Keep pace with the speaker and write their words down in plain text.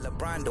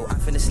Rondo, I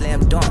finna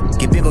slam dunk.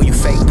 Get big on you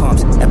fake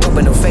pumps. That pump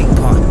in no fake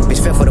pump.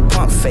 Bitch fell for the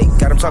pump fake.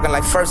 Got him talking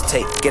like first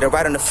take. Get it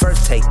right on the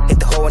first take. Hit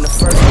the hole in the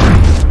first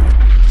take.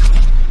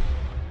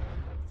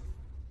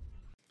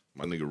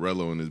 My nigga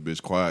Rello and this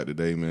bitch quiet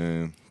today,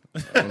 man.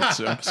 I'm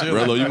chilling.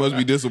 Rello, you must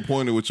be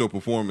disappointed with your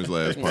performance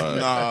last pod.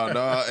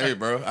 Nah, hey,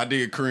 bro. I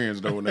did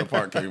cringe, though, when that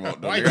part came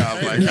up. I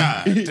was like,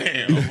 God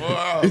damn, boy.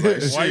 I was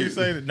like, Why you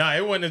say that? Nah,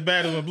 it wasn't as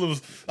bad as when Blue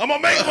was, I'm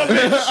gonna make him a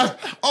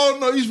bitch. Oh,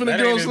 no, he's finna That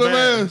get on ain't Slim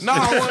as ass. No,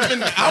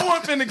 I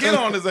wasn't finna get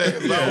on his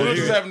ass. Yeah, We were he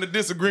just was- having a he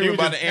disagreement was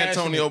about just the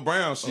Antonio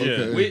Brown shit.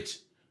 Yeah. Which,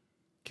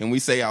 can we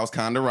say I was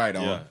kind of right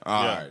on? Yeah.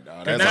 All Yeah. right, dog.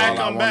 Cause That's now all it I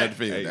come wanted back. to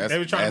feel. They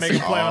were trying to make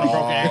him play on a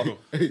broken ankle.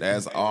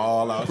 That's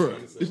all I was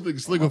trying to say. This nigga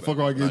Slick gonna fuck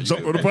around and get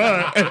jumped on the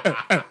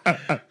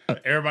pod.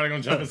 Everybody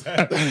gonna jump his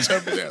ass.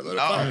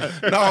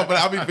 No, but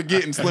I be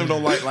forgetting Slim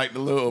don't like the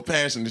little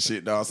passion and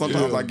shit, dog.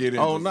 Sometimes I get in.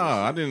 Oh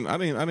nah, I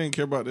didn't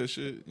care about that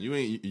shit. You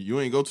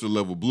ain't go to the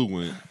level Blue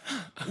went.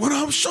 When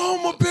I'm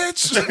showing my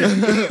bitch,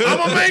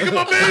 I'ma make him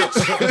a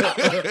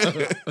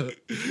bitch.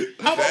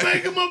 I'ma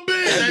make him a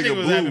bitch. That nigga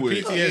was having went.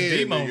 PTSD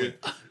Yeah,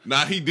 moment. nigga.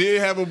 Nah, he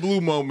did have a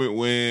Blue moment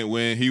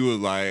when he was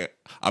like,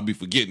 I be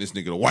forgetting this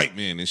nigga the white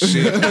man and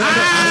shit.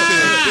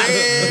 I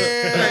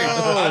said,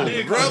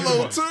 damn,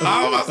 Rello too.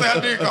 I was about to say, I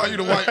did call you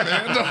the white man.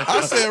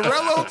 I said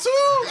Rello too.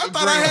 I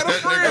thought I had a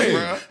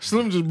friend.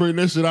 Slim just bring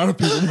that shit out of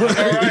people, bro.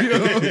 You know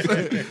what I'm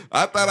saying?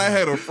 I thought I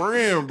had a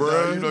friend,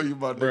 bro. You know you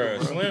about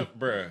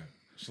to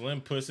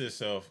Slim puts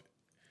himself.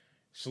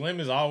 Slim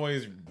is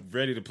always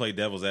ready to play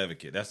devil's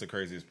advocate. That's the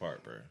craziest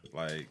part, bro.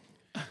 Like,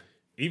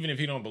 even if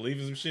he don't believe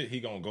in some shit, he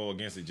gonna go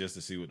against it just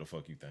to see what the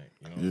fuck you think.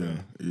 You know what I'm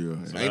saying?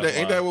 Yeah. So Ain't that's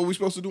that why. what we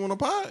supposed to do on a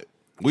pod?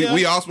 Yeah.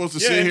 We all supposed to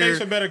Yeah, sit it here makes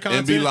for better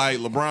and be content. like,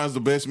 LeBron's the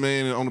best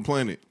man on the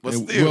planet. But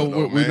And, still,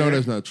 well, though, we know man.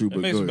 that's not true, It but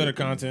makes go for better ahead.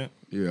 content.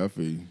 Yeah, I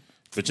feel you.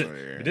 But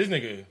this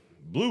nigga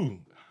Blue,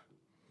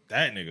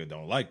 that nigga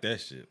don't like that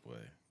shit, boy.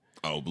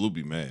 Oh, Blue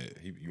be mad.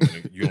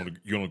 You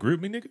don't agree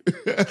with me, nigga?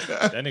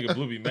 That nigga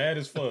Blue be mad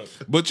as fuck.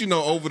 But you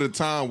know, over the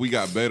time we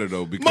got better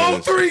though Mo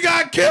because 3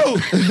 got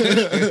killed.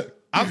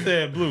 I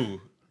said Blue.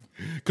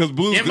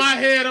 Blue's In my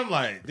head, I'm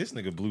like, this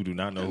nigga Blue do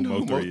not know who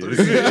Mo 3 is.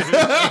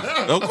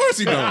 of course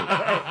he don't.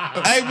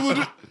 Hey,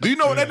 Blue, do you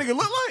know what that nigga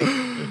look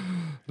like?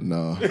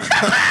 No.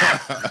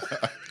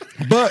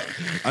 But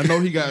I know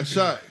he got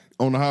shot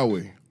on the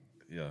highway.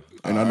 Yeah.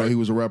 And I know he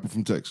was a rapper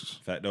from Texas.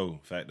 Fact though.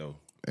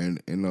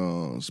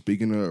 And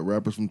speaking of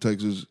rappers from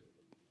Texas,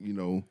 you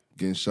know,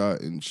 getting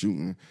shot and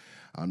shooting,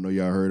 I know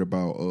y'all heard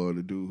about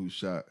the dude who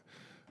shot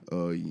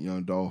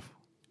Young Dolph.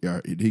 Yeah,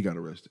 he got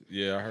arrested.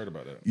 Yeah, I heard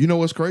about that. You know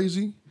what's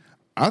crazy?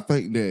 I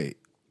think that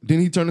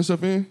didn't he turn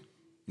himself in?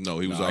 No,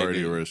 he was Nah, he already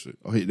didn't. arrested.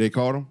 Oh, they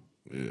caught him.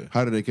 Yeah.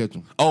 How did they catch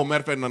him? Oh, matter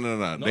of fact, no.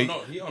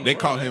 he on the They run,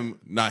 caught man. him.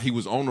 Nah, he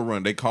was on the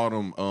run. They caught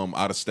him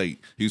out of state.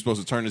 He was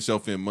supposed to turn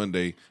himself in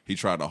Monday. He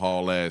tried to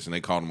haul ass, and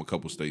they caught him a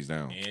couple states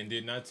down. And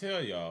didn't I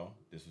tell y'all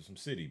this was some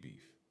city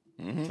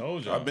beef?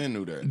 Told y'all. I've been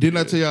knew that. Didn't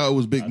I tell y'all it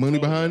was big money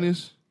told behind you.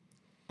 this?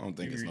 I don't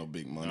think it's no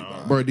big money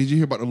behind it. Bro, did you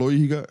hear about the lawyer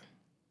he got?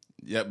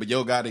 Yeah, but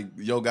Yo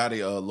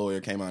Gotti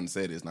lawyer came out and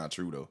said it's not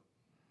true, though.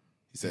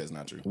 He said it's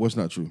not true. What's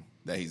not true?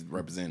 That he's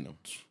representing them.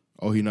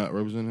 Oh, he not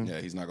representing?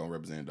 Yeah, he's not going to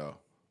represent dog.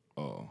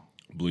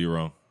 Blue, you're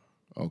wrong.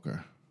 Okay.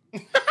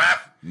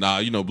 Nah,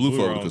 you know, Blue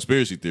folk wrong. with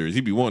conspiracy theories.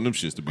 He be wanting them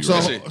shits to be So,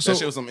 right. That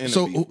shit was some inner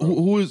so beef, bro.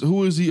 who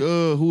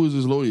is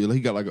his lawyer? Like, he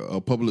got like a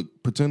public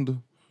pretender.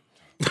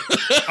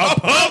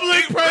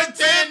 Public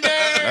pretender.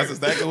 That's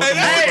exactly what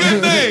That's a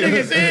good name. Niggas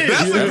is.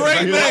 That's a great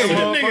Them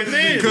name. niggas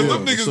is. Because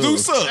them niggas do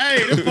suck.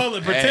 Hey, them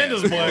public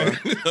pretenders,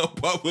 boy.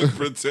 Public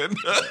pretender.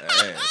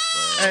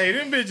 Hey,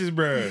 them bitches,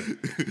 bro.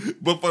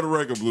 But for the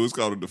record, Blue, it's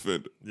called a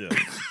defender. Yeah.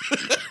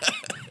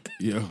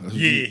 Yeah.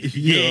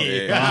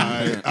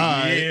 Yeah. All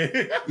right.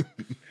 Yeah.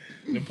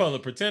 Them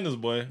public pretenders,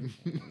 boy.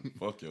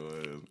 Fuck your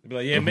ass. They be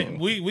like, yeah, man,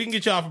 we can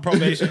get you off of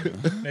probation.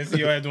 They see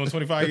your ass doing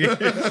 25 years.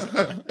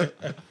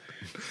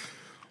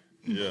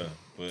 Yeah.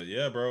 But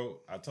yeah, bro,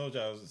 I told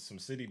y'all it was some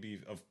city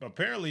beef.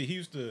 Apparently, he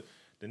used to,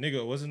 the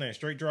nigga, what's his name,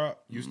 Straight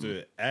Drop, used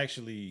to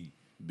actually,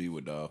 Be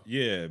with dog.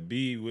 yeah,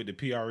 be with the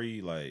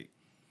PRE, like,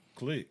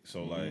 clique.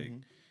 So, like,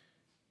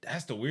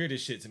 that's the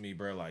weirdest shit to me,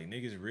 bro. Like,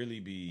 niggas really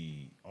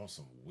be on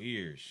some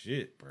weird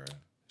shit, bro.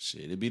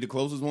 Shit, it be the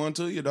closest one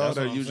to you, dog. That's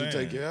what That I'm usually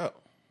saying. take you out.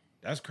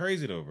 That's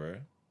crazy, though, bro.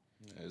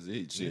 That's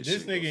it. Shit,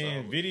 This shit nigga goes in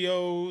on with-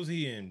 videos,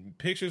 he in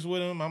pictures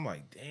with him. I'm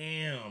like,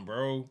 damn,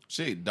 bro.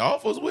 Shit,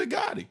 Dolph was with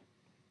Gotti.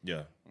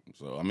 Yeah.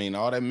 So, I mean,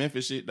 all that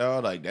Memphis shit,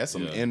 dog, like, that's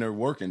some Yeah. inner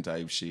working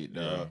type shit,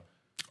 dog. Yeah.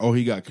 Oh,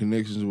 he got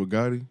connections with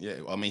Gotti? Yeah,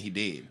 I mean, he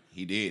did.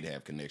 He did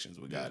have connections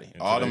with Gotti.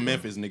 Until All the they-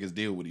 Memphis niggas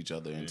deal with each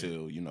other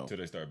until, you know. Until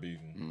they start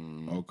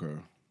beefing. Okay.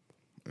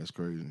 That's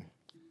crazy.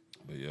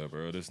 But yeah,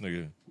 bro, this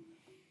nigga,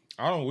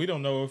 we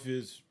don't know if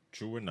it's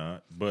true or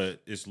not,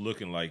 but it's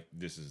looking like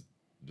this is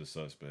the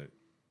suspect.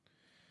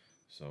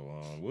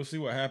 So we'll see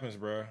what happens,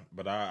 bro.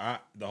 But I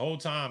the whole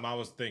time I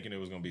was thinking it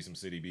was gonna be some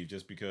city beef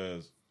just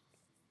because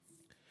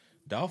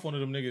Dolph one of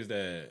them niggas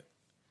that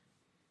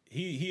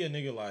he a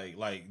nigga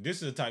like this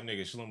is the type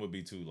nigga Slim would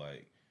be too.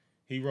 Like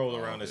He roll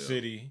around the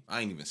city.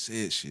 I ain't even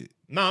said shit.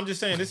 No, I'm just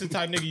saying this is the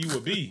type nigga you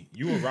would be.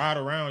 You would ride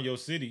around your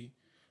city.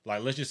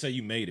 Like, let's just say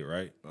you made it,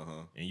 right?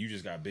 And you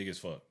just got big as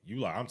fuck. You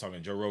like, I'm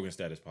talking Joe Rogan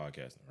status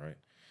podcasting, right?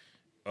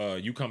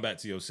 You come back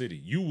to your city.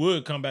 You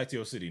would come back to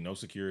your city, no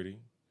security,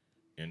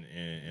 in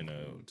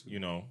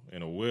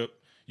a whip.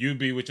 You'd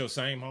be with your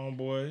same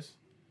homeboys.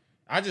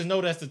 I just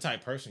know that's the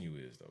type person you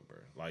is, though, bro.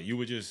 Like, you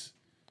would just.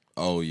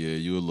 Oh yeah,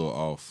 you a little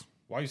off.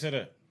 Why you say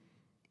that?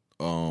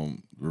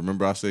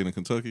 Remember I stayed in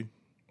Kentucky?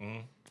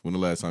 When the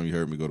last time you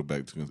heard me go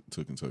back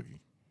to Kentucky?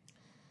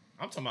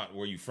 I'm talking about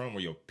where you from,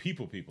 where your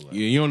people at.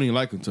 Yeah, you don't even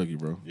like Kentucky,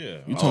 bro. Yeah.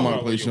 You talking about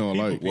a place you don't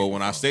people- like. Well,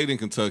 when I stayed in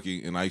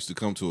Kentucky and I used to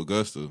come to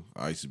Augusta,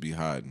 I used to be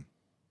hiding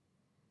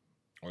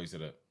Why you say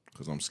that?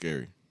 because I'm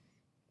scary.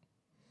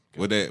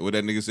 What that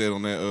nigga said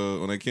on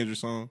that Kendrick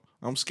song?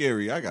 I'm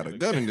scary. I got a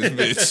gun in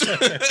this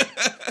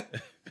bitch.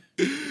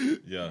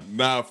 Yeah.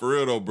 Nah, for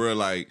real though, bro.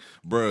 Like,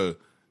 bro,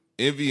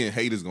 envy and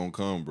hate is gonna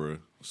come, bro.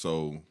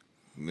 So,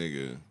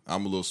 nigga,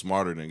 I'm a little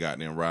smarter than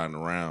goddamn riding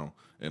around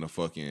in a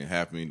fucking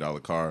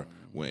 $500,000 car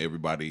when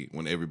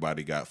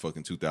everybody got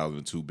fucking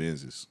 2002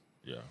 Benzes.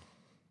 Yeah.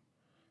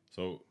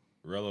 So,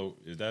 Rello,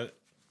 is that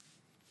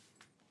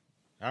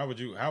how would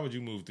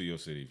you move through your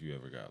city if you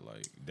ever got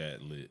like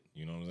that lit?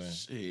 You know what I'm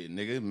saying? Shit,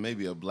 nigga,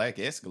 maybe a black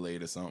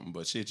Escalade or something,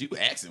 but shit, you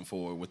asking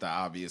for it with the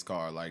obvious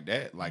car like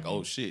that. Like,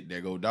 oh shit,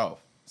 there go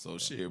Dolph. So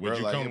shit, bro. Would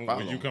you like,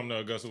 come to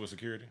Augusta with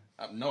security?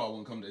 No, I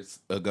wouldn't come to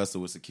Augusta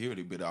with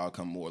security, but I'll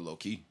come more low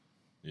key.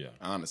 Yeah.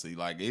 Honestly,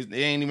 like there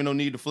ain't even no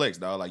need to flex,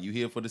 dog. Like you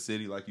here for the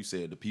city, like you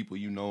said, the people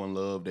you know and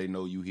love, they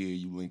know you here.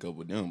 You link up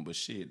with them, but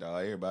shit,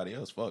 dog. Everybody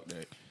else, fuck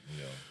that.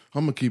 Yeah.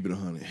 I'm gonna keep it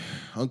 100.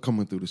 I'm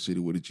coming through the city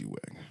with a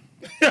G-Wagon.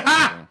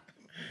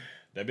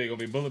 That bitch gonna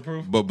be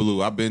bulletproof? But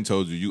Blue, I've been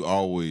told you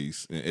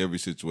always in every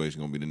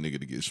situation gonna be the nigga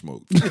to get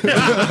smoked.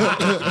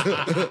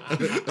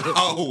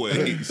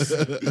 Always.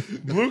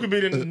 Blue could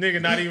be the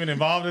nigga not even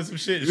involved in some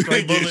shit.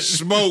 Straight Straight get bullet.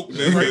 smoked,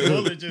 Straight nigga.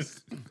 bullet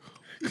just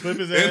clip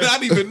his And ass.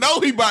 not even know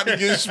he about to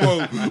get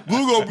smoked.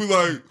 Blue gonna be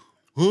like,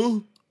 huh?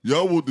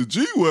 Y'all want the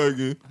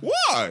G-Wagon?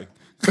 Why?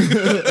 What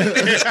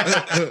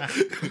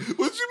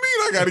you mean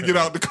I gotta get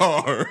out the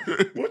car?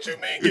 What you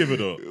mean give it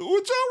up?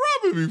 What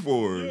y'all robbing me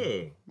for?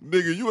 Yeah.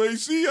 Nigga, you ain't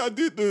see I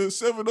did the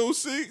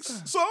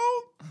 706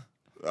 song?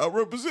 I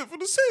represent for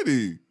the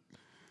city.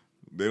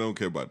 They don't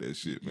care about that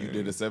shit, man. You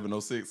did a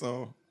 706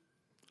 song?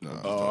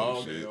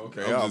 Oh,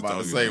 okay. I'm I was just about to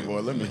talking say, shit. boy,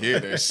 let me hear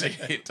that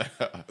shit.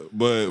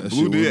 But That Blue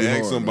shit would did be ask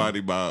hard, somebody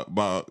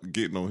about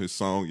getting on his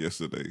song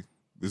yesterday.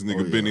 This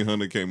nigga yeah. Benny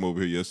Hunter came over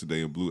here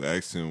yesterday and Blue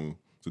asked him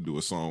to do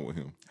a song with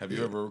him. Have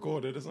you ever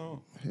recorded a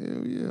song?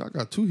 Hell yeah, I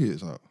got 2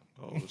 hits out.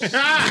 Oh, shit.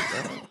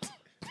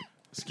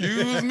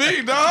 Excuse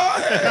me,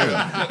 dog.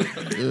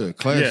 Yeah,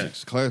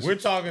 classics. We're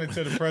talking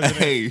to the president.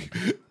 Hey,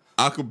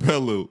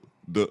 acapella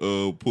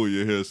the Pull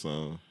Your Hair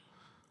song.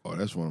 Oh,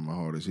 that's one of my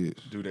hardest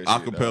hits. Do that shit,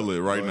 Acapella dog.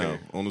 it right Go now ahead.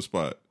 on the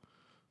spot.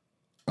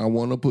 I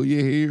wanna put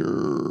your hair,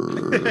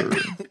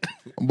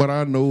 but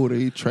I know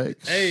they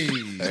tracks. Hey.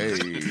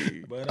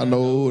 Hey. But I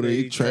know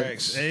they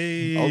tracks.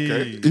 Hey.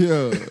 Okay.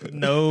 Yeah.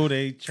 No,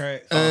 they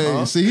tracks.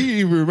 Hey, see, he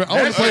even remember.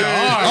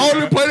 I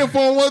only played it for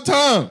him one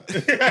time.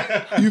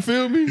 You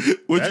feel me?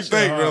 What That you shit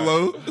think, hard.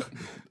 Rello?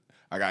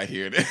 I got to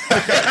hear that.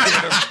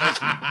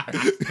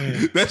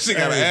 That shit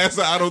got an ass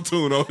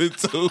auto-tune on it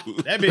too.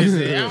 That bitch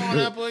said, I want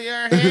to put your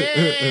head.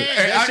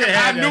 That shit I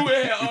had knew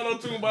it had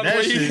auto-tune by the That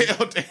way he shit-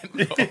 held that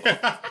note.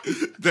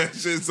 That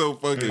shit's so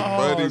fucking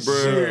funny,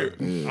 bro.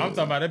 I'm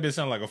talking about that bitch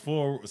sound like a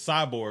full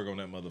cyborg on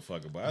that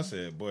motherfucker. But I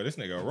said, boy, this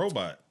nigga a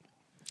robot.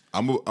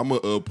 I'm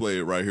gonna play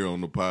it right here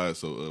on the pod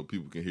so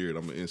people can hear it.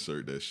 I'm gonna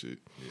insert that shit.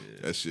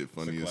 That shit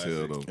funny It's a as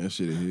hell classic. though. That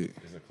shit a hit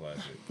It's a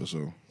classic. for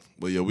sure.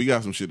 But yeah, we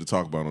got some shit to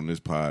talk about on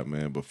this pod,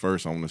 man. But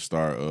first, I want to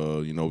start.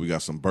 We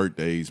got some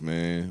birthdays,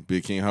 man.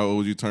 Big King, how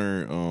old you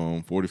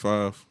turn?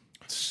 45.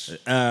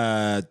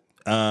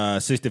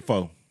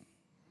 64.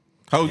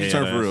 How old you Yeah,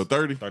 turn for that's- real?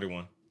 30.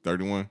 31.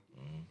 31.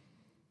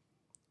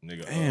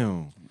 Nigga.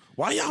 Damn.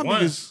 Why y'all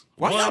One- niggas?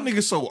 Why y'all one-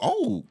 niggas so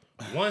old,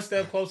 One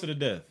step closer to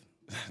death.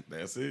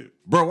 That's it.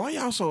 bro? Why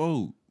y'all so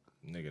old?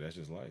 Nigga, that's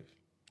just life.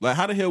 Like,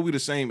 how the hell we the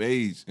same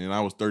age and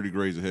I was 30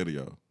 grades ahead of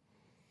y'all?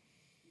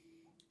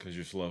 Because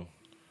you're slow.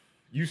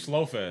 You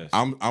slow fast.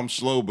 I'm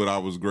slow, but I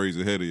was grades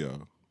ahead of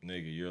y'all.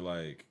 Nigga, you're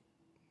like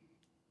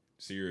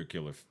serial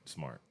killer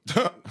smart.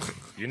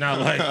 You're not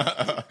like,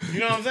 you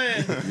know what I'm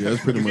saying? Yeah,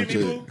 that's pretty You much get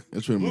me, it. Blue?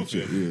 That's pretty Blue much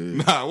it. feel me?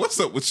 Yeah. Nah, what's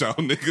up with y'all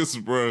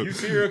niggas, bro? You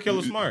serial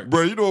killer smart.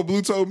 Bro, you know what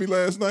Blue told me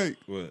last night?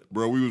 What?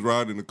 Bro, we was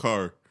riding in the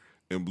car,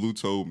 and Blue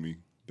told me,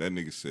 that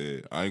nigga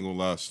said, I ain't gonna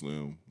lie,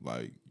 Slim,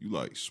 like, you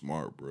like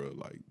smart, bro,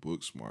 like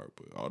book smart,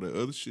 but all that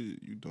other shit,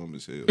 you dumb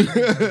as hell.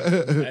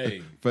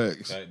 Hey.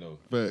 Facts. Tight though.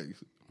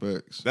 Facts.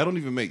 Facts. That don't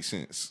even make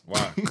sense.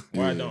 Why?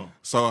 Why don't?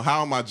 So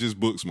how am I just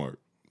book smart?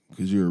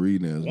 Because you're a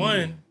reading as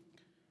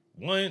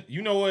One,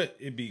 you know what?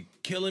 It'd be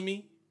killing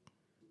me.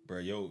 Bro,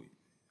 your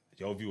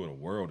view of the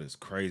world is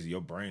crazy.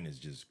 Your brain is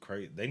just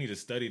crazy. They need to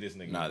study this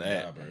nigga. Not with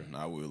that. God, bro.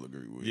 I will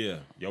agree with you. Yeah,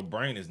 your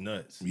brain is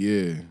nuts.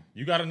 Yeah.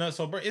 You got a nut,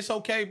 so bro, it's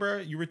okay, bro.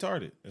 You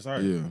retarded. It's all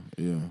right.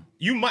 Yeah.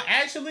 You might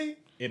actually,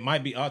 it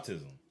might be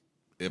autism.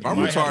 If I'm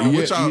might have- retarded,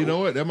 what Yeah, y'all, you know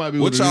what? That might be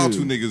what what y'all it is.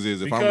 two niggas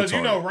is if I'm Because retarded?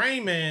 you know,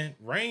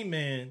 Rain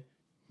Man,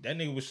 that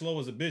nigga was slow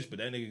as a bitch, but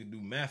that nigga could do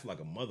math like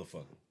a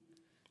motherfucker.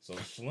 So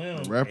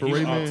Slim, Rapper and he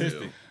was Rain Man?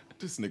 autistic.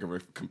 This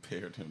nigga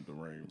compared him to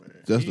Rain Man.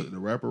 That's the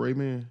rapper Ray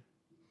Man.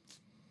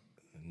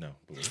 No,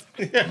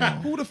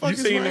 Who the fuck you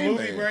is seen the Rain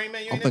movie Man? Rain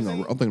Man? You I'm ain't never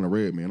thinking seen I'm thinking of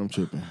Red Man. I'm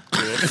tripping.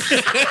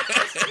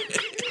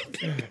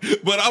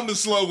 But I'm the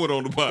slow one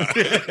on the pod.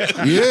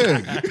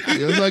 Yeah,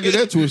 let's not get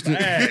that twisted.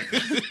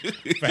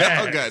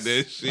 Y'all got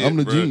that shit. I'm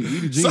the bro. genius. We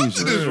the genius.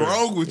 Something is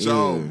wrong with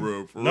y'all, Yeah.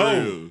 bro. For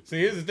No, real. see,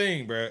 here's the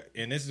thing, bro,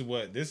 and this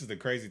is the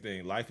crazy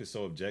thing. Life is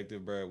so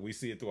objective, bro. We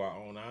see it through our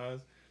own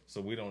eyes,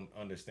 so we don't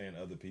understand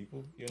other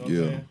people. You know what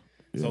Yeah. I'm saying?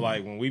 So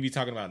like when we be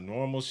talking about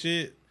normal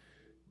shit,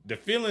 the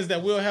feelings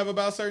that we'll have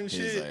about certain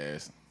His shit,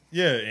 ass.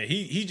 yeah, and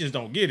he just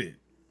don't get it.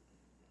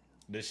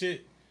 The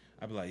shit,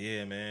 I be like,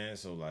 yeah, man.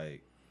 So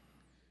like,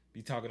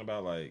 be talking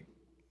about like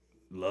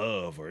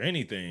love or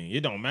anything,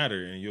 it don't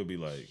matter, and you'll be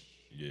like,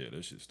 yeah,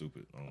 that shit's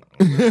stupid.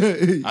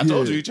 I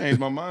told you he changed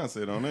my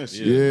mindset on that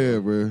shit. Yeah,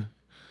 bro.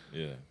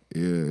 Yeah.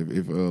 Yeah,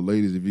 if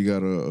ladies, if you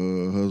got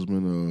a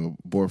husband,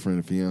 a boyfriend,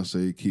 a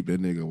fiance, keep that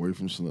nigga away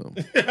from Slim.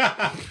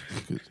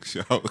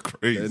 Y'all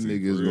crazy. That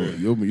nigga is for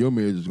real. gonna your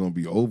marriage is gonna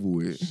be over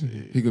with.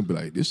 He gonna be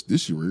like, this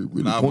shit really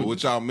Nah, but what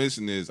pointless. y'all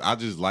missing is I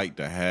just like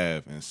to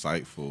have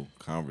insightful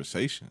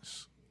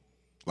conversations.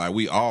 Like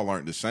we all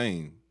aren't the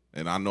same,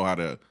 and I know how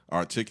to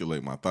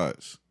articulate my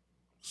thoughts.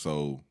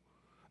 So,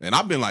 and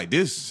I've been like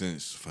this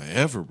since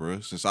forever,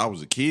 bro. Since I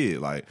was a kid,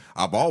 like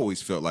I've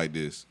always felt like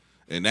this.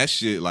 And that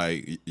shit,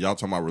 like y'all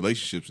talking about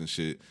relationships and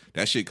shit,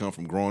 that shit come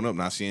from growing up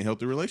not seeing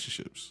healthy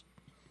relationships.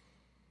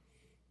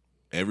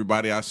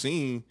 Everybody I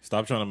seen,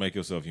 Stop trying to make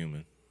yourself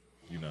human.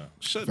 You know.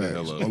 shut the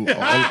Facts.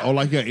 hell up. Or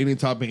like he got any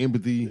type of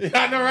empathy.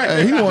 I know, right?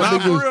 Hey, he want Nah, for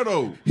niggas. real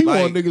though. He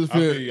Like, want niggas to I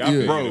feel feel. you, I feel Yeah.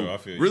 you. Bro, I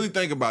feel you. really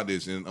think about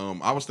this, and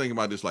I was thinking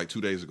about this like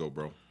 2 days ago,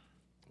 bro.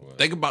 What?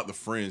 Think about the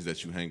friends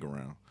that you hang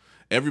around.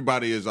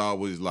 Everybody is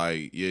always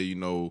like, yeah, you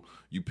know,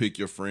 you pick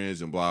your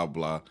friends and blah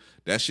blah.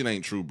 That shit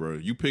ain't true, bro.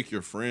 You pick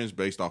your friends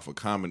based off of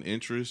common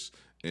interests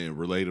and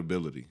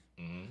relatability.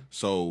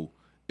 So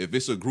if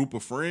it's a group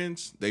of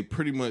friends, they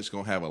pretty much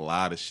gonna have a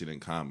lot of shit in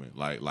common.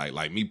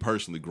 Like me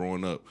personally,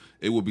 growing up,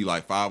 it would be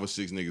like 5 or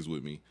 6 niggas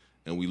with me,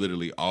 and we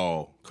literally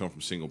all come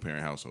from single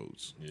parent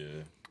households. Yeah.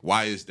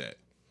 Why is that?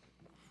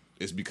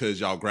 It's because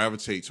y'all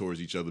gravitate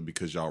towards each other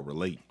because y'all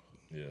relate.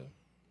 Yeah.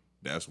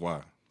 That's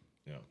why.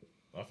 Yeah.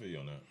 I feel you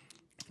on that.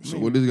 So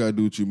what this got to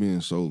do with you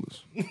being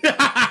soulless?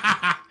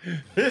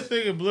 This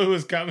nigga Blue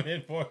is coming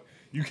in for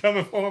you.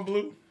 Coming for him,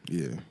 Blue?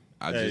 Yeah.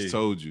 I Hey. just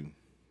told you,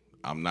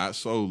 I'm not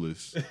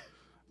soulless.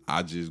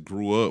 I just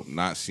grew up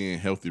not seeing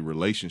healthy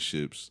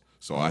relationships,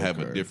 so I have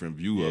a Okay. different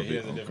view of he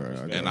it. has a different Okay,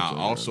 I perspective. And I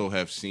also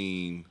have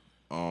seen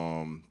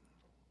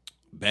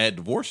bad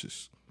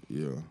divorces.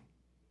 Yeah.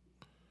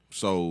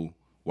 So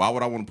why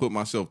would I want to put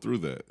myself through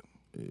that?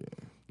 Yeah.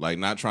 Like,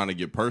 not trying to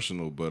get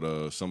personal,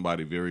 but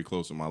somebody very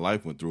close in my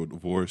life went through a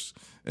divorce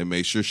and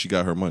made sure she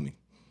got her money.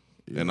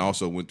 And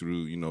also went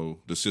through, you know,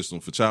 the system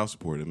for child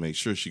support and made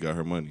sure she got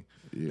her money.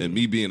 And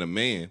me being a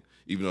man,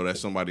 even though that's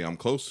somebody I'm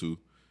close to,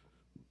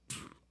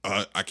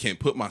 I can't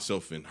put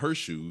myself in her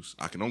shoes.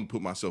 I can only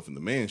put myself in the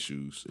man's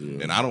shoes.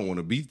 And I don't want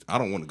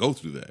to go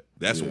through that.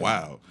 That's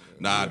wild.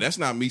 Nah, that's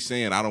not me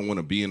saying I don't want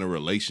to be in a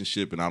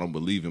relationship and I don't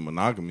believe in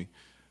monogamy.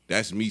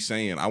 That's me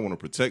saying I want to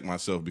protect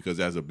myself because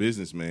as a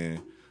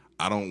businessman,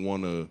 I don't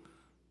want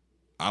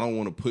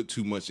to put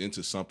too much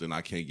into something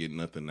I can't get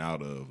nothing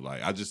out of.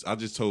 Like I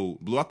just told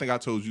Blue, I think I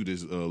told you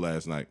this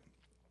last night.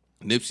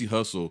 Nipsey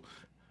Hussle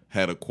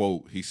had a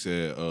quote. He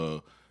said,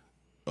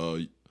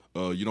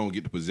 you don't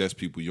get to possess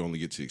people, you only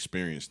get to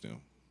experience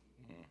them.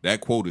 That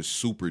quote is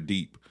super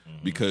deep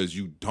because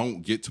you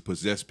don't get to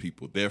possess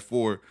people.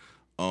 Therefore,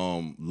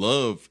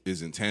 love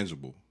is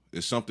intangible.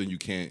 It's something you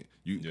can't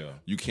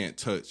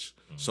touch.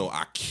 So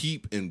I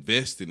keep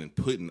investing and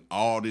putting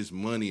all this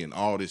money and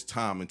all this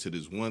time into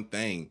this one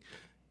thing,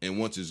 and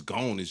once it's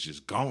gone, it's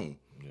just gone.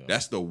 Yeah.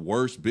 That's the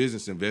worst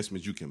business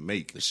investment you can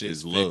make.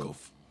 Is love. Fickle.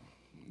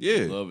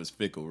 Yeah, Love is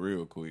fickle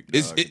real quick.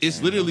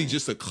 it's literally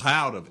just a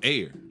cloud of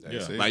air.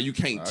 Yeah. Like you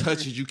can't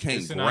touch it, you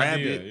can't It's an grab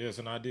idea. it. Yeah, it's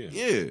an idea.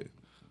 Yeah.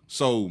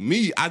 So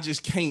me, I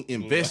just can't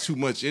invest too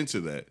much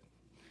into that.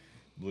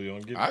 Blue, you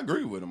don't get I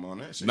agree with him on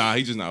that shit. Nah,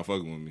 he just not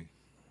fucking with me.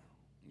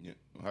 Yeah.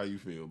 How you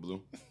feel,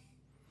 Blue?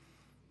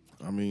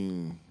 I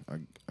mean,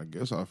 I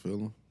guess I feel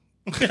him.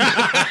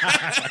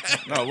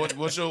 No,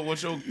 what's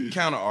your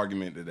counter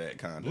argument to that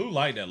kind of? Blue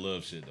like that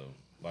love shit though.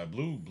 Like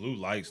Blue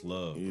likes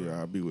love. Bro.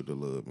 Yeah, I be with the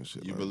love and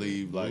shit. You like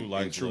believe Blue like in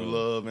likes true love.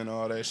 love and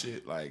all that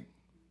shit? Like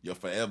your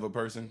forever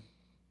person?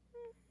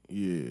 that.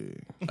 Yeah.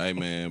 Hey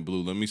man,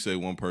 Blue, let me say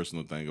one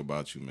personal thing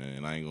about you, man.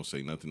 And I ain't gonna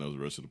say nothing else the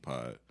rest of the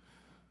pod.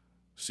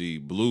 See,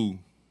 Blue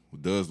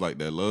does like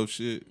that love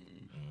shit,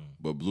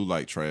 but Blue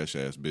like trash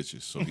ass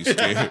bitches, so he's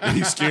scared.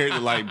 He's scared to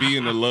like be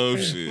in the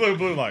love shit.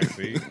 Blue like,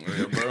 see,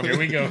 here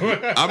we go.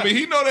 I mean,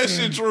 he know that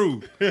shit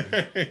true.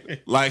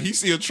 Like he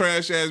see a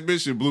trash ass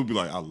bitch and Blue be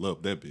like, I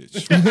love that bitch.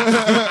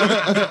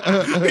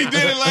 He did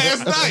it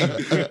last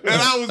night, and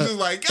I was just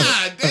like,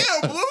 God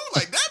damn, Blue,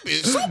 like that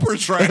bitch super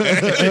trash.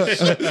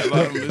 A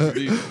lot of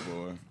misdeeds,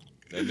 boy.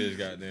 That bitch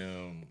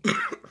goddamn.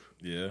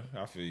 Yeah,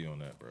 I feel you on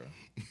that, bro.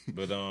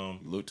 But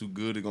Look too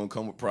good, it's gonna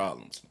come with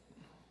problems.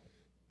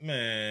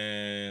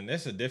 man,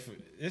 that's a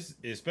different. It's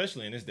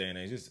especially in this day and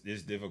age.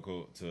 It's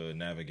difficult to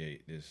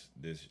navigate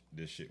this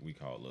shit we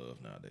call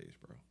love nowadays,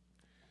 bro.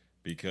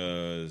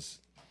 Because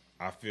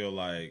I feel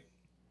like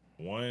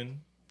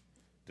one,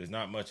 there's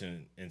not much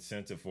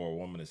incentive for a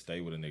woman to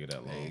stay with a nigga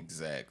that long.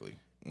 Exactly.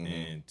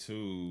 And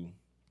two,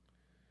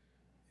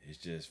 it's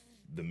just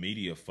the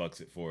media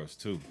fucks it for us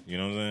too. You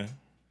know what I'm saying?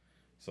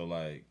 So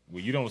like,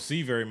 well, you don't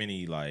see very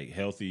many like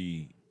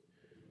healthy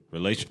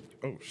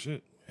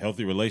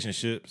healthy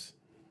relationships.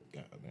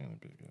 God damn, that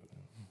bitch got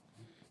that.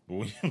 But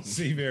when you don't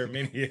see very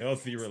many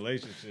healthy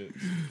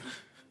relationships,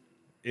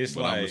 it's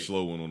But like I'm a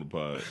slow one on the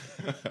pod.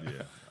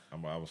 yeah,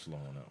 I was slow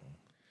on that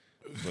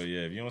one. But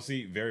yeah, if you don't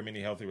see very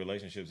many healthy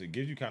relationships, it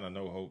gives you kind of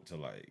no hope to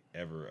like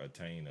ever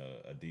attain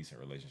a decent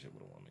relationship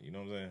with a woman. You know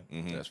what I'm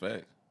saying? That's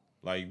fact.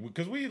 Like,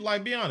 because we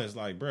like be honest,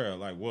 like, bruh,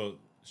 like, well,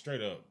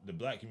 straight up, the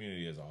black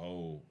community as a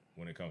whole,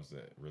 when it comes to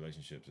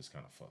relationships, is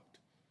kind of fucked.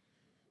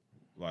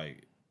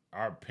 Like,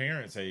 our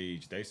parents'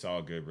 age, they saw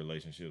good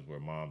relationships where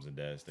moms and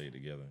dads stayed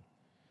together.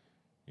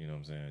 You know what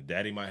I'm saying?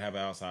 Daddy might have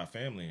an outside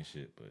family and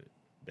shit, but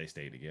they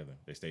stayed together.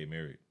 They stayed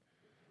married.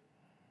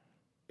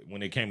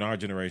 When it came to our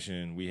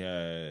generation, we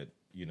had,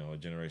 you know, a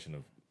generation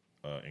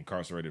of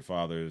incarcerated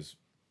fathers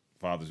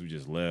who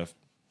just left.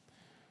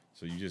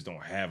 So you just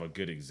don't have a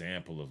good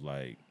example of,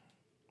 like,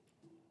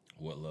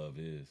 what love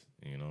is.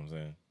 You know what I'm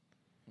saying?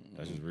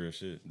 That's just real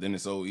shit. Then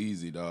it's so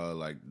easy, dog.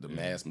 Like the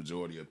mass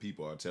majority of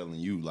people are telling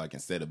you, like,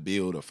 instead of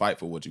build or fight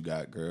for what you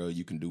got, girl,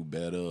 you can do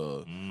better.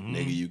 Or,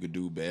 nigga, you could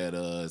do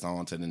better. It's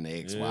on to the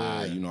next.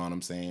 Why? You know what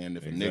I'm saying?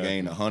 If a nigga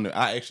ain't 100,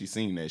 I actually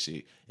seen that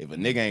shit. If a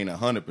nigga ain't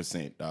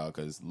 100%, dog,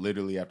 because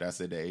literally after I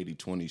said that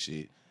 80-20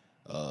 shit,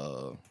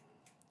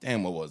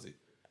 damn, what was it?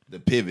 The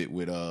Pivot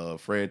with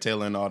Fred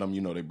Taylor and all them,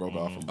 you know, they broke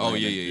off. From Oh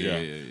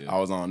Brandon. yeah. I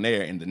was on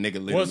there, and the nigga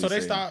literally Well, so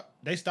they said,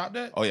 stopped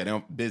that? oh yeah, they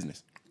on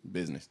business.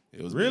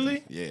 It was Really?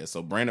 business. Yeah.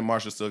 So Brandon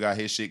Marshall still got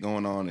his shit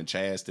going on, and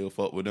Chad still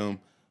fuck with them,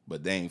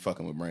 but they ain't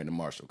fucking with Brandon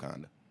Marshall,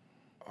 kinda.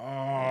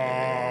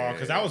 Oh,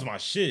 because that was my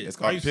shit. It's I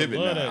called used to Pivot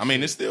love now. that I mean,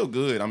 shit. it's still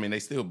good. I mean, they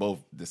still both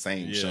the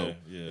same Yeah, show.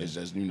 yeah. It's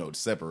just, you know,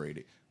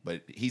 separated.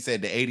 But he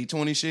said the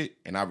 80-20 shit,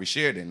 and I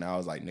reshared it, and I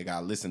was like, nigga,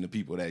 I listen to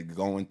people that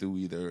going through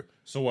either.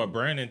 So what?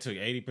 Brandon took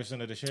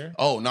 80% of the share.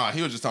 Oh no,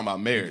 he was just talking about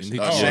marriage. He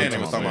Shannon was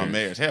talking talking about about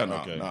marriage. Hell no,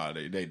 Okay.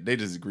 no, they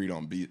just agreed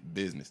on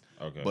business.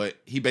 Okay. But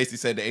he basically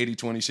said the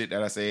 80-20 shit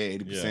that I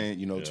said, 80%,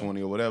 you know, Yeah.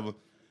 20 or whatever.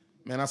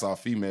 Man, I saw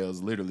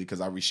females literally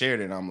because I reshared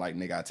it, and I'm like,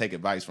 nigga, I take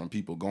advice from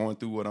people going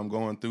through what I'm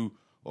going through,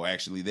 or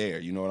actually there.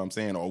 You know what I'm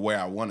saying, or where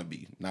I want to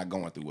be, not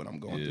going through what I'm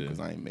going through because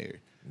I ain't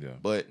married. Yeah.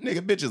 But nigga,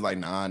 bitches like,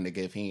 nah, nigga,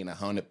 if he ain't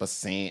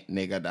 100%,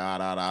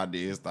 nigga,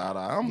 this,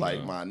 da. I'm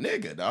like, my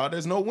nigga, dog,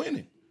 there's no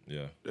winning.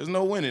 Yeah. There's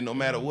no winning, no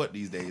matter what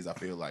these days. I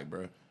feel like,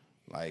 bro,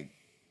 like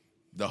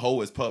the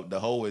hoe is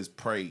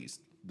praised,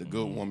 the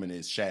good woman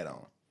is shat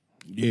on.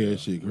 Yeah,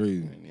 that shit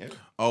crazy. Yeah.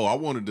 Oh, I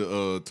wanted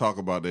to talk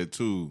about that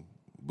too,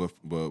 but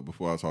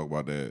before I talk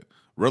about that,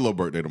 Rello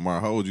birthday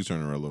tomorrow. How old you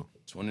turning, Rello?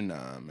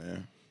 29,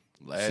 man.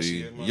 Last See,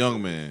 year, young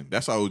man.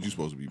 That's how old you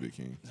supposed to be, Big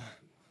King.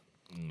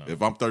 No.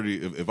 If I'm 30,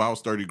 if I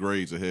was 30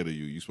 grades ahead of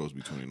you, you supposed to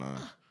be 29.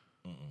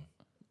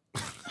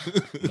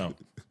 No.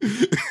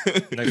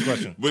 Next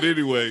question. But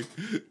anyway,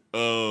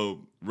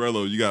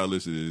 Rello, you gotta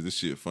listen to this. This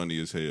shit funny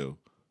as hell.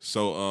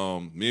 So,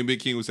 me and Big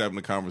King was having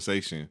a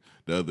conversation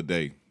the other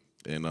day,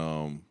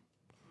 and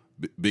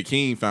Big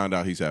King found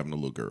out he's having a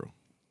little girl.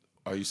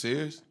 Are you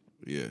serious?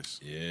 Yes,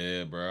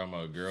 Yeah, bro. I'm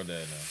a girl dad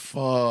now.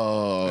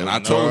 Fuck. and I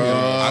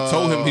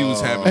told him he was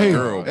having Hey, a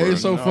girl. Bro.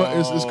 it's so fun.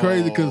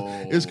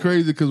 It's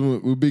crazy because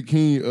when Big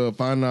King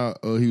found out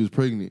he was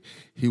pregnant,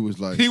 he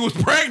was like, He was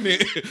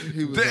pregnant.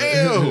 was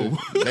Damn,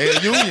 They're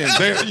a union.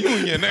 They're a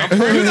union.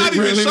 you're not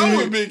even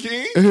showing, Big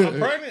King. I'm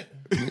pregnant.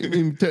 I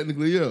mean,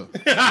 technically,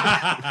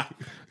 yeah.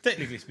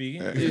 Technically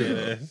speaking.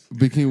 Yeah.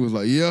 Big King was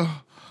like, yeah.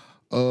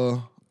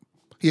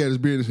 He had his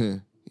beard in his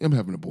hand. I'm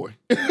having a boy.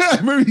 I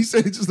remember he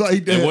said it just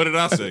like that. And what did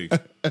I say?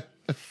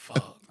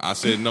 I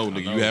said no,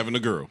 nigga. You having a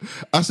girl?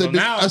 I said,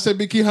 now- I said,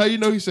 Big King, how you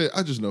know? He said,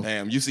 I just know.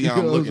 Damn, you see how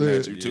I'm looking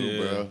at you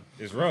too, bro.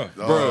 It's rough.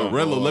 Bro,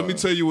 Rello, boy. let me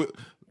tell you what.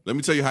 Let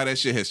me tell you how that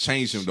shit has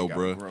changed him, though, gotta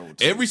bro. grow,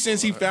 too, Ever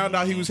since he found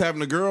out he was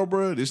having a girl,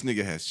 bro, this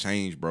nigga has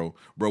changed, bro.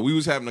 Bro, we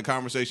was having a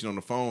conversation on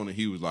the phone, and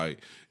he was like,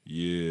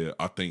 "Yeah,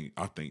 I think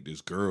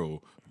this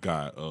girl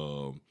got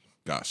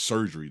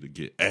surgery to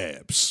get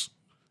abs."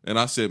 And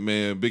I said,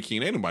 "Man, Big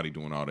King, ain't nobody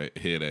doing all that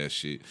head ass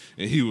shit."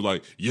 And he was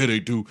like, "Yeah, they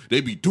do.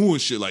 They be doing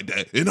shit like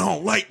that, and I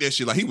don't like that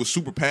shit." Like he was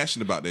super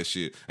passionate about that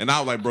shit, and I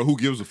was like, "Bro, who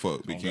gives a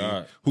fuck, Big King?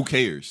 God. Who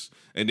cares?"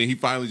 And then he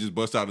finally just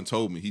bust out and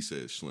told me. He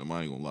said, "Slim,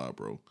 I ain't gonna lie,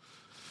 bro.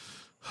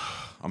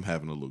 I'm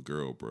having a little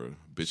girl, bro.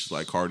 Bitches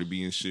like Cardi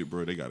B and shit,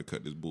 bro. They gotta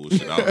cut this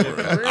bullshit out,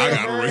 bro. I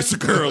gotta raise a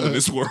girl in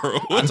this world.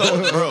 I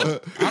told bro.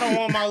 I don't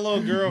want my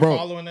little girl Bro,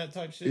 following that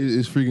type shit.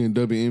 It's freaking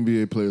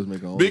WNBA players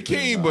making all Big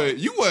King, but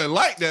you wasn't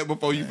like that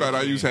before you found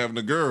out you was having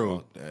a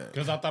girl.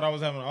 Because I thought I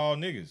was having all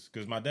niggas.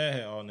 Because my dad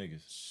had all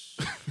niggas.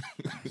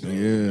 So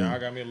Yeah. now I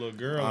got me a little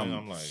girl, and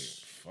I'm like,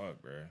 fuck,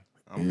 bro.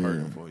 I'm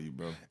hurting for you,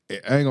 bro.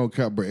 I ain't gonna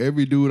count, bro.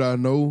 Every dude I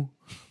know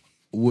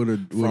with a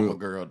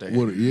girl dad.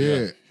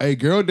 yeah. Hey,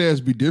 girl dads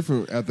be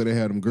different after they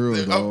had them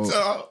girls.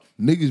 Dog.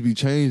 Niggas be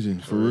changing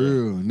for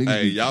real. Niggas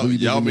Hey, be y'all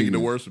completely making different it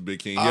niggas. worse for Big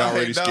King. He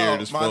already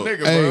scared as my fuck.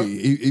 nigga, Hey, bro.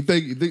 you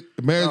think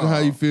imagine how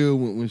you feel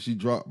when she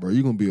dropped, bro.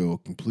 You gonna be a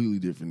completely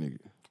different nigga.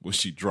 When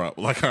she dropped,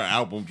 like her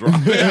album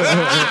dropped.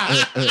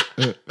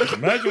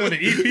 Imagine when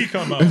the EP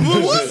come out.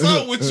 What's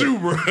up with you,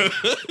 bro?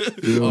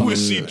 When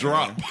she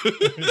dropped.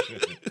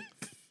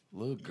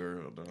 Little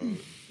girl, dog.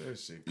 That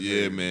shit crazy.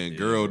 Yeah, man.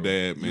 Girl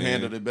dad, man. You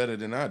handled it better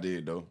than I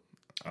did, though.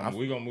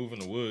 We gonna move in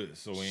the woods,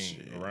 so we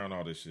ain't around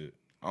all this shit.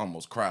 I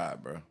almost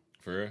cried, bro.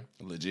 For real?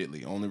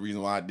 Legitly. Only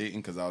reason why I didn't,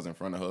 because I was in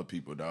front of her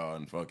people,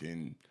 dog, and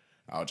fucking,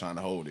 I was trying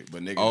to hold it.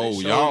 But nigga, Oh,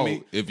 they showed y'all!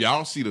 me. If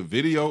y'all see the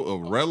video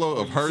of Rello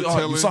of her You saw it?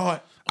 telling, You saw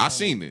it? I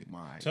seen it,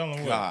 My Tell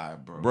 'em what.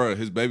 God, bro. bro.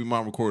 His baby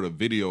mom recorded a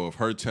video of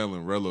her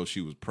telling Rello she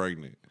was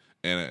pregnant,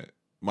 and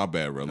my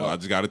bad, Rello. I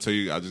just got to tell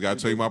you. I just got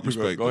to tell you my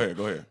perspective. Go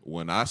ahead.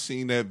 When I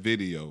seen that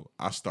video,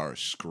 I started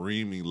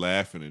screaming,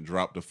 laughing, and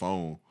dropped the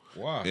phone.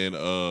 Why? And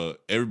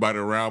everybody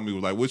around me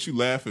was like, "What you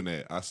laughing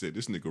at?" I said,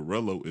 "This nigga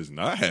Rello is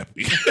not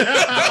happy."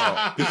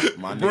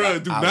 My Bro,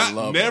 nigga, do I not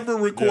love never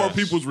her. record Yes.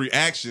 people's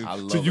reaction I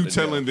to love you her to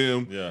telling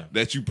death. them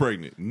that you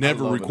pregnant.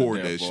 Never I love her to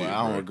record death, that boy. shit.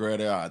 I don't bro.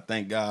 regret it. I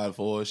thank God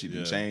for her. She done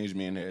Yeah. changed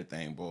me and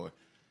everything, boy.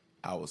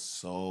 I was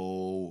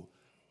so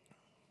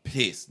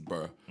pissed,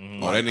 bro.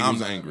 Oh, that nigga I'm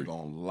was not angry. even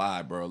gonna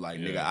lie, bro. Like,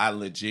 Yeah. nigga, I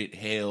legit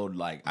held,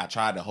 like, I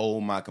tried to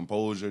hold my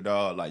composure,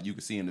 dog. Like, you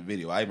could see in the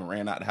video. I even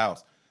ran out the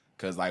house.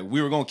 Cause, like,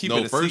 we were gonna keep it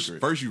No, a first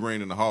secret. you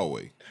ran in the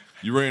hallway.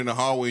 You ran in the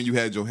hallway and you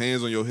had your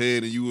hands on your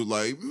head and you was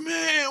like,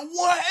 "Man,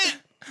 what?"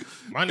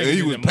 My nigga And he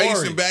did was the Maury.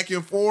 pacing back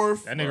and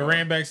forth. That nigga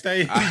ran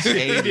backstage. I He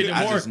hated did it. the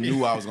I just Maury.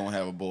 knew I was gonna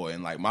have a boy.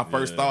 And, like, my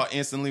first thought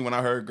instantly when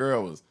I heard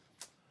girl was,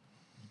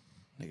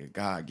 nigga,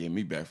 God get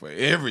me back for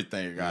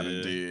everything I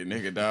done did,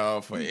 nigga,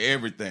 dog, for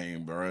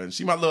everything, bro. And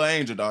she my little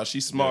angel, dog.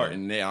 She's smart, Yeah.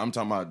 and yeah, I'm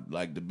talking about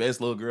like the best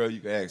little girl you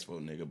could ask for,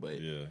 nigga.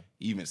 But Yeah.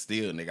 even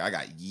still, nigga, I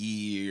got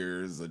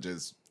years of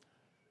just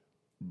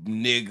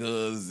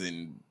niggas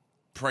and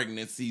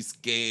pregnancy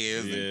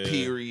scares and Yeah.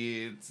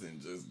 periods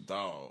and just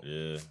dog.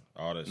 Yeah,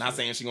 all that Not shit.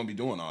 saying she gonna be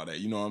doing all that,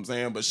 you know what I'm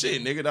saying? But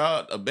shit, nigga,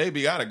 dog, a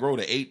baby gotta grow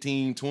to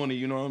 18, 20,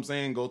 you know what I'm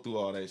saying? Go through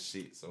all that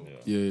shit. So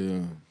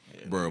Yeah.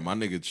 Bro, my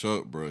nigga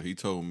Chuck, bro, he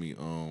told me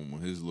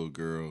when his little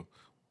girl,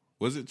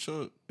 was it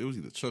Chuck? It was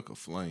either Chuck or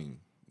Flame,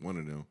 one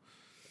of them.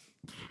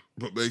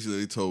 But basically,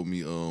 they told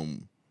me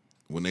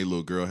when they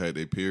little girl had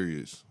their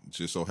periods, it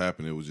just so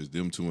happened it was just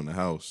them two in the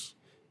house.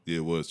 Yeah,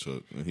 it was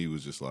Chuck, and he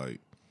was just like,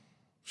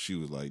 she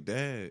was like,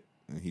 "Dad,"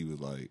 and he was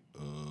like,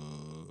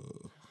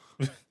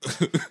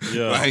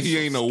 Yeah. like he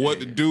ain't know what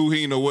to do,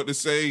 he ain't know what to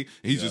say.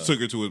 He just took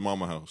her to his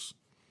mama house.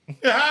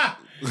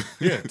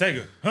 Yeah, take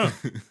her. Huh?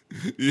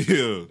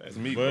 Yeah, that's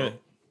me, But bro.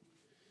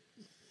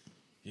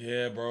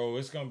 yeah, bro,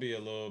 it's gonna be a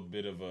little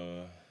bit of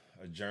a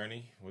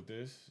journey with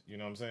this. You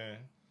know what I'm saying?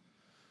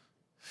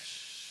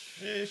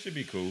 Yeah, it should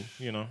be cool.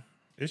 You know,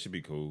 it should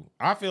be cool.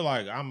 I feel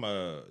like I'm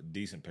a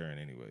decent parent,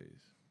 anyways.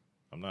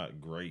 I'm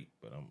not great,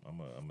 but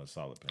I'm a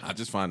solid parent. I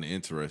just find it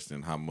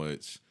interesting how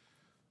much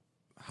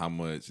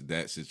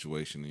that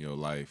situation in your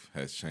life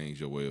has changed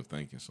your way of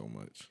thinking so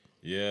much.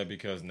 Yeah,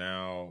 because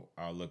now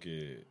I look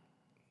at.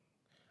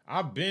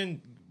 I've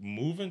been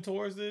moving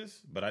towards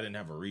this, but I didn't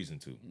have a reason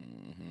to.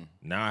 Mm-hmm.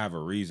 Now I have a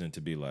reason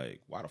to be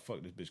like, why the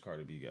fuck this bitch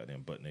Cardi B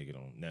goddamn butt naked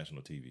on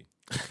national TV?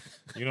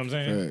 You know what I'm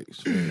saying?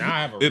 Facts. Now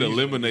I have a It reason to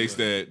eliminates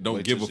do that don't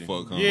Wait give till a she-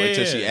 fuck, huh? Yeah. Wait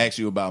till she asks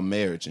you about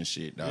marriage and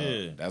shit, dog.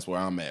 Yeah. That's where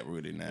I'm at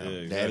with it now. Yeah,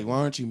 Daddy, exactly. why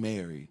aren't you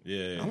married?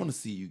 Yeah. I want to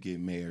see you get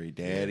married,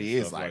 Daddy. Yeah,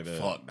 It's stuff like, like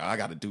that. fuck, dog, I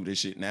got to do this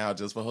shit now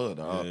just for her,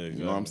 dog. Yeah, You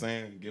know what I'm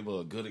exactly. saying? Give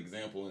her a good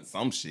example in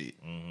some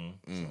shit.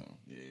 Mm-hmm. So,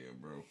 yeah,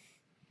 bro.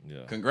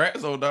 Yeah.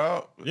 Congrats, old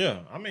dog. Yeah,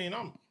 I mean,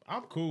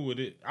 I'm cool with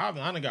it. I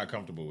done got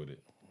comfortable with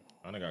it.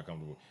 I done got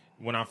comfortable.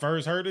 When I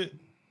first heard it,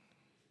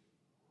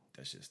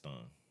 that shit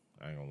stung.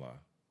 I ain't gonna lie.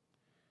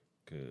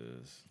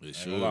 Cause It ain't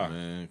should, gonna lie.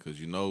 man, because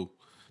you know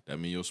that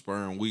mean your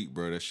sperm weak,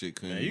 bro. That shit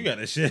couldn't. Man, you got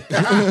that shit.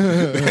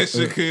 that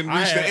shit couldn't I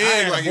reach had- the I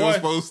egg had like a it was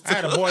boy- supposed to. I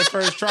had a boy's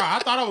first try. I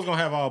thought I was gonna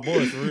have all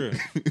boys for real.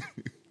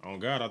 Oh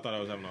God, I thought I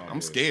was having all boys.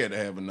 I'm scared to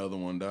have another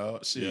one,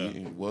 dog. Shit,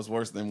 Yeah. what's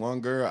worse than one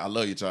girl? I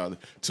love you, Charlie.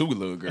 Two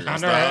little girls, I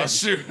know, dog. right?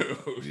 Shoot.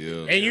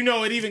 Yeah, And you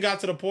know, it even got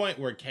to the point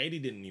where Katie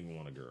didn't even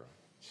want a girl.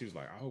 She was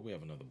like, I hope we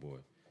have another boy.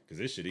 Because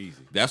this shit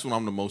easy. that's what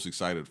I'm the most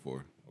excited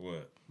for.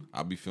 What?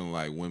 I be feeling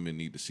like women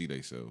need to see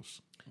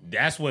themselves.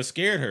 That's what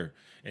scared her.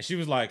 And she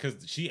was like,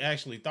 because she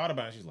actually thought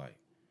about it. She's like,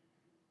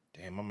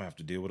 damn, I'm going to have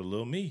to deal with a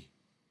little me.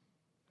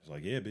 It's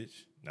like, yeah, bitch.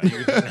 Now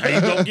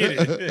you gonna get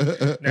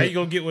it. Now you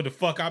gonna get what the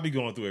fuck I be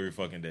going through every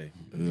fucking day.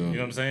 You know what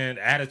I'm saying?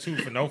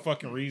 Attitude for no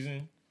fucking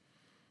reason.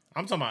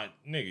 I'm talking about,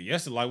 nigga,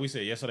 yesterday, like we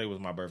said, yesterday was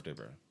my birthday,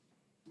 bro.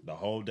 The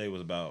whole day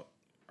was about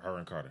her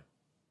and Carter.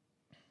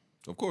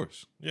 Of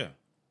course. Yeah.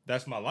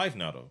 That's my life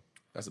now, though.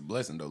 That's a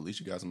blessing, though. At least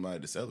you got somebody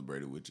to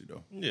celebrate it with you,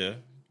 though. Yeah,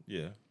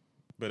 yeah.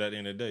 But at the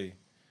end of the day,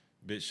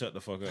 bitch, shut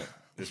the fuck up.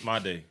 It's my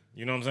day.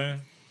 You know what I'm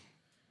saying?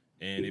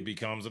 And it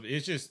becomes,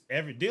 it's just,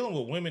 dealing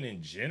with women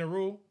in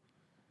general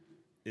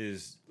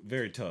is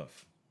very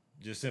tough.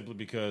 Just simply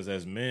because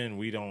as men,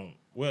 we don't,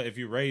 well, if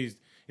you're raised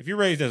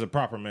as a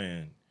proper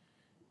man,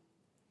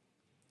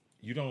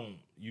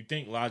 you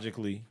think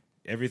logically,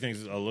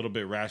 everything's a little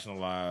bit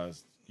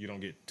rationalized. You don't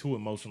get too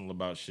emotional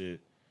about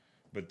shit.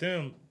 But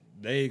them,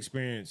 they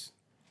experience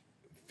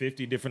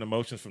 50 different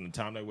emotions from the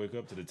time they wake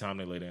up to the time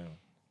they lay down.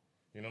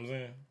 You know what I'm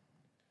saying?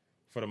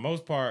 For the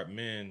most part,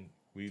 men,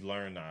 we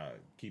learn to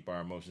keep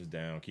our emotions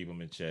down, keep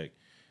them in check.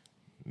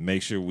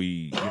 Make sure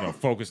we,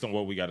 focused on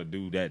what we got to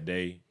do that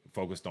day.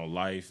 Focused on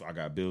life. I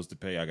got bills to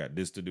pay. I got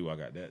this to do. I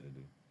got that to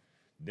do.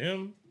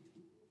 Them,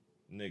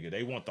 nigga,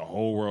 they want the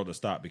whole world to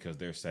stop because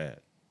they're sad.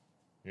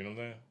 You know what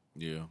I'm saying?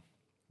 Yeah.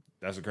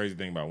 That's the crazy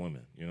thing about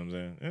women. You know what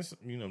I'm saying? It's,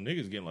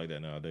 niggas getting like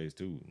that nowadays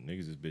too.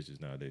 Niggas is bitches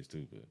nowadays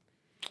too. But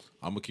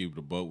I'm gonna keep it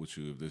a buck with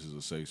you if this is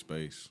a safe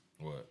space.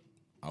 what?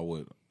 I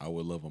would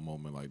love a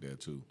moment like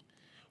that too.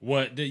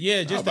 What?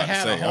 Just to about to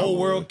have say, the I whole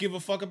would. world give a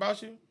fuck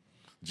about you?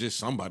 Just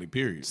somebody,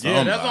 period.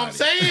 Yeah, that's what I'm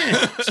saying.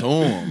 To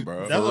him,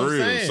 bro. That's what I'm For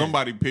real. saying.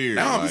 Somebody, period.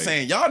 Now I'm Like,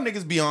 saying, y'all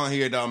niggas be on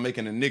here, dog,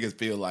 making the niggas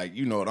feel like,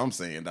 you know what I'm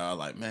saying, dog.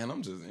 Like, man,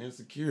 I'm just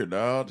insecure,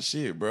 dog. The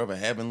shit, bro. For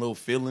having little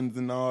feelings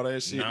and all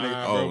that shit. Nah,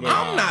 nigga. bro, but-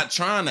 I'm not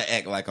trying to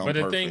act like I'm But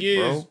the perfect, thing is,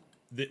 bro.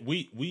 that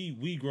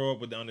we grow up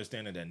with the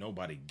understanding that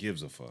nobody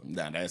gives a fuck.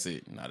 Nah, that's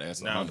it. Nah,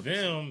 that's Now 100%.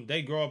 them,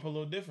 they grow up a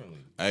little differently.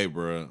 Hey,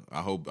 bro,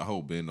 I hope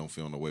Ben don't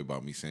feel no way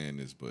about me saying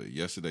this, but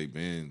yesterday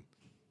Ben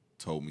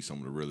told me some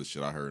of the realest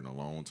shit I heard in a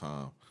long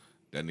time.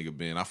 That nigga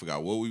Ben, I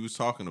forgot what we was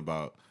talking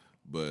about,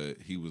 but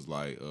he was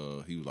like,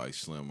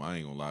 Slim, I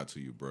ain't gonna lie to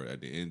you, bro. At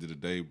the end of the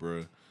day,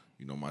 bro,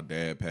 my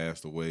dad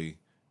passed away,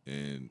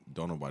 and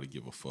don't nobody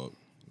give a fuck.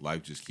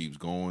 Life just keeps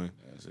going.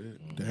 That's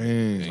it.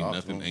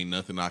 Dang. Ain't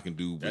nothing I can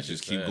do but That's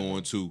just just keep sad, going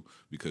man. too,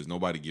 because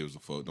nobody gives a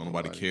fuck. Don't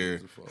nobody care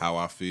gives a fuck. how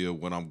I feel,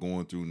 what I'm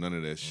going through, none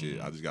of that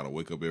shit. I just gotta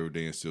wake up every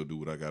day and still do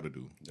what I gotta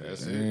do.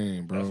 That's it.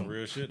 Dang, bro. That's some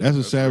real shit. That's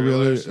a sad real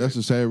reality. shit. That's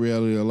a sad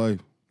reality of life.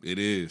 It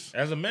is.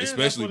 As a man, that's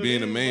especially what it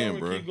being a is, man, It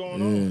bro. keep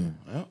going on.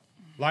 Yep.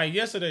 Like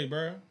yesterday,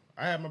 bro.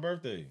 I had my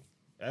birthday.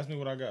 Ask me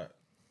what I got.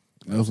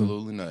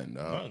 Absolutely nothing,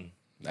 dog. Nothing.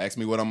 Ask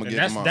me what I'm gonna And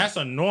get tomorrow. that's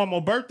a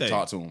normal birthday.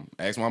 Talk to him.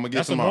 Ask me what I'm gonna get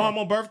That's tomorrow. a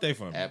normal birthday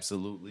for me.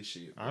 Absolutely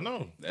shit. I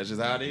know. That's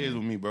just how it is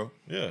with me, bro.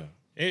 Yeah.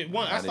 I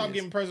That stopped is.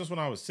 getting presents when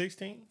I was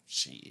 16,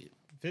 Shit.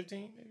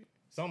 15, maybe.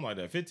 Something like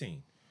that.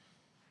 15.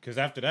 Because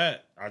after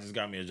that, I just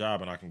got me a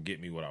job and I can get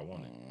me what I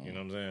wanted. You know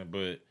what I'm saying?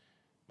 But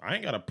I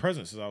ain't got a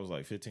present since I was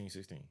like 15,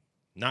 16.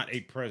 Not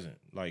a present.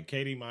 Like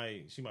Katie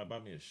might buy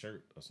me a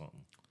shirt or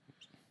something.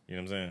 You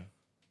know what I'm saying?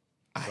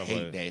 I Stuff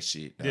hate like- that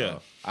shit, dog. Yeah.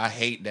 I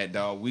hate that,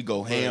 dog. We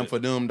go ham for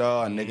them,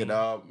 dog. Nigga,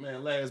 dog.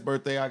 Man, last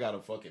birthday, I got a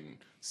fucking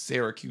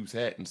Syracuse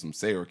hat and some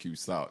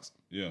Syracuse socks.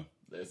 Yeah.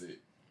 That's it.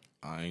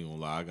 I ain't gonna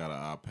lie, I got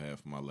an iPad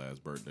for my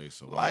last birthday,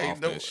 so Like, I'm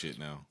off no- that shit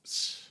now.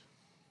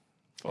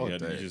 Fuck You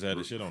that. just had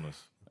the shit on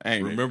us.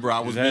 Ain't Remember,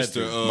 I was Just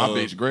had Mr. to. my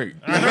bitch great.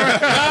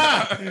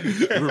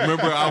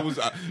 remember, I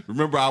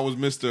was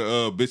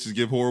Mr. Bitches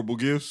give horrible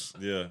gifts.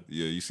 Yeah.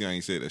 Yeah, you see, I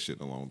ain't said that shit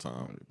in a long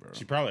time, bro.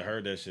 She probably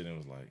heard that shit and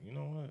was like, you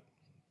know what?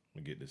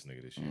 I'm gonna get this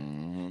nigga this year.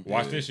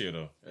 Watch this year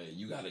though. Hey,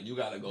 you gotta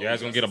go. You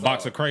guys gonna get a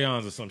box of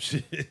crayons or some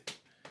shit.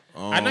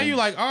 I know you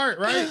like art,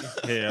 right?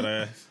 Head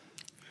ass.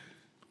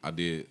 I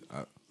did.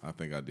 I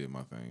think I did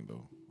my thing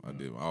though. I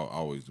did. I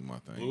always do my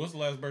Blue, thing. what's the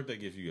last birthday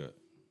gift you got?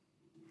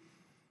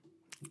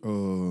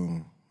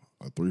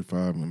 A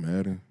 3-5 in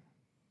Madden.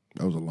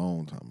 That was a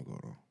long time ago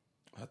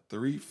though. A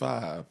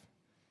 3-5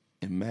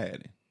 in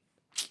Madden.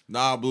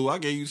 Nah, Blue, I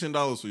gave you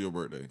 $10 for your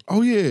birthday.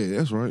 Oh yeah,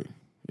 that's right.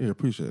 Yeah,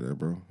 appreciate that,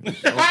 bro.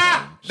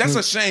 That's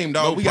a shame,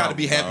 dog. No we got to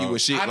be problem, happy dog.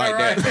 with shit I know, like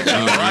right? that.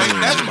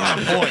 Right? That's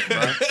my point,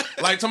 bro.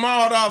 Like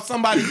tomorrow, dog,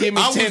 somebody give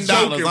me I was $10.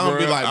 joking, I'm gonna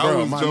be bro. like, I bro,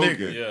 was my joking.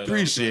 nigga, Yeah, no,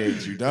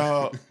 appreciate you,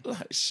 dog.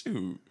 Like,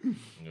 shoot.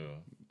 Yeah.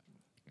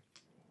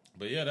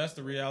 But yeah, that's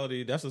the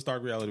reality. That's the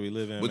stark reality we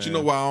live in. But you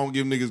man. know why I don't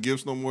give niggas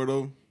gifts no more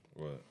though?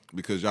 What?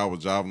 Because y'all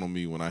was jiving on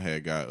me when I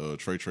had got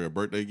Trey a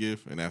birthday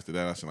gift, and after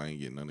that I said I ain't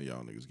getting none of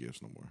y'all niggas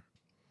gifts no more.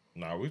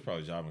 Nah, we was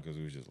probably jobbing because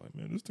we was just like,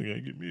 man, this thing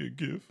ain't get me a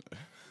gift.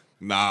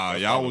 Nah,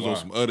 That's y'all probably was on why.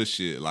 some other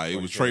shit. Like it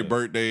Why was you Trey say that?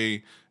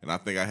 birthday, and I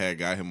think I had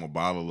got him a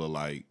bottle of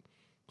like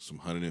some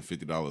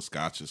 $150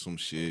 scotch or some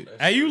shit.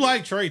 Hey, you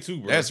like Trey too,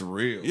 bro? That's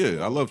real.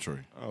 Yeah, I love Trey.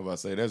 I was about to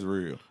say that's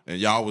real. And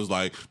y'all was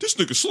like, this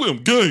nigga Slim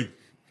gay.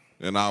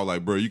 And I was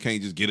like, bro, you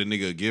can't just get a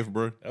nigga a gift,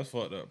 bro. That's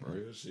fucked up, bro.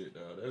 Real shit,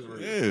 dog. That's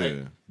real.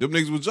 Yeah. Them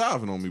niggas was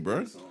jiving on me,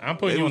 bro. I'm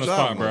putting They you on the was spot,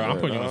 jobbing, bro. I'm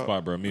bro. putting you on the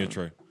spot, bro. Me and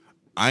Trey.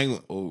 I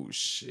ain't, Oh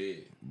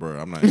shit. bro,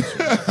 I'm not answering.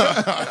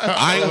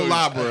 I ain't gonna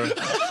lie, bro.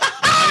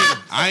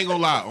 I ain't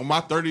gonna lie. On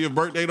my 30th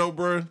birthday, though,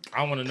 bro,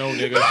 I want to know,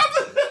 nigga.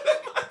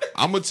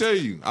 I'm gonna tell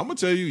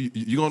you.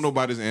 You gonna know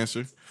about this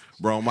answer,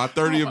 bro. On my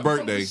 30th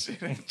birthday,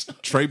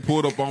 Trey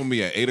pulled up on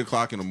me at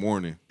 8:00 in the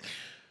morning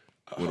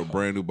with a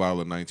brand new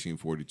bottle of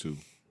 1942.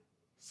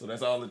 So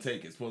that's all it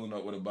takes is pulling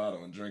up with a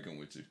bottle and drinking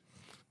with you.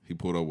 He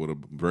pulled up with a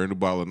brand new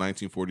bottle of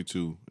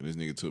 1942, and this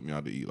nigga took me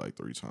out to eat like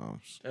 3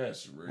 times.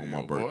 That's real. On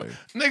my birthday.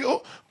 Boy.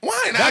 Nigga,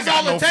 why ain't That's I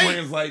got all it no take.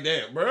 friends like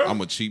that, bro? I'm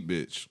a cheap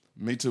bitch.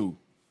 Me too.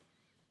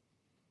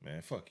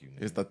 Man, fuck you.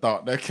 Nigga. It's the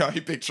thought that he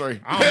picked Trey.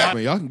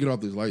 Man, y'all can get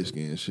off this light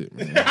skin shit,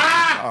 man.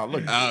 Oh,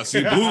 look.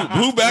 See,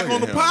 Blue back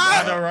on the him.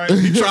 pod. All right.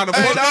 He trying to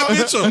fuck that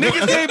bitch up.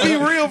 Niggas can't be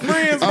real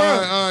friends, bro.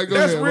 All right, go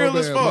That's ahead. real My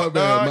as bad, fuck, my bad,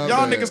 dog. my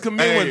Y'all bad. niggas come in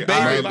Hey, with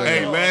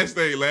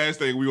baby. last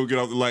thing, we gonna get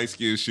off the light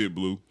skin shit,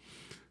 Blue.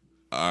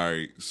 All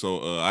right,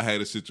 so I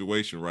had a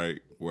situation, right,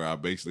 where I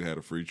basically had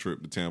a free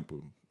trip to Tampa,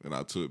 and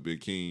I took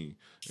Big King,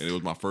 and it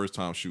was my first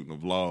time shooting a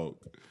vlog,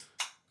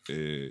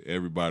 and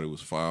everybody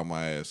was firing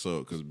my ass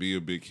up, because me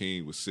and Big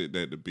King was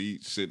sitting at the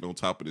beach, sitting on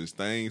top of this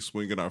thing,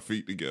 swinging our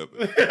feet together.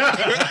 All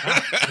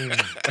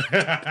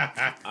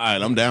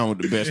right, I'm down with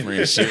the best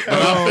friend shit. But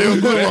I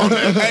feel good on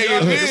that. Hey,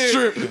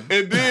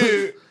 and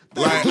then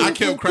like I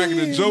kept cracking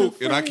the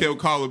joke, and I kept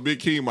calling Big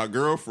King my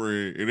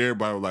girlfriend, and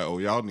everybody was like, "Oh,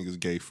 y'all niggas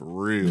gay for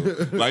real."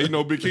 Like, you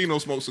know, Big King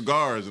don't smoke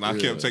cigars, and I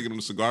kept taking him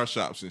to cigar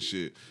shops and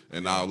shit.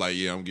 And I was like,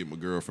 "Yeah, I'm getting my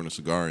girlfriend a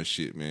cigar and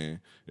shit,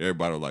 man."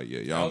 Everybody was like, "Yeah,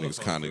 y'all That was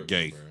niggas a fun kind of trip,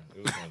 gay." bro.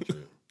 It was a fun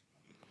trip.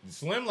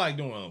 Slim like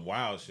doing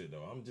wild shit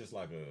though. I'm just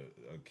like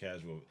a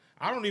casual.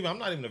 I'm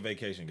not even a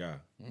vacation guy.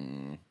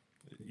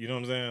 You know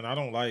what I'm saying? I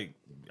don't like.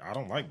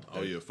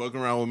 Oh yeah, fucking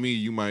around with me,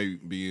 you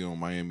might be on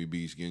Miami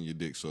Beach getting your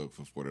dick sucked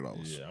for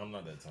 $40. Yeah, I'm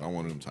not that type. I'm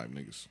one of them type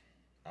niggas.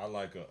 I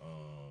like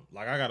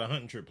I got a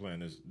hunting trip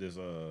planned this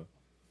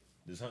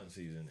hunting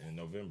season in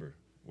November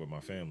with my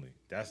family.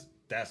 That's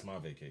my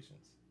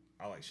vacations.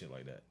 I like shit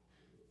like that.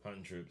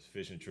 Hunting trips,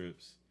 fishing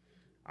trips.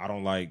 I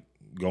don't like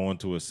going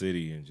to a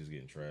city and just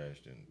getting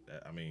trashed. And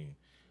I mean,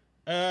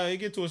 it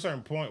get to a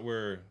certain point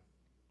where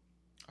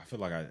I feel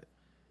like I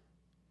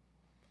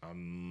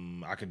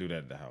could do that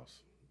at the house,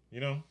 you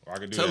know, or I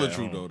could do Tell that the at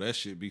truth home. though, that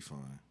shit be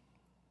fine.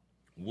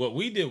 What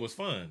we did was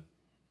fun,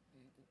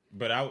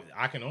 but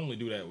I can only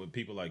do that with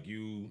people like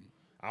you.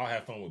 I'll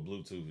have fun with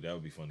Blue too. That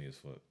would be funny as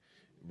fuck.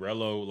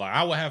 Rello, like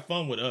I would have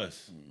fun with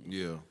us.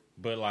 Yeah.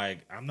 But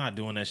like, I'm not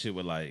doing that shit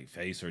with like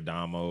Face or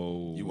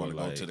Damo. You want to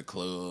go like, to the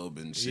club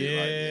and shit yeah,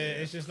 like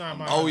that. it's just not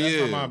my. Oh that's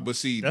yeah, not my, but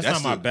see, that's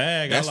not my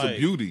bag. That's I the like,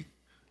 beauty.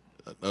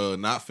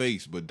 Not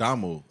Face, but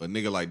Damo. A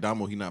nigga like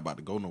Damo, he not about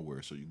to go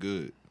nowhere, so you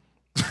good.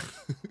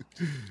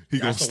 He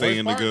gonna That's the stay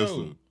in worst part,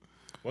 Augusta. though.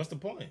 What's the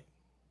point?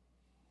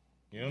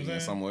 You know what I'm Yeah,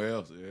 saying? somewhere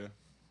else, yeah.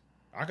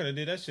 I could have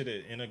did that shit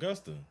in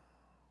Augusta.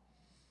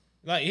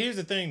 Like, here's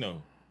the thing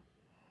though.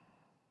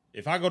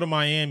 If I go to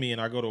Miami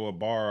and I go to a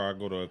bar or I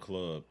go to a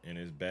club and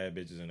there's bad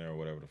bitches in there or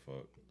whatever the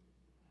fuck.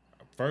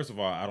 First of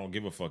all, I don't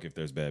give a fuck if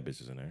there's bad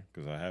bitches in there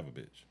because I have a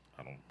bitch.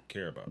 I don't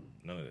care about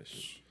none of that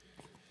shit.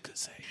 Good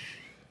say.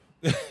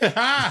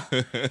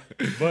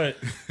 But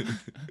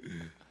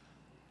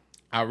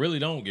I really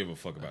don't give a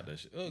fuck about that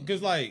shit.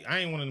 Because, like, I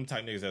ain't one of them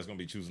type niggas that's going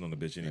to be choosing on the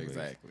bitch anyway.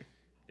 Exactly.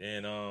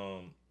 And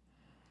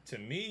to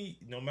me,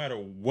 no matter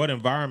what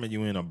environment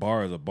you in, a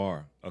bar is a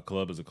bar. A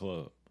club is a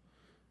club.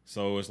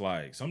 So it's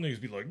like, some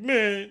niggas be like,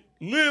 man,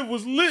 Liv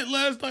was lit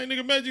last night,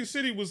 nigga. Magic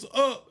City was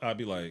up. I'd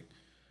be like,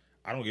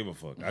 I don't give a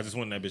fuck. I just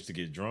wanted that bitch to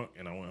get drunk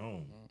and I went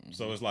home.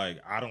 So it's like,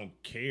 I don't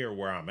care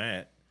where I'm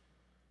at.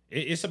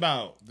 It's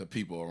about The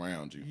people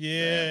around you.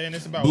 yeah, and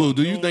it's about Blue, what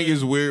do I'm you think doing.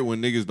 it's weird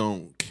when niggas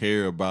don't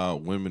care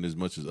about women as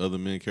much as other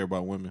men care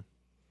about women?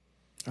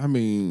 I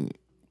mean,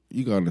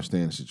 you gotta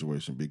understand the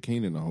situation. Big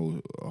King in a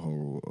whole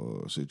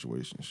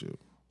situationship.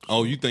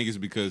 Oh, you think it's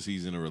because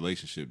he's in a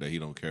relationship that he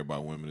don't care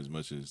about women as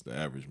much as the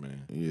average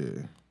man?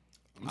 Yeah.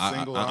 I'm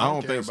single. I I don't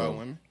don't care think about so.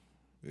 women.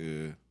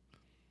 Yeah.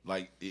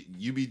 Like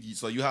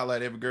so you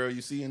highlight every girl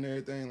you see and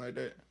everything like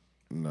that.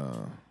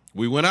 Nah.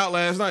 We went out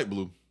last night,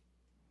 Blue.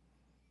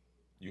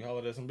 You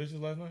hollered at some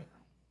bitches last night?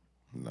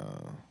 Nah.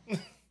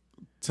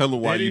 Tell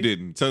him why Did he? you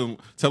didn't. Tell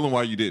him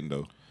why you didn't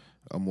though.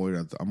 I'm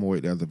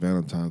waiting after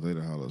Valentine's Day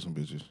to holler at some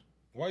bitches.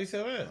 Why you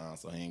say that?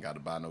 So he ain't got to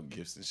buy no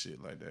gifts and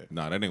shit like that.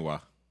 Nah, that ain't why.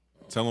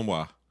 Tell him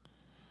why.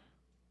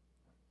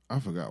 I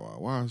forgot why.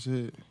 Why I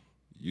said.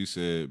 You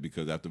said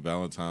because after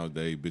Valentine's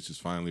Day, bitches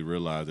finally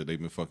realized that they've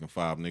been fucking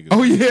 5 niggas.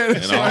 Oh yeah,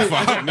 that's And all right.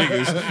 5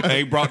 niggas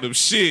ain't brought them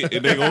shit,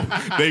 and they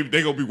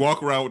gonna be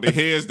walking around with their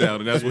heads down,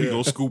 and that's when he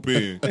gonna scoop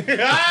in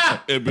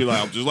and be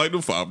like, "I'm just like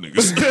them 5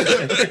 niggas."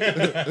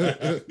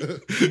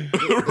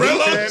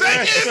 Rello shaking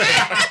his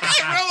head.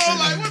 Rello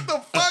like, what the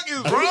fuck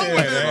is wrong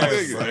with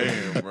this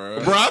nigga? Damn,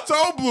 bro. Bro, I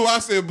told Blue, I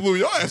said, Blue,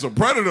 y'all ass a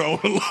predator on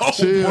the low,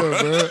 Chill,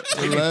 bro. bro.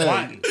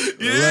 Relax.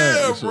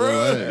 Yeah, Relax, bro.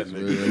 relax,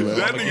 man, relax.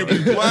 That nigga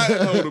be plotting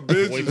on the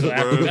Wait bitches, till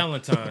after bro.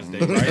 Valentine's Day,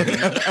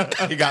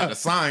 right? He got the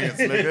science,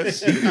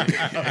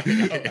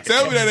 nigga.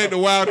 Tell me that ain't the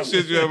wildest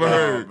shit you ever Oh,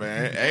 heard.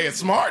 man. Hey, it's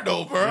smart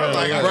though, bro.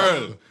 Like,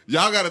 Bro,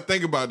 y'all got to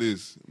think about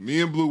this.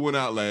 Me and Blue went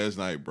out last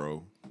night,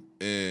 bro,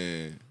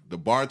 and the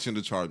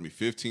bartender charged me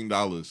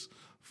 $15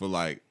 for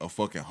like a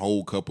fucking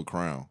whole cup of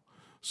Crown.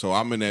 So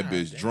I'm in that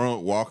bitch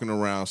drunk, walking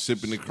around,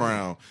 sipping the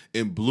Crown,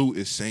 and Blue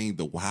is saying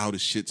the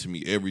wildest shit to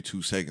me every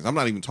 2 seconds. I'm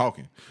not even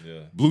talking.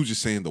 Yeah. Blue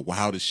just saying the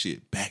wildest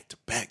shit, back to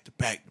back to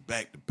back to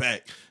back to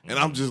back. And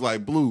I'm just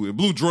like, Blue. And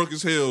Blue drunk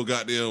as hell,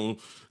 goddamn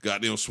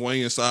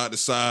swinging side to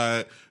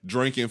side,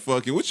 drinking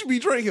fucking, what you be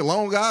drinking?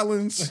 Long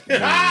Islands?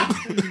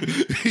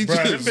 He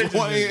just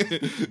swinging.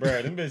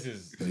 Them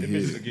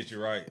bitches will get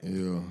you right.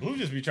 Yeah. Blue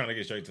just be trying to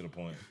get straight to the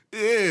point. Yeah.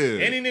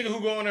 Any nigga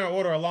who go in there and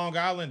order a Long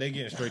Island, they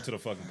getting straight to the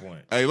fucking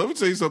point. Hey, let me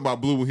tell you something about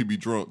Blue when he be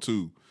drunk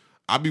too.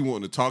 I be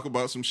wanting to talk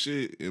about some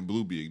shit, and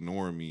Blue be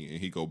ignoring me, and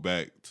he go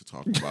back to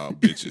talk about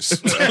bitches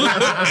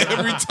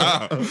every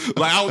time.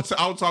 Like I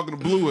was talking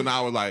to Blue, and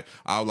I was like,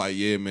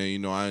 yeah, man, you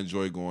know, I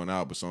enjoy going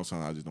out, but sometimes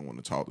I just don't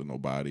want to talk to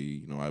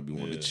nobody. You know, I be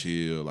wanting to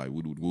chill, like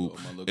whoop whoop whoop.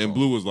 And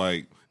Blue was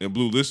like, and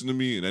Blue listened to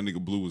me, and that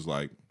nigga Blue was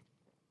like,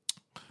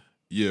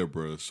 yeah,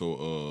 bro.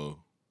 So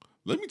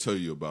let me tell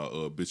you about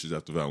bitches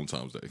after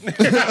Valentine's Day.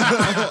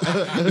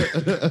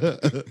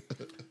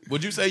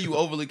 Would you say you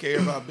overly care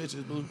about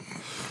bitches, Blue?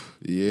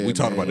 Yeah, We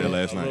talked about that A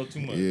last little night.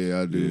 too much.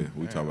 Yeah, I do. Yeah,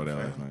 we talked about that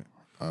last night.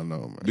 I know,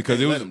 man. Because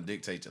it Let was, them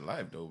dictate your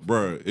life, though.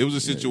 bruh, it was a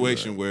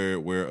situation where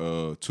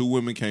 2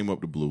 women came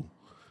up to Blue,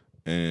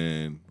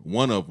 and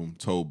one of them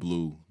told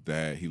Blue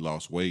that he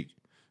lost weight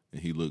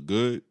and he looked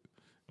good.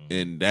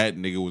 And that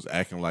nigga was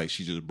acting like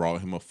she just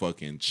brought him a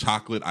fucking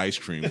chocolate ice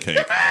cream cake.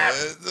 We up.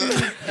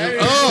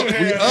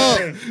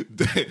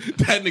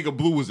 That nigga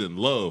Blue was in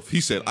love.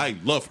 He said, I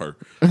love her.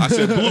 I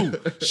said, Blue,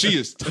 she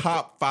is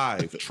top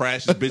 5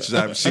 trashiest bitches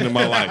I've ever seen in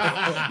my life.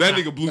 That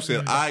nigga Blue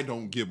said, I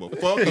don't give a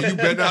fuck, and you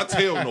better not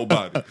tell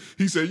nobody.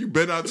 He said, you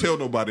better not tell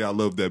nobody I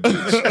love that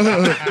bitch.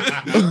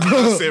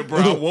 I said, bro,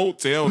 I won't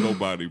tell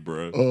nobody,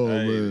 bro. Oh,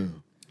 man.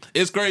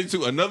 It's crazy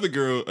too. Another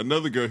girl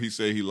he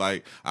said he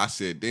liked. I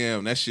said,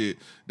 damn, that shit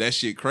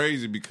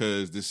crazy,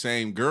 because the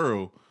same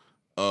girl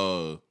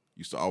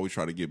used to always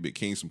try to get Big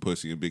King some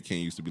pussy, and Big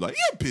King used to be like,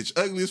 yeah, bitch,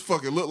 ugly as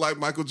fucking, look like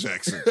Michael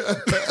Jackson.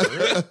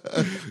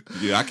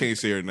 Yeah, I can't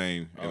say her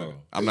name.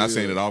 I'm not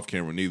saying it off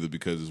camera neither,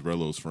 because it's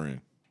Relo's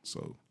friend.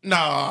 So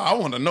Nah, I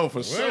want to know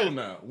for sure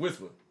now.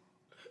 Whisper.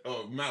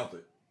 Mouth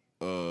it.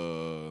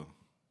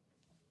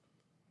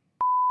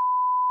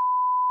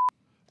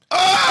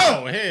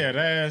 Oh, head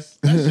ass.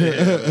 That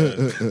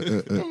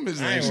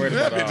shit I ain't worried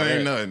that about all bitch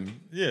ain't that. nothing.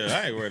 Yeah,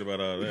 I ain't worried about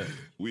all that.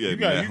 we had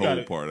gotta- that you whole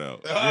gotta- part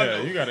out.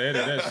 Yeah, you gotta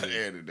edit that shit.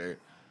 Edit that.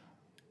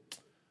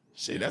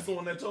 Shit, that's the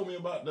one that told me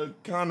about the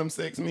condom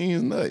sex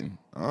means nothing.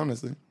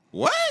 Honestly.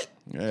 What?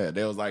 Yeah,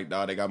 they was like,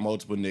 dog, they got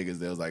multiple niggas.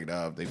 They was like,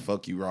 dog, if they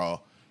fuck you raw,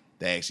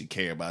 they actually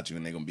care about you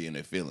and they gonna be in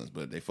their feelings.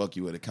 But if they fuck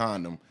you with a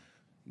condom,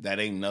 that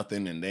ain't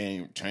nothing, and they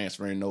ain't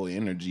transferring no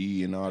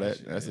energy and all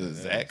that. That's an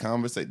exact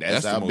conversation.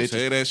 That's the how most bitches.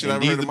 head-ass shit and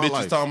I've these heard in the my bitches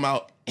life. talking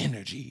about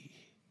energy.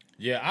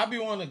 Yeah, I be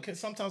wanting to.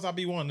 Sometimes I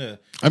be wanting to.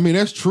 I mean,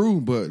 that's true,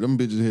 but them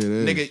bitches head ass.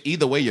 Nigga,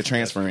 either way, you're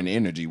transferring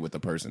energy with the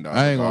person, dog.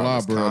 I ain't gonna lie,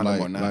 regardless, bro.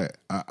 condom or Like,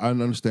 not. I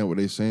understand what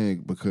they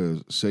saying,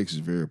 because sex is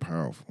very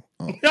powerful.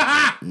 You know what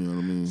I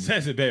mean?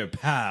 Sense is very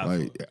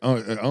powerful.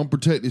 Like,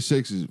 unprotected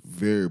sex is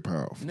very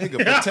powerful. Nigga,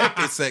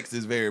 protected sex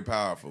is very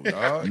powerful,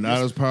 dog. Not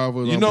as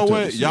powerful as You know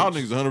what? unprotected Y'all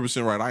sex. niggas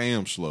 100% right. I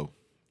am slow.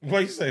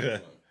 Why you say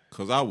that?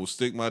 Cause I will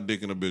stick my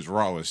dick in a bitch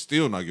raw and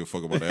still not give a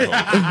fuck about that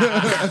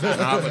hoe.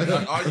 Nah,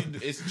 but all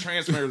it's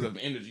transfers of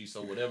energy.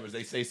 So whatever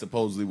they say,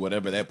 supposedly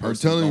whatever that I'm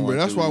person. telling you, bro.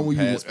 That's why when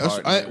you, past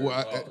partner,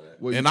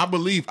 well, And I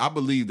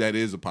believe that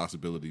is a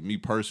possibility. Me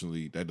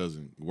personally, that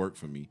doesn't work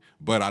for me.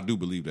 But I do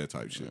believe that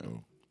type shit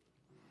though.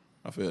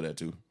 I feel that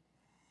too.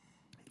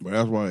 but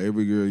that's why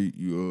every girl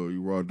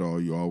you raw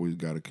dog, you always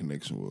got a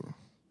connection with her.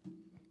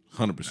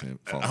 100%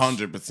 false.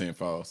 100%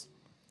 false.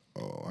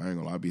 Oh, I ain't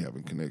gonna lie, I be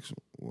having connection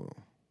with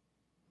her.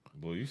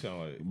 Boy, you sound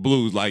like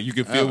Blues, like you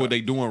can feel what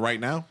they doing right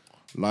now.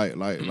 Like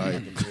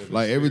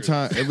every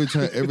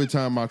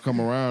time I come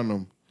around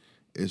them,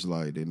 it's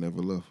like they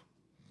never left.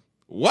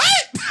 What?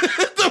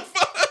 The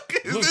fuck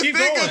is Look, this keep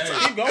nigga going.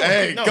 talking? Keep going.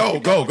 Hey, No, go,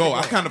 keep go, going, go. keep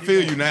I going, kind of keep feel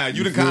going. you now.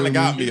 You done feel kind of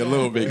got me? me a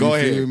little bit. Go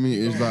You feel ahead. me?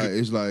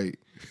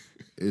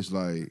 It's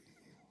like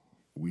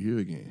we here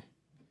again.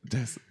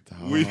 That's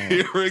We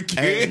here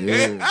again.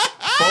 Yeah.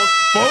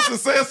 folks are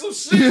saying some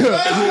shit.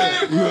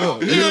 Yeah,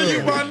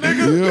 you my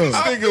nigga. Yeah.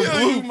 I Nigga feel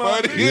Blue you, my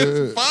funny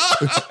nigga. as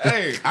fuck.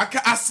 Hey,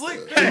 I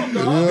slick down,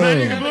 dog. That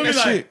nigga Blue be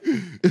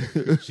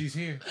That like, she's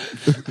here.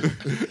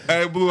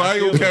 Hey, Blue, I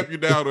ain't gonna cap you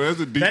down though. That's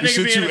the That deepest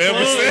nigga be shit in you the ever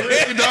club.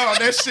 said. Dog,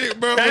 that shit,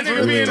 bro. That was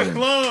nigga be in real. the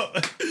club.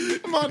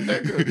 My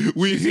nigga.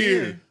 We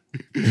here.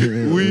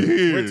 We We're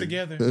here.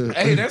 together.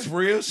 Hey, that's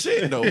real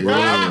shit though, bro.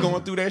 I be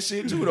going through that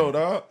shit too, though,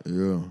 dog.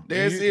 Yeah.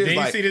 That's Then it. you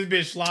Like, see this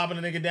bitch slobbing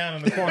a nigga down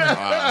in the corner.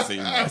 I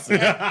see.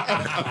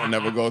 I'll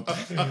never go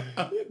through.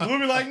 Blue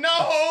be like,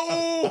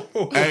 no.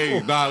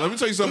 Hey, nah, let me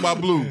tell you something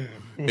about Blue.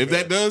 If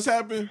that does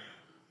happen,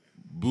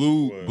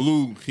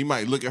 Blue, he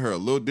might look at her a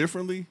little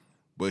differently,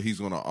 but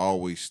he's gonna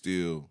always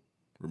still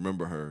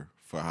remember her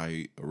for how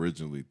he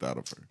originally thought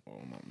of her.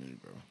 Oh, not me,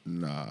 bro.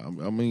 Nah,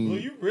 I mean, Well,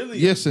 you really,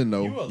 yes and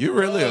no. You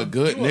really a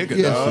good nigga,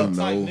 Yes dog. and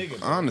no.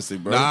 Honestly,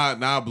 bro.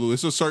 Nah, Blue.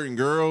 It's a certain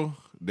girl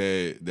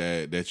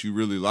that you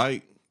really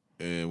like,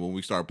 and when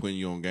we start putting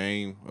you on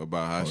game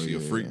about how she a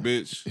freak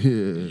bitch,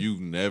 you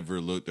never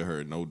looked at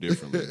her no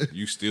differently.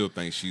 You still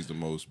think she's the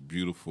most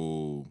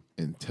beautiful,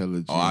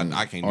 intelligent,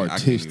 I can't,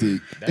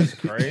 artistic. That's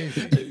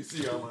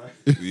crazy.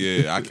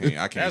 Yeah, I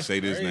can't That's say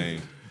this crazy.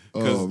 name.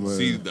 Because Oh, man.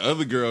 see, the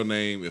other girl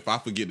name, if I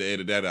forget to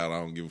edit that out, I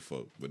don't give a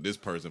fuck. But this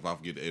person, if I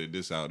forget to edit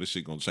this out, this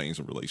shit gonna change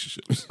some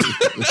relationships.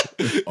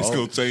 It's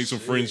gonna change some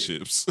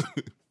friendships.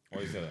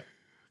 Why you say that?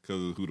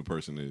 Because of who the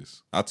person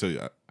is. I'll tell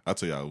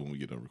y'all when we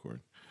get done recording.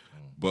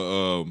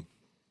 But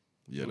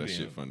yeah, that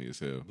shit funny as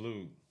hell.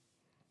 Blue,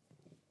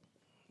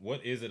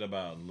 what is it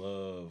about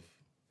love?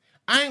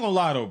 I ain't gonna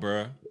lie though,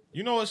 bruh.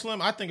 You know what,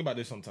 Slim? I think about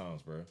this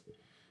sometimes, bruh.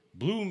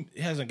 Blue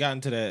hasn't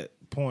gotten to that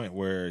point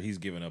where he's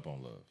giving up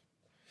on love.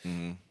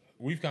 Mm-hmm.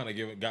 We've kind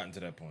of gotten to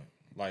that point.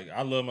 Like,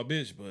 I love my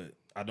bitch, but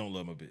I don't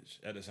love my bitch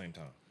at the same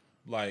time.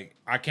 Like,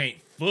 I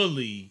can't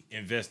fully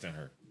invest in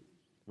her.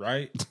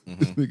 Right?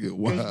 This nigga,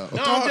 wow.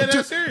 No, I'm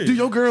dead serious. Do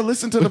your girl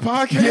listen to the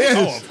podcast?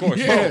 Oh, of course.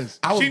 Yes.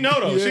 She know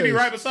though. She be Yes.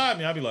 right beside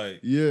me. I be like,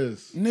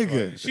 Yes.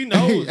 Nigga. she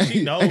knows.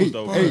 She knows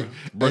though, bro.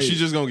 Bro, she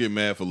just gonna get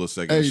mad for a little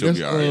second. Hey, She'll that's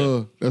be all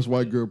right. that's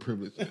white girl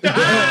privilege.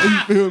 You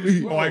feel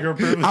me? White girl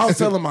privilege. I was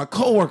telling my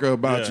coworker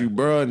about Yeah. you,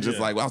 bro, and just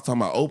Yeah. like I was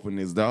talking about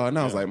openness, dog. And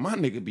I was like, my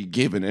nigga be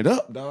giving it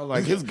up, dog.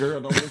 Like his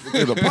girl don't listen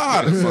to the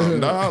pod or something,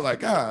 dog.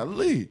 Like,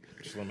 golly.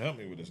 Slim, help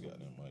me with this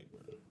goddamn mic,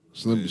 bro.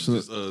 Slim, Just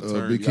Slim,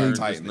 turn Big King,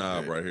 this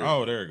knob right here.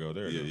 Oh, there you go.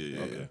 There you go.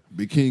 yeah. Okay.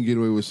 Big King get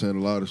away with saying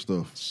a lot of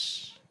stuff.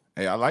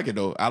 Hey, I like it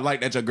though. I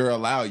like that your girl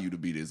allow you to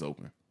be this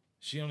open.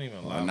 She don't even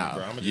allow nah. me,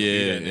 bro. I'm gonna just Yeah,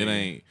 be that it nigga.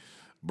 ain't,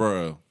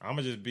 bro. I'm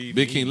gonna just be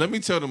Big me. King, let me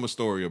tell them a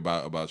story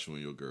about you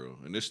and your girl.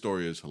 And this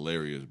story is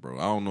hilarious, bro.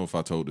 I don't know if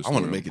I told this I story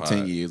want to make on it pod.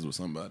 10 years with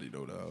somebody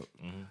though, dog.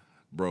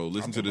 Bro,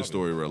 listen to this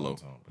story, Rello.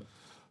 Time, bro.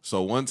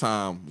 So one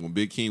time when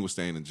Big King was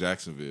staying in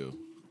Jacksonville,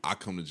 I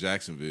come to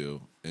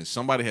Jacksonville and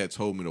somebody had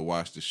told me to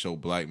watch the show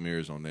Black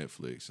Mirrors on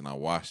Netflix, and I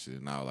watched it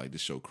and I was like,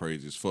 this show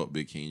crazy as fuck,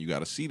 Big King. You got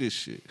to see this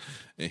shit.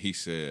 And he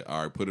said,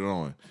 all right, put it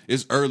on.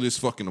 It's early as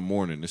fuck in the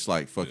morning. It's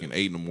like fucking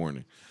 8 in the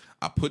morning.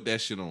 I put that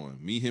shit on.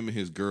 Me, him, and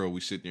his girl,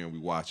 we sit there and we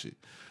watch it.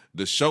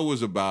 The show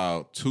is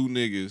about two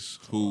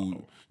niggas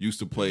who used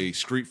to play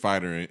Street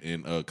Fighter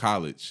in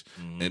college,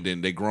 and then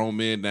they grown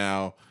men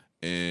now,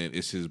 and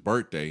it's his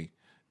birthday.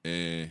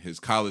 And his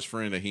college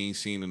friend that he ain't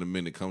seen in a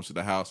minute comes to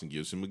the house and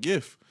gives him a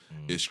gift.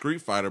 It's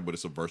Street Fighter, but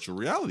it's a virtual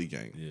reality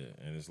game. Yeah,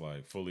 and it's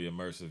like fully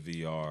immersive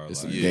VR.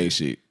 It's like, some gay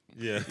shit.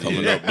 yeah,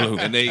 Coming up, Blue.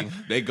 And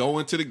they go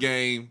into the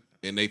game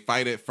and they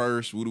fight at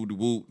first, woo doo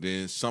woo.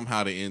 Then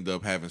somehow they end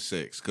up having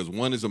sex because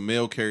one is a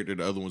male character,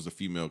 the other one's a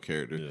female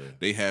character. Yeah.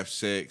 They have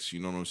sex, you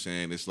know what I'm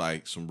saying? It's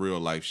like some real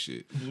life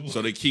shit.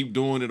 So they keep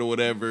doing it or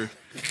whatever,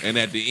 and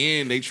at the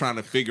end they trying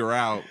to figure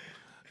out.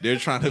 They're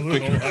trying to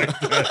figure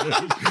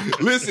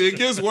out. Listen, it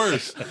gets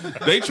worse.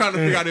 They trying to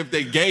figure out if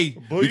they gay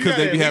Blue, you because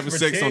gotta they be at having least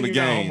sex on the pretend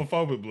game. you're not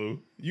homophobic, Blue.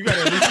 You got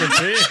to at least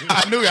pretend.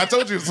 I knew. I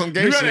told you some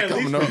gay You got to shit at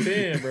least coming up.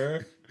 pretend, bro.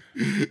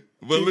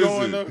 But Keep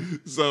going,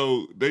 listen,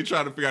 so they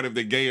try to figure out if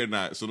they gay or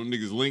not. So them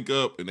niggas link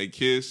up and they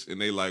kiss and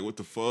they like, what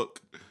the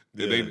fuck?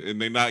 And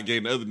they not gay.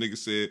 And the other nigga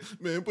said,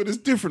 man, but it's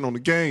different on the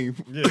game.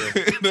 Yeah.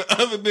 And the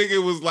other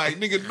nigga was like,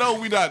 nigga, no,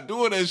 we not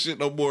doing that shit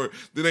no more.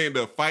 Then they end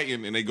up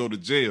fighting and they go to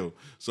jail.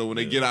 So when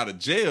they get out of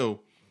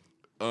jail,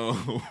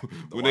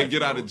 when they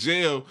get out of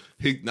jail,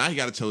 he got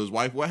to tell his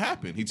wife what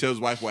happened. He tells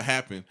his wife what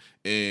happened,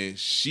 and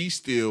she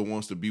still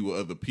wants to be with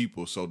other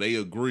people. So they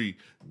agree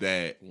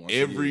that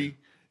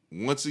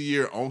once a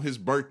year on his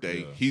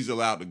birthday, he's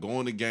allowed to go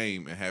in the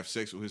game and have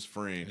sex with his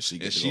friend, she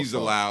and get to go she's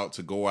fuck. allowed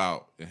to go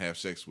out and have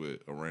sex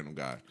with a random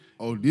guy.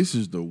 Oh, this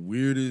is the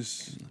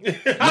weirdest. No,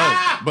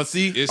 but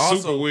see, It's also,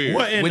 super weird.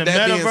 What in With the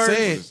that being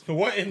metaverse? said-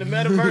 What in the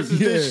metaverse is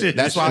this Yeah. shit?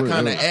 That's why I True.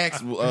 kind of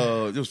asked. It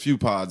was a few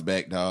pods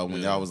back, dog,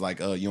 when y'all was like,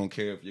 "You don't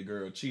care if your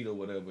girl cheat or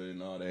whatever,"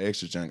 and all that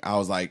extra junk. I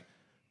was like,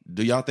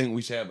 "Do y'all think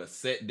we should have a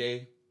set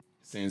day?"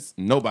 Since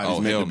nobody's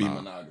meant hell to be no.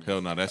 monogamous.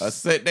 Hell no. A That's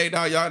set day,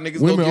 dog. Y'all niggas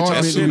Women go get are your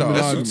meant to shit be off. too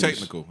monogamous.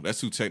 technical.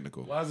 That's too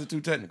technical. Why is it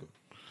too technical?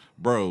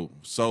 Bro,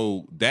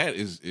 so that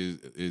is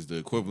the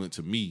equivalent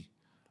to me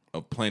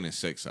of planning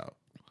sex out.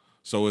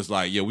 So it's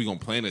like, yeah, we gonna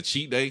plan a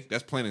cheat day.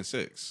 That's planning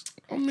sex.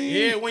 I mean,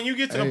 Yeah, when you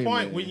get to the Hey,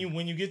 point man.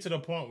 when you get to the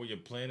point where you're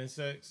planning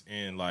sex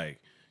and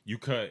like you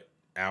cut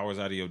hours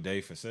out of your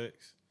day for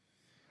sex,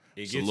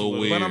 it a gets little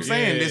weird. but I'm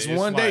saying this it's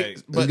one day,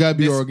 like- but It's got to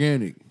be this-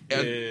 organic.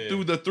 Yeah.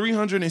 through the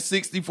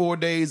 364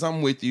 days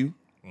I'm with you,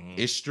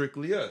 it's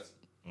strictly us.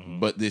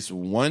 But this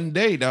one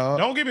day, dog.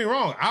 Don't get me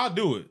wrong, I'll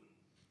do it.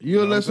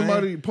 You'll what let I'm saying?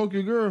 somebody poke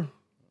your girl?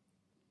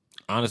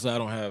 Honestly,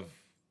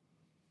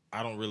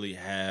 I don't really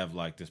have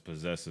like this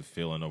possessive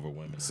feeling over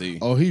women. See,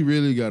 Oh, he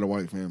really got a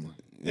white family.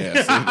 yeah,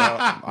 see, dog,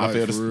 I Like,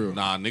 feel for the real.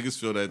 Nah, niggas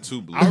feel that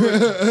too, Blue.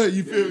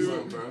 You feel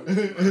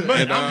me?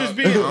 But I'm just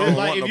being I don't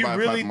like, want if you nobody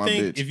really fucking my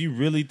think, bitch. if you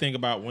really think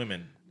about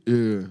women,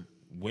 Yeah,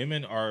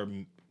 women are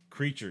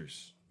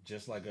creatures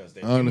just like us.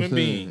 They're I human understand.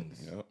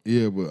 beings.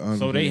 yeah, but I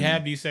So they understand.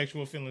 have these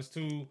sexual feelings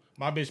too.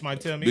 My bitch might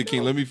tell me, Big King,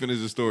 "No, let me finish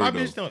the story my though.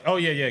 bitch don't." Oh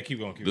yeah, keep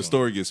going. The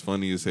story gets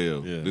funny as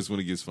hell. Yeah. This one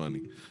it gets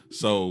funny.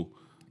 So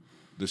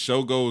the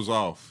show goes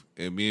off,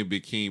 and me and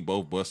Big King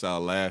both bust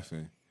out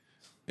laughing.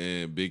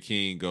 and Big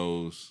King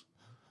goes,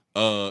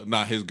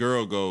 his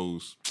girl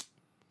goes,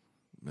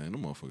 man,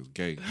 them motherfuckers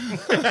gay.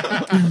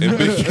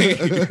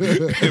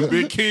 and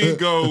Big King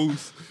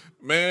goes,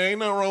 man, ain't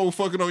nothing wrong with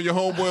fucking on your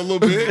homeboy a little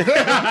bit.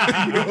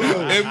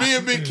 And me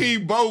and Big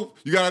King both,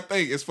 you gotta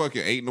think, it's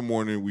fucking 8 in the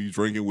morning. We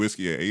drinking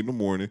whiskey at 8 in the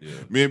morning. Yeah.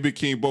 Me and Big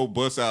King both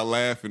bust out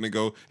laughing and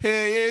go,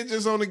 hey, yeah, it's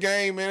just on the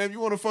game, man. If you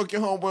want to fuck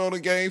your homeboy on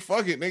the game,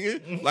 fuck it,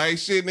 nigga. Like,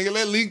 shit, nigga,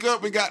 let's link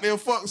up and goddamn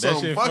fuck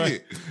something. Fuck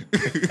it.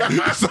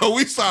 So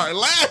we started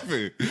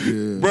laughing.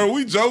 Yeah. Bro,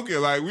 we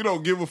joking. Like, we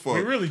don't give a fuck.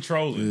 We really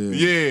trolling.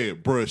 Yeah,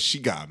 bro, she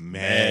got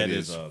mad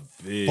as a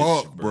bitch,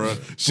 fuck, bro.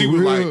 She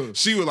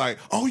was like,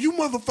 oh, you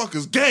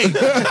motherfuckers gay. She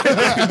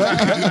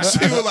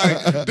was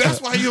like, that's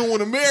why you don't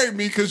want to marry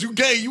me, because you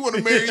gay. You want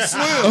to marry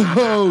Slim.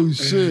 Oh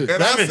shit!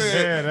 And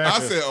I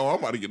said, oh, I'm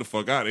about to get the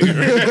fuck out of here.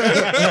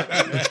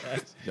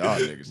 Y'all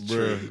niggas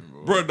tripping,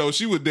 bro. No,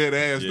 she was dead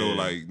ass though.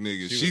 Like,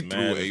 nigga, she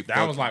threw a.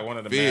 That was like one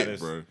of the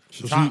maddest, bro.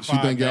 So she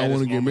think y'all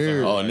want to get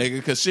married? Oh, nigga,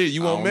 because shit,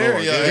 you won't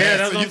marry her. Yeah,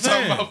 that's so what you I'm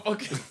saying. talking about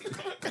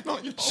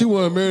fucking. She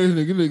want to marry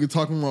this nigga. Nigga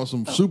talking about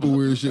some super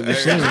weird shit. With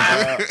Slim.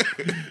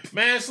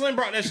 Man, Slim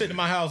brought that shit to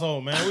my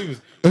household, man. We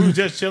was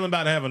just chilling,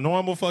 about to have a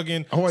normal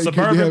fucking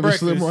suburban breakfast.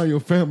 Slim around your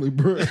family,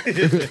 bro.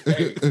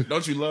 Hey,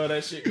 don't you love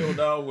that shit go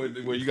down where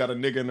you got a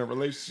nigga in a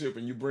relationship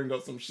and you bring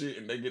up some shit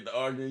and they get to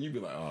arguing? You be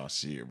like, oh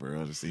shit,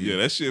 bro. Yeah,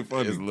 that shit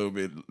funny. It's a little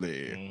bit. Yeah.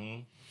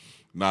 Mm-hmm.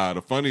 Nah,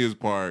 the funniest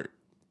part,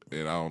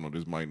 and I don't know,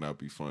 this might not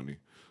be funny,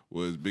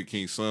 was Big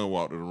King's son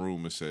walked in the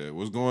room and said,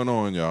 what's going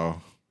on,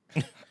 y'all?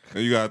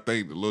 And you gotta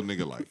think the little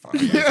nigga like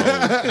 5 years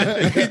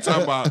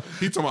old.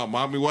 He talking about,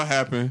 mommy, what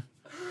happened?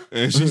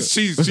 And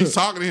she's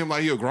talking to him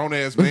like he a grown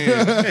ass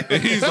man.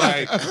 And he's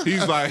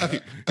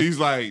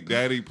like,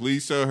 Daddy,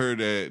 please tell her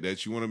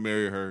that you want to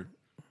marry her.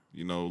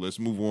 You know, let's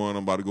move on.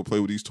 I'm about to go play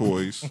with these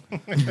toys.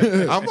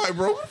 I'm like,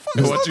 bro,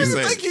 what you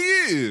say? Think he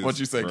is? What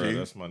you say, King?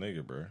 That's my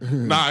nigga, bro.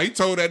 Nah, he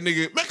told that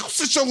nigga, man, go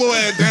sit your little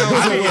ass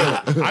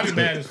down. I be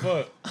mad as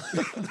fuck.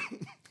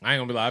 I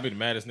ain't gonna be like, I be the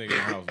maddest nigga in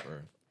the house, bro.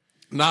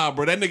 Nah,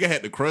 bro, that nigga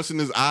had the crust in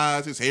his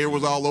eyes. His hair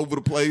was all over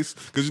the place.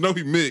 Because, you know,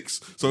 he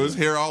mixed. So his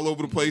hair all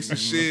over the place and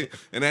shit.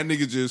 And that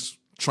nigga just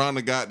trying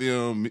to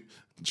goddamn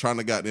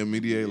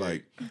mediate.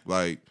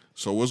 Like,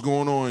 so what's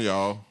going on,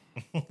 y'all?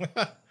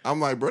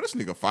 I'm like, bro, this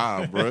nigga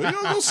 5, bro. You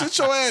don't go sit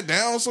your ass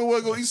down somewhere,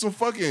 go eat some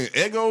fucking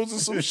Eggos or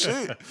some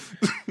shit.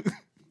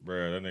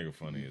 Bro, that nigga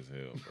funny as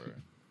hell, bro.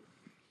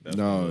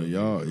 No,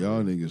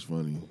 y'all niggas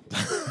funny.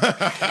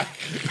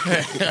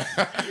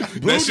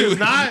 Blue does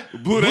not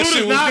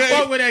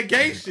fuck with that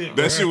gay shit.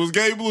 That shit was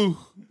gay, Blue.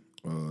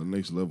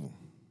 Next level.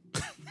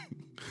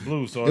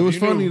 Blue, so it was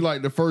funny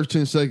like the first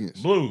 10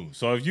 seconds. Blue,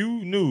 so if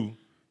you knew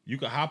you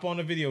could hop on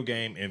a video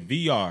game in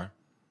VR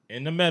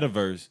in the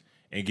metaverse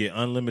and get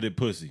unlimited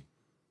pussy.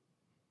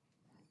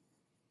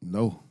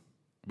 No.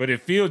 But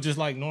it feels just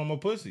like normal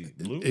pussy,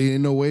 Blue.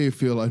 Ain't no way it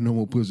feel like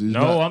normal pussy.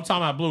 I'm talking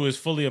about Blue. It's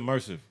fully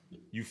immersive.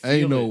 You feel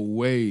ain't no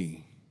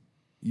way.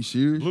 You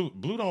serious?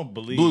 Blue don't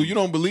believe. Blue, you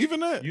don't believe in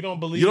that? You don't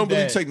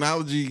believe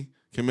technology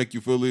can make you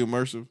fully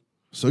immersive?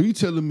 So you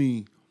telling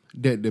me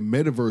that the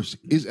metaverse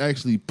is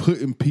actually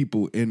putting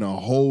people in a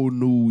whole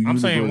new universe? I'm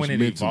saying when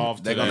it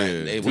evolves, they're gonna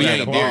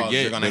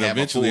have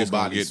a full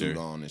body suit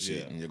on and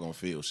shit, and you're gonna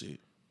feel shit.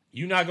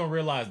 You're not gonna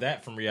realize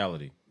that from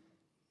reality.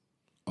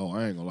 Oh,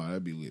 I ain't gonna lie,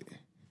 that'd be lit.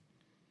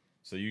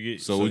 So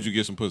would you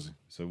get some pussy?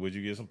 So would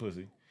you get some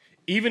pussy?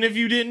 Even if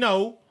you didn't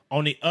know,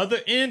 on the other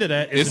end of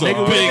that, it's a big,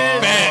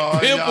 fat,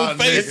 pimple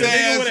face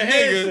ass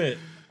nigga.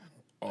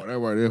 Oh, that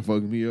right there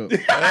fucking me up.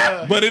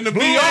 But in the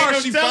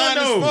VR, she fine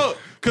as fuck.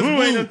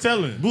 Blue ain't no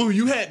telling. Blue,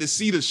 you had to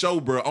see the show,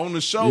 bro. On the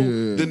show,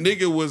 the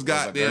nigga was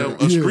goddamn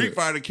a Street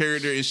Fighter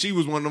character, and she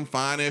was one of them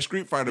fine ass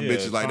Street Fighter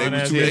bitches. Like they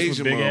were two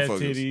Asian big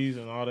motherfuckers. Ass titties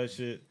and all that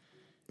shit.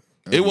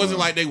 It wasn't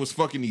like they was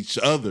fucking each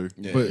other.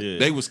 Yeah. But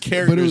they was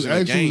characters. But it was in the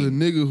actually game.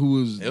 the nigga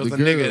who was it was the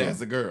the girl. nigga that's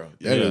the girl.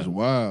 That is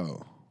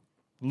wild.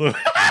 Look,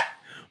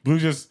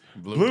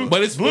 Blue,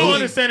 but it's Blue fully,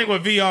 understanding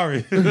what VR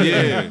is.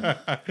 Yeah.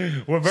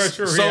 What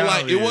virtual reality So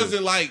like, it is.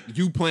 wasn't like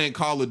you playing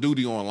Call of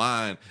Duty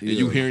online and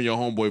you hearing your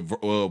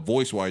homeboy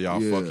voice while y'all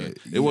fucking.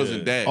 It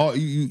wasn't that. Oh,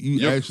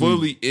 you're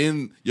actually,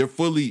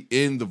 fully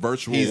in the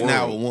virtual He's world.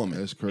 now a woman.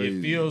 That's crazy.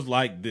 It feels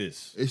like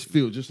this. It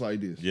feels just like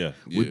this. Yeah.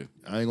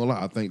 I ain't gonna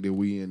lie. I think that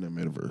we in the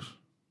metaverse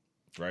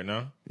right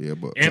now. Yeah,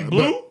 but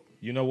Blue,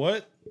 you know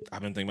what?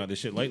 I've been thinking about this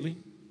shit lately.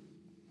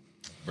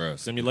 Bro,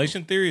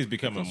 simulation theory is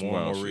becoming more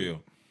and more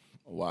real.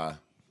 Why?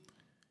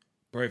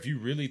 Bro, if you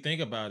really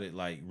think about it,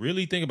 like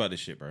really think about this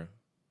shit, bro.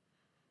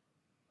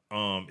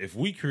 If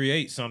we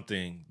create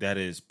something that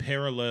is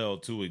parallel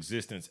to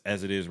existence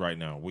as it is right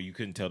now, where you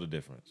couldn't tell the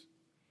difference,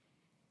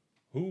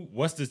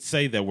 what's to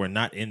say that we're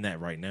not in that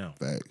right now?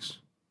 Facts.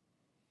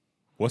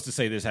 What's to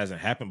say this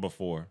hasn't happened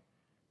before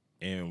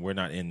and we're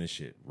not in this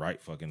shit right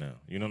fucking now?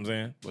 You know what I'm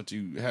saying? But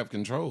you have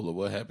control of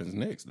what happens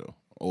next, though.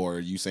 Or are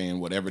you saying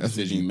whatever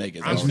decision you make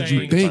is I'm already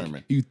saying-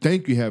 predetermined? You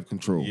think you have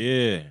control.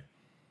 Yeah.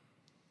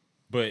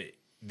 But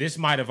this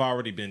might have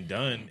already been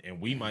done,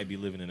 and we might be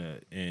living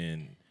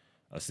in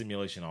a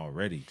simulation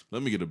already.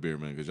 Let me get a beer,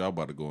 man, because y'all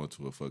about to go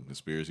into a fucking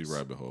conspiracy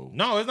rabbit hole.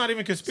 No, it's not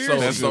even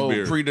conspiracy. So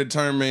beer.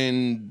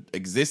 predetermined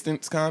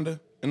existence, kinda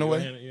in a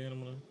way.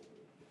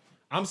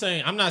 I'm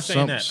saying I'm not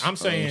saying that. I'm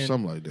saying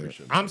something like that.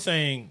 I'm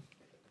saying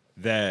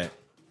that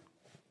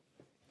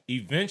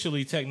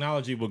eventually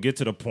technology will get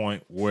to the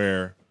point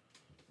where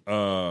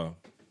the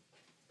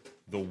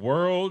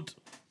world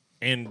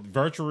and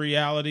virtual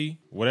reality,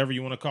 whatever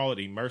you want to call it,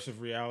 immersive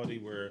reality,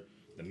 where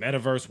the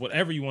metaverse,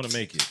 whatever you want to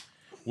make it,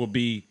 will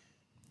be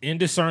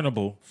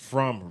indiscernible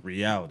from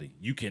reality.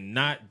 You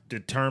cannot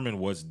determine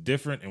what's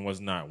different and what's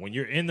not. When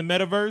you're in the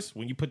metaverse,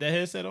 when you put that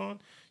headset on,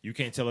 you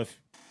can't tell if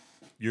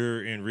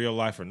you're in real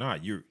life or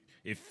not.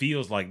 It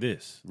feels like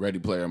this. Ready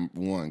Player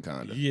One,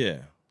 kinda. Yeah.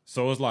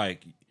 So it's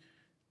like,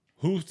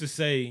 who's to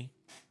say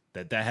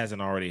that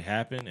hasn't already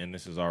happened and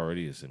this is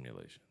already a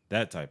simulation?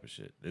 That type of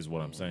shit is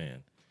what I'm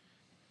saying.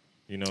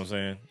 You know what I'm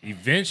saying?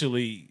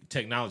 Eventually,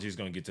 technology is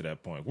going to get to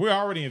that point. We're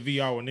already in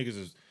VR where niggas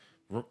is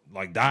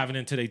like diving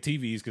into their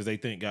TVs because they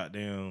think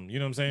goddamn, you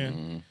know what I'm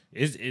saying?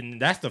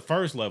 And that's the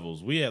first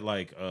levels. We had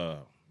like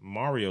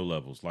Mario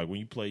levels, like when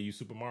you play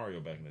Super Mario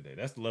back in the day.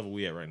 That's the level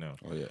we at right now.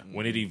 Oh yeah.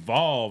 When it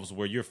evolves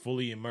where you're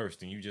fully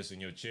immersed and you just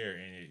in your chair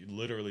and it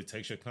literally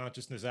takes your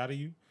consciousness out of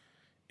you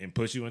and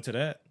puts you into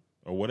that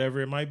or whatever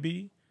it might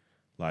be,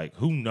 like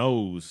who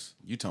knows?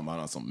 You talking about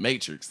on some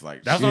Matrix,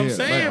 like That's what I'm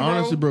saying, like, bro.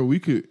 honestly, bro, we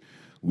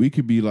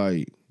could be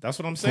like That's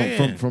what I'm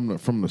saying.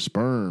 from the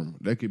sperm.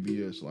 That could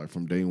be us, like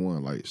from day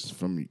one. Like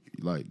from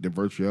like the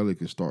virtual reality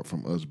could start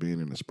from us being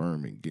in the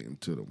sperm and getting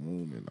to the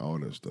womb and all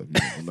that stuff. You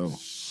don't know.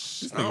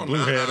 I don't know.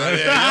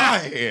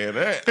 I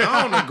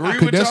don't agree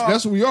with that's y'all.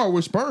 that's what we are.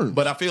 We're sperm.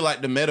 But I feel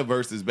like the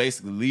metaverse is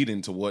basically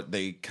leading to what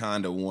they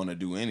kind of want to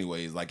do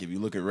anyways. Like if you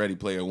look at Ready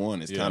Player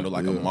One, it's kind of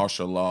like a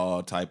martial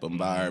law type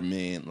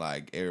environment.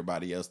 Like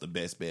everybody else, the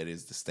best bet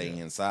is to stay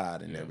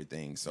inside and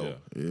everything. So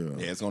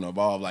it's going to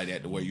evolve like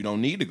that to where you don't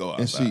need to go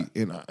outside. and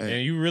see,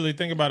 And you really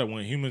think about it,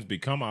 when humans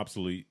become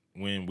obsolete,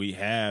 when we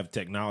have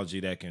technology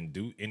that can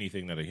do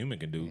anything that a human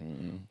can do,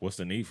 what's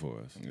the need for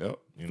us? Yep.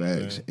 You know what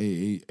I'm facts.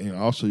 saying? And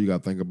also you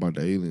got to think about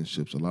the alien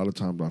ships. A lot of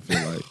times I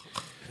feel like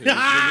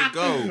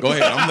Go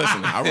ahead. I'm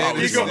listening. I rock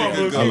with Go, you. my boy,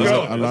 Go. keep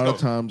going. a lot of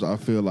times I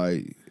feel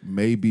like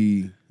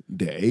maybe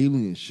the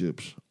alien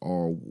ships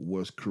are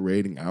what's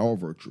creating our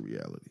virtual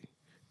reality.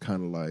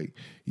 Kind of like,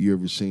 you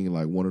ever seen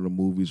like one of the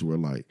movies where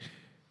like,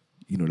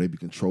 you know, they be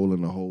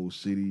controlling the whole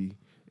city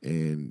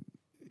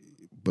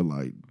but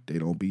like they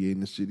don't be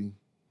in the city.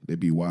 They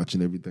be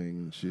watching everything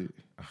and shit.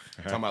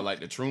 Talking about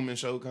like the Truman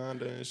Show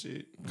kinda and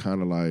shit.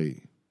 Kind of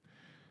like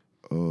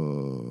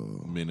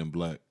Men in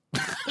Black.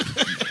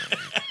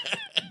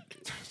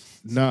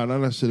 Nah, not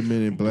necessarily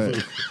Men in Black.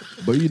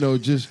 But you know,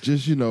 just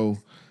imagine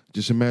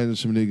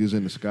some niggas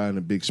in the sky in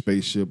a big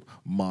spaceship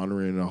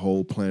monitoring a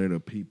whole planet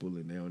of people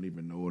and they don't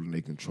even know it and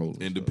they control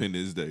it.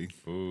 Independence Day.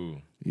 Ooh,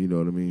 You know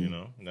what I mean? you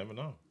know, never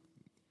know.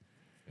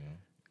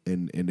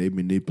 And they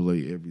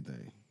manipulate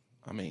everything.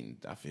 I mean,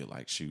 I feel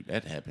like shoot,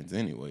 that happens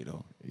anyway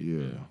though.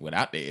 Yeah.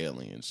 Without the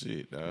alien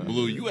shit.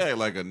 Blue, you act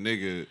like a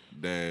nigga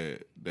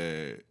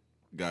that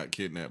got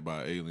kidnapped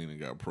by an alien and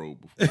got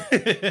probed before.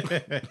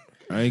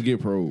 I ain't get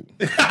probed.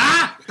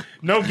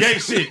 No gay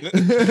shit.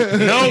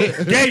 No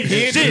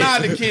gay shit.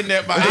 Not the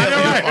kidnapped by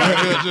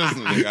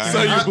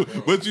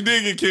aliens. But you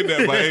did get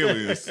kidnapped by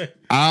aliens.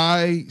 I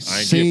I ain't get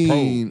seen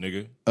probed,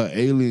 nigga. an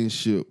alien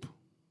ship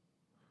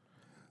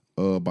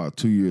about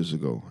 2 years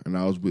ago, and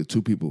I was with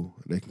two people.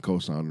 They can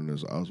co-sign on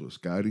this. I was with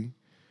Scotty,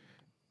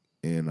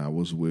 and I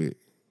was with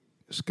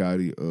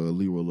Scotty,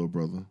 Leroy little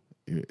brother,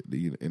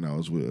 and I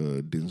was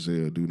with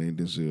Denzel, a dude named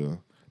Denzel.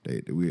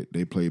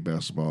 They played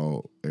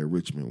basketball at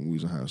Richmond when we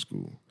was in high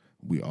school.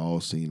 We all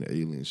seen the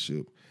alien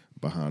ship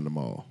behind the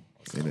mall.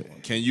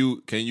 Can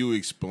you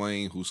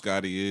explain who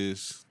Scotty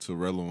is to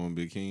Rello and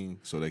Big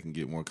King so they can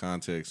get more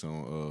context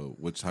on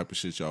what type of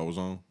shit y'all was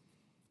on?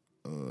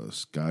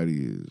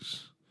 Scotty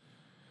is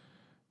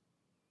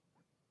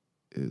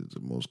the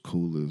most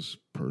coolest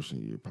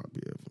person you'll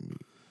probably ever meet.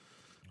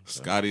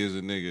 Scotty is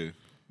a nigga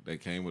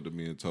that came up to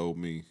me and told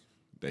me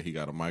that he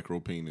got a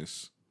micro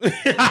penis. he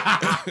can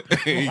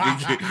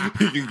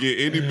get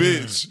any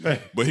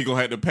bitch, but he gonna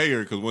have to pay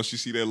her because once she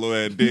see that low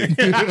ass dick,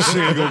 she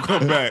ain't gonna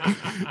come back.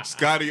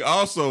 Scotty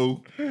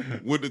also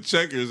went to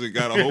Checkers and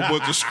got a whole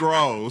bunch of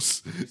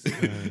straws,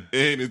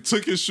 and it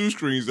took his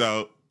shoestrings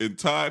out and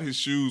tied his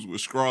shoes with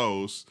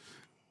straws,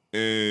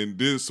 and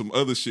did some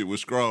other shit with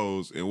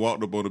straws, and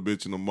walked up on the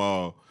bitch in the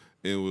mall.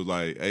 And was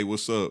like, "Hey,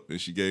 what's up?"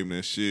 And she gave him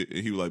that shit, and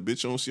he was like,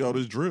 "Bitch, you don't see all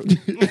this drip."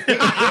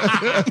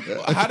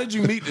 How did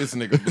you meet this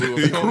nigga, Blue?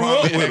 He grew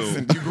up with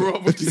him. You grew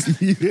up with this?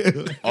 Yeah.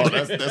 Oh,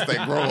 that's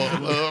that grow up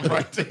love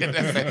right there.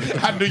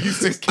 I knew you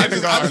since I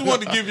kindergarten. just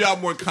wanted to give y'all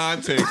more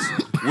context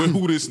with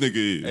who this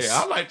nigga is. Hey,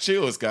 I like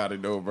chill Scotty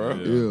though, bro.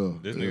 Yeah.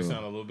 This nigga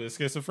sound a little bit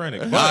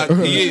schizophrenic. But,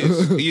 He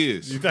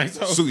is. You think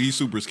so? He's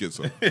super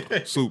schizo.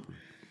 Super.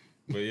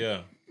 but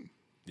yeah,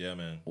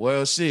 man.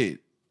 Well, shit.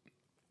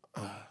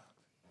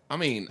 I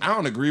mean, I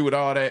don't agree with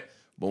all that,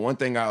 But one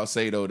thing I'll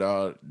say though,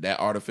 dog, that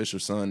artificial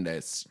sun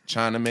that's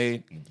China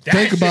made.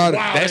 Think about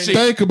it.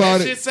 Think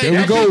about it.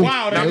 There we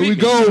go. There we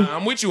go.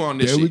 I'm with you on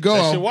this. There we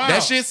go.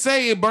 That shit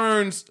say it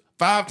burns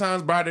 5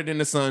 times brighter than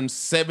the sun,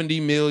 70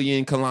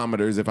 million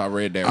kilometers. If I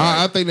read that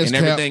right, I think that's and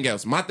everything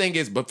else. My thing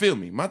is, but feel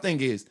me. My thing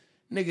is,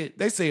 nigga,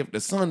 they say if the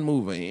sun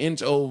move an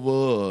inch over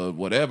or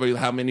whatever,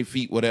 how many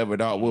feet, whatever,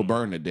 dog, will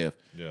burn to death.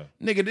 Yeah.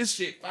 Nigga, this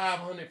shit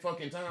 500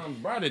 fucking times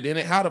brighter than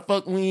it. How the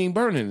fuck we ain't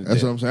burning to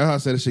That's death? what I'm saying. I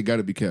said this shit got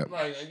to be capped.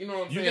 Like, you know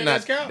what I'm You saying? think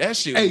that's cap? That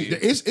shit Hey, weird.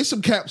 it's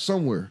some cap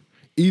somewhere.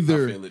 I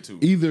feel it too.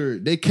 Either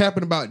they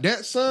capping about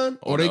that sun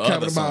or they the capping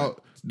other sun.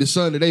 about the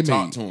sun that they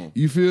Talk made. to 'em.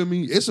 You feel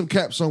me? It's some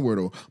cap somewhere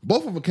though.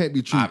 Both of them can't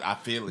be true. I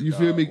feel it, You dog.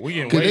 feel me? We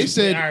getting Because way, they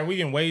said all right, we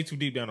getting way too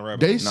deep down the rabbit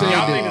they hole. said Y'all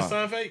that- think the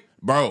sun fake?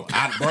 Bro,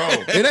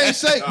 it ain't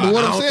safe. But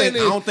what I'm saying I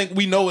is, don't think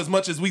we know as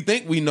much as we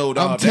think we know,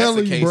 dog. I'm That's telling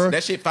the you, case. bro.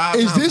 That shit 5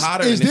 times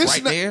hotter and it's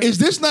right not, there. Is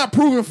this not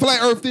proving flat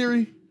Earth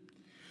theory?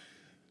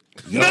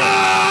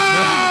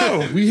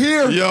 No! We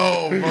here.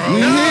 Yo, bro.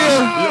 We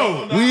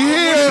here. We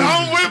here.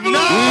 I'm with blue. We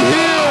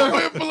I'm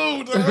with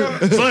blue,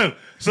 dog.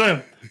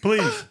 Slim,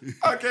 please.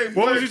 I can't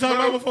What play, was you talking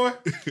bro. about before?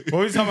 What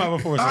was you talking about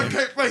before, I Slim?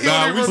 can't play. He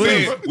Nah, don't we even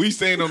staying, remember. we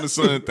staying on the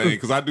sun thing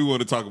because I do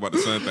want to talk about the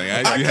sun thing. I I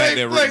actually had that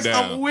can't written play.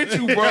 down. I'm with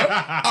you, bro.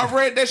 I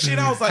read that shit.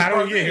 I was like, How did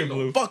bro, we get here, ain't no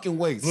Blue? fucking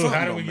way. Blue, Something how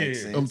did don't we make get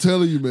here? sense. I'm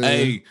telling you, man.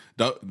 Hey,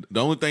 the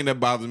only thing that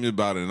bothers me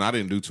about it, and I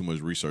didn't do too much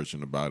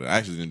researching about it. I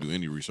actually didn't do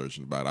any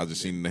researching about it. I just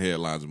seen the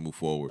headlines and move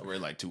forward. I read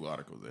like 2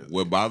 articles.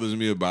 What bothers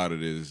me about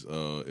it is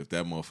if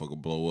that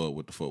motherfucker blow up,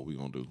 what the fuck we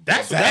gonna do?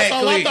 That's all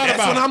I thought That's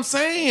about. what I'm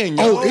saying.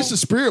 Yo. Oh, it's a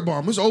spirit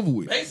bomb. It's over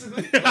with.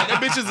 basically like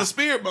that bitch is a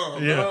spirit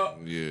bomb. Yeah. Bro.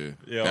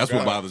 Yeah, that's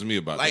what bothers me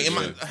about Like, that am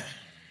I, shit.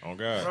 Oh,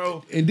 God.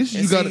 bro? And this is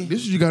And you got. see- This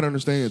is you got to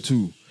understand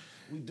too.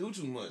 We do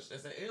too much.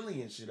 That's that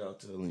alien shit I'm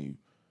telling you.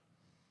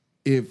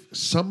 If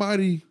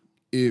somebody,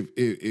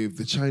 if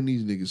the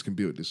Chinese niggas can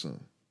build this sun,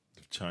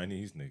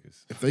 Chinese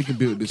niggas. if they can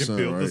build this Can sun,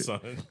 build the right, sun.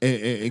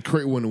 and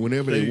create one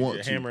whenever they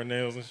want to, hammer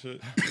nails and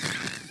shit.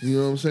 you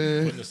know what I'm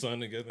saying? Putting the sun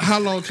together. How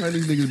long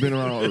Chinese niggas been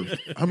around Earth?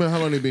 How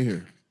long they been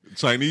here?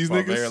 Chinese For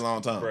a very niggas.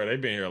 long time. Bro, they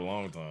been here a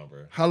long time,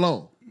 bro. How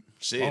long?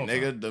 Shit, Long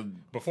nigga, the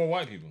Before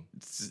white people.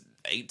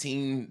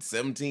 18,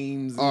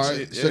 17s. All right,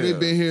 shit. so Yeah. they've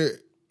been here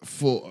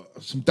for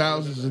some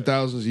thousands and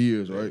thousands of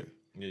years, right?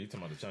 Yeah, you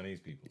talking about the Chinese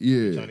people.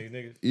 Yeah. The Chinese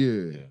niggas?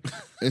 Yeah.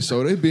 And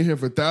so they've been here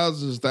for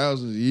thousands and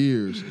thousands of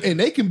years. And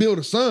they can build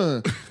a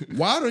sun.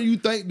 Why don't you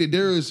think that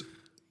there is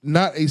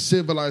not a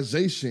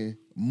civilization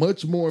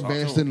much more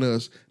advanced than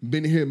us,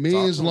 been here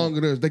millions longer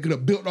than us? They could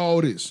have built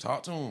all this.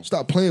 Talk to him.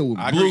 Stop playing with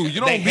me. I Blue, agree. you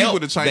don't They be help-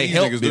 with the Chinese They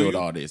help niggas, do build you?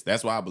 all this.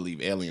 That's why I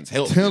believe aliens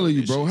help. Telling build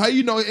you, this bro. shit. How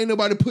you know ain't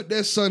nobody put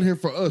that sun here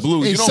for us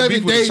Blue, in you don't 7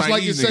 beef with the days like it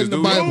Chinese said in the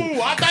niggas, do Bible? you?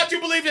 Ooh, I thought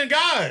you believed in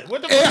God.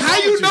 What the fuck? And is how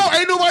wrong you with know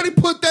ain't nobody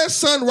put that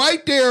sun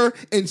right there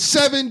in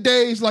 7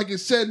 days like it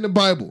said in the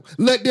Bible?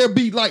 Let there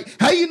be light.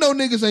 How you know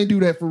niggas ain't do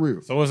that for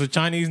real? So it's a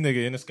Chinese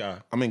nigga in the sky.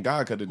 I mean,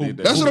 God could have did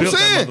that. That's Who what I'm built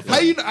that saying. motherfucker? How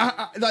you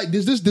know? Like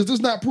does this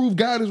not prove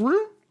God is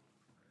real?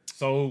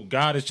 So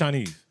God is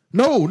Chinese.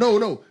 No.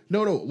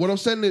 What I'm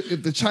saying is,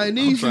 if the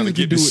Chinese trying to niggas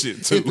can get do this it,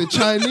 shit, too. if the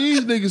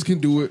Chinese niggas can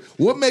do it,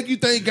 what make you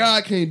think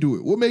God can't do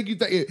it? What make you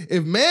think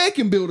if man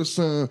can build a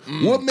sun,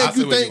 what I make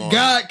see you where you think going.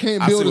 God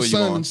can't I see build a where you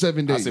sun going. in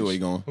 7 I days? see where you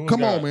going. Who is Come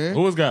God? on, man.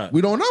 Who is God?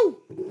 We don't know.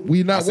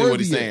 We not I see what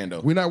worthy he's yet. saying, though.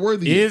 We not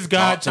worthy yet. Is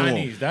God Talk to him.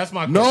 Chinese? That's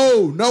my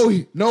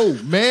question. No.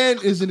 Man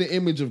is in the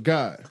image of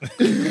God.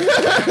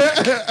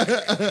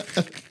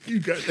 You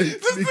got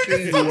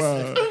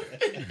that.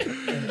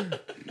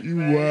 You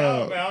Man,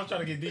 wild. man, I was trying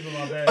to get deep in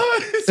my bag.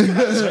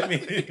 Let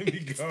me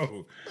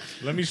go.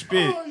 Let me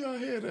spit. Oh, y'all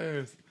hear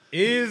that?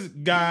 Is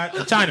God a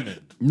Chinaman?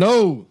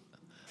 No.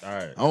 All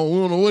right. We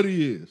don't know what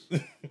he is.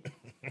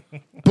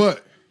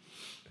 But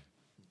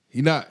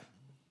he not.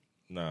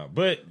 Nah,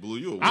 but Blue,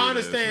 you a I weird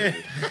ass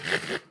understand.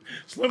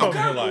 Slim over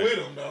here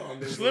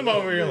like Slim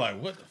over here like,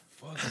 what the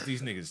fuck is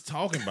these niggas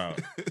talking about?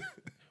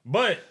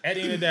 But at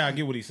the end of the day, I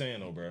get what he's saying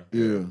though, bro.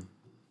 Yeah.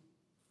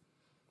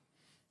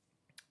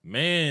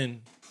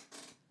 Man,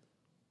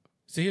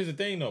 see, here's the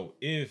thing though.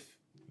 If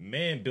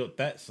man built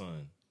that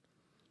sun,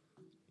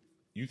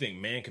 you think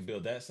man could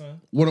build that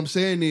sun? What I'm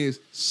saying is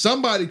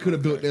somebody could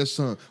have built that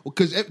sun.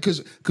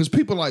 Because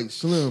people like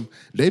Slim,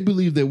 they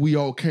believe that we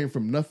all came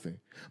from nothing.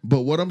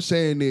 But what I'm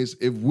saying is,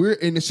 if we're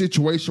in a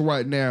situation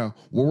right now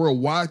where we're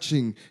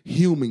watching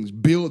humans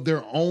build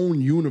their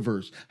own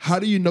universe, how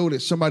do you know that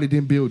somebody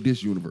didn't build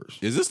this universe?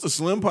 Is this the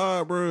Slim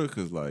Pod, bro?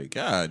 Because like,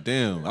 god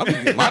damn, my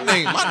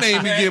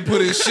name be getting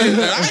put in shit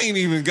that I ain't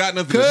even got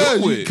nothing to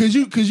do with.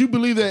 Cause you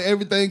believe that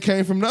everything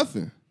came from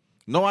nothing.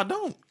 No, I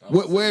don't.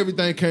 Where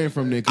everything came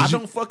from, then? I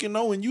don't fucking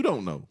know, and you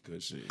don't know.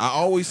 Good shit. I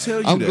always tell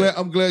you that.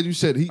 I'm glad you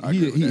said he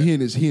in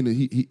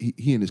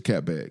his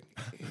cat bag.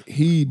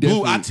 He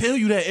definitely. Blue, I tell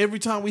you that every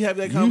time we have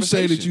that You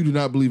conversation. say that you do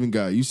not believe in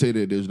God. You say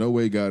that there's no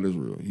way God is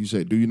real. You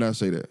say, do you not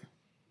say that?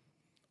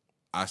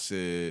 I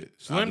said I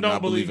Slim do don't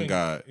not believe in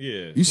God.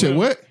 Yeah. You said Slim-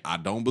 what? I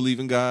don't believe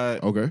in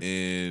God. Okay.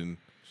 And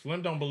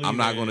Slim don't believe I'm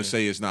not going in- to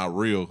say it's not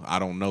real. I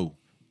don't know.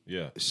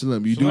 Yeah.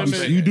 Slim, you Slim do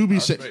is- be you do be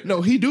saying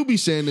no. He do be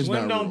saying it's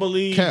Slim not don't real.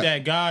 believe Cap.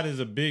 that God is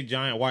a big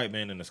giant white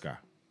man in the sky.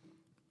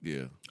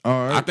 Yeah.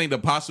 All right. I think the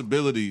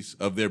possibilities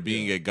of there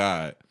being a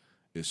God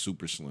is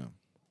super slim.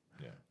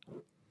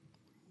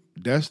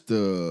 That's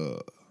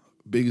the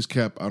biggest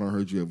cap I don't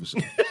heard you ever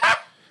say.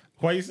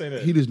 Why you say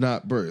that? He does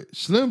not, bro.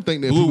 Slim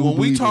think that Blue, people when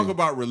we believe talk in-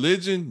 about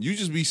religion, you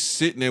just be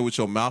sitting there with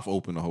your mouth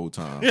open the whole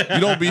time. You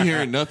don't be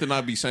hearing nothing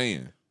I be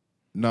saying.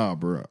 Nah,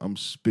 bro, I'm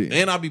spitting.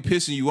 And I be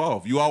pissing you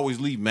off. You always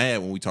leave mad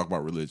when we talk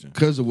about religion.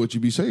 Because of what you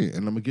be saying, and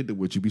I'm gonna get to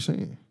what you be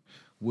saying.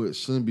 What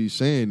Slim be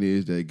saying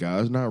is that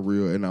God's not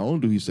real, and not only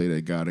do he say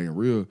that God ain't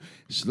real,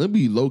 Slim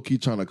be low key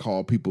trying to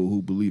call people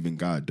who believe in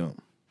God dumb.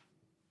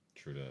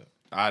 True that.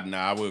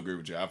 I will agree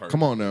with you. I've heard.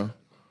 Come on now,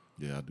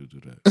 Yeah, I do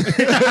that.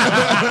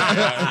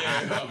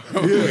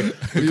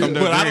 Come to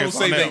But I don't agreement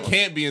say on they that one.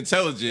 can't be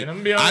intelligent. And I'm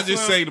gonna be I honest,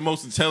 just Slim. say the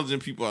most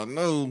intelligent people I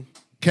know.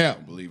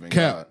 cap, believe in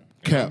cap, God.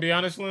 To cap. be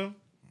honest, Slim.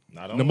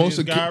 Not The only most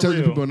is God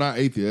intelligent real, people are not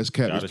atheists. That's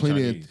cap. God It's is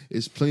plenty. Chinese.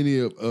 It's plenty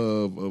of I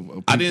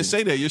people. didn't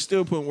say that. You're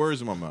still putting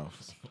words in my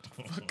mouth.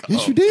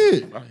 Yes, you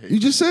did. You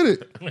just said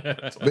it.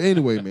 But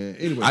anyway, man.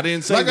 Anyway, I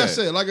didn't say like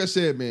that. Like I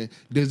said, man.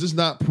 Does this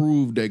not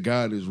prove that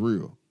God is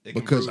real? It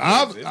can Because prove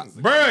I've the existence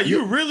of Bruh,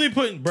 you really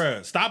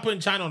putting stop putting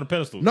China on the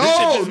pedestal. This shit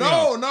no, pissing me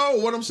off. no.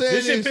 What I'm saying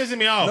This shit is pissing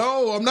me off.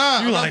 No, I'm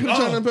not. You I'm like, not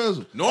putting oh. China in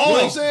pedestal. Normally,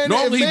 What I'm saying is,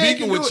 normally if he man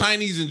beefing can with do it-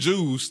 Chinese and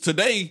Jews.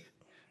 Today,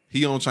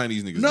 he on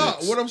Chinese niggas. No,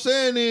 dicks. what I'm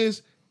saying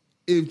is,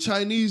 if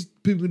Chinese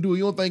people can do it,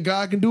 you don't think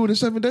God can do it in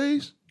 7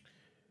 days?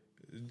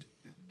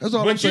 That's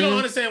all I'm But you saying. don't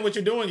understand what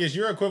you're doing is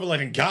you're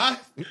equivalent God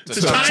to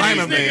To Chinese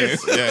China man.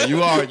 niggas. Yeah,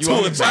 you are. You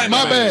are.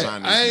 My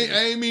bad. I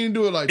ain't mean to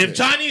do it like If that.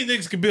 Chinese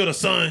niggas could build a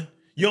sun,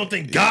 you don't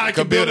think God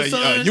can build a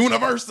sun?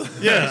 universe.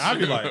 Yeah, I'd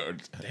be like,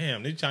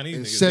 damn, these Chinese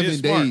in niggas 7 is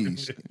smart.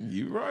 days,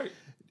 You right.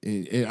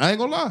 and I ain't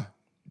gonna lie,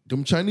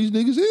 them Chinese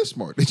niggas is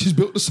smart. They just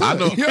built the sun. I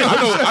know.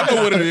 I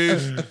know what it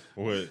is.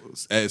 What?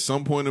 At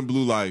some point in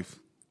Blue Life,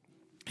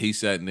 he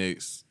sat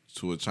next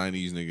to a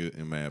Chinese nigga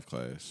in math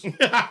class,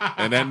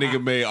 and that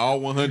nigga made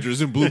all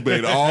 100s and Blue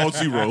made all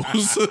zeros.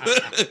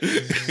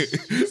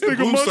 This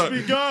nigga must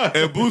be God.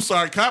 And Blue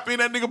started copying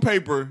that nigga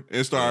paper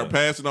and started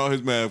passing all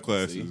his math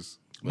classes.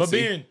 But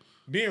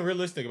being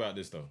realistic about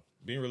this though,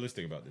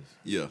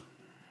 Yeah.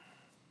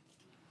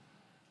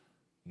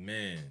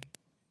 man,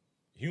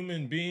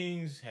 human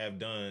beings have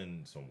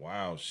done some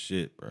wild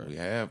shit, bro. We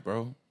have,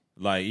 bro.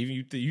 Like even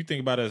you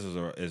think about us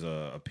as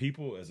a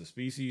people, as a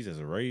species, as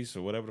a race,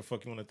 or whatever the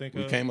fuck you want to think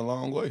We of. came a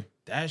long way.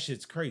 That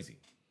shit's crazy.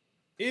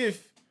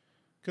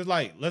 Because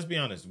like, let's be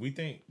honest,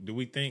 do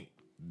we think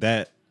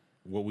that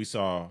what we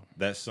saw,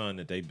 that sun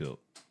that they built,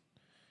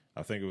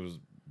 I think it was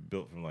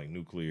built from like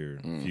nuclear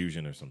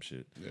fusion or some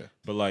shit. Yeah.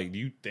 But like, do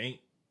you think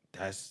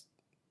that's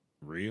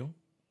real?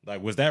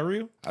 Like, was that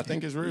real? I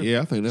think it's real. Yeah,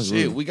 I think that's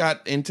Shit, real. we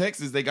got in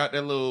Texas. They got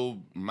that little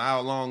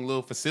mile-long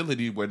little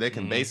facility where they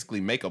can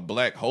basically make a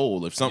black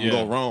hole. If something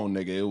Yeah. go wrong,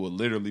 nigga, it will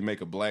literally make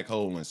a black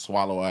hole and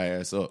swallow our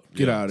ass up.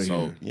 Get out of So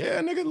here.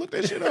 yeah, nigga, look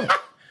that shit up.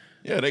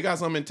 Yeah, they got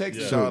something in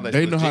Texas. Yeah. y'all, So that's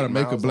they know how to legit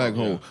make a miles black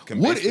long. hole. Can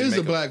What basically is make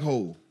a black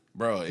hole?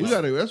 bro? We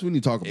got to. That's what we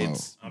need to talk about.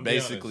 It's I'm be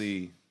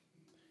basically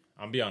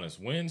I'm be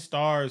honest. When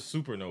stars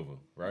supernova,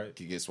 right?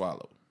 can get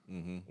swallowed.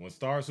 When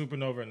stars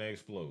supernova and they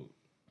explode,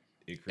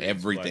 it creates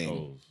Everything, black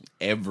holes.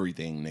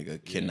 everything,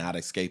 nigga, cannot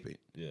escape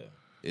it. Yeah.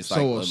 It's So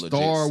like a legit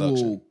star suction.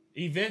 will,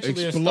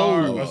 Eventually,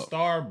 Explode. a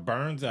star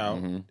burns out.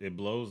 It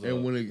blows up.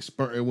 and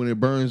when it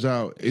burns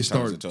out, it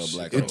starts. into a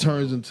black It hole.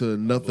 turns into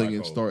nothing black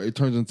and hole. start. It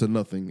turns into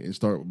nothing and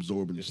start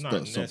absorbing it's stuff.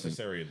 not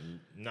Something.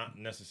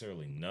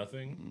 necessarily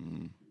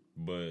nothing,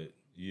 but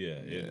yeah,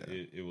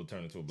 it will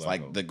turn into a black It's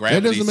like hole. the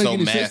gravity's doesn't make so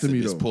any sense to massive, me,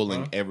 it's though.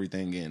 pulling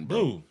everything in,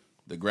 bro. Blue.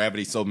 The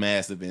gravity's so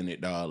massive in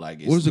it, dog. Like,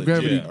 it's What is the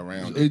legit gravity?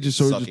 around It just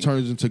sucking.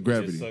 turns into It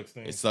gravity. just sucks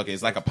things. It's sucking.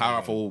 It's like a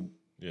powerful.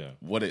 Yeah.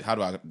 How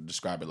do I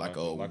describe it? Like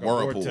a like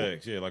whirlpool. a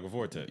vortex. Yeah, like a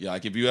vortex. Yeah,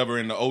 like if you ever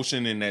in the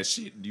ocean and that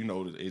shit,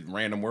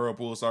 random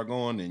whirlpools start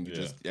going and you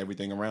Yeah. just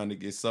everything around it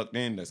gets sucked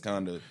in. That's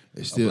kind of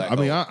It's still. I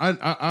mean, I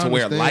to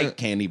where understand. light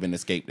can't even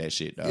escape that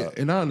shit, dog. Yeah,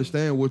 and I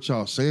understand what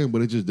y'all saying,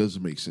 but it just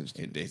doesn't make sense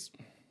to me.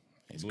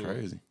 It's Blue,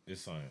 crazy.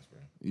 It's science, bro.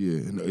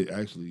 Yeah, no, it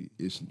actually,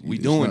 it's We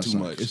it's doing not too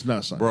science. much. It's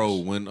not science, Bro,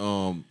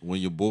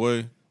 when your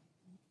boy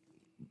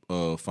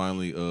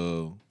finally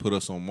put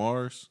us on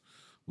Mars,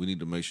 we need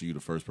to make sure you're the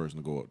first person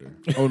to go up there.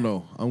 Oh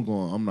no,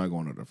 I'm not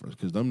going up there first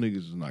because them niggas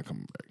is not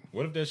coming back.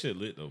 What if that shit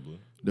lit though, Blue?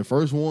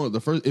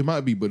 It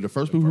might be, but the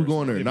first people who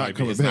going there it not might be.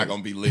 coming It's back. not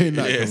gonna be lit.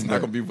 They It's coming not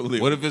back. gonna be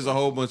lit. What if it's a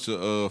whole bunch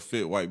of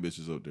fit white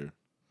bitches up there?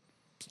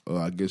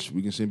 I guess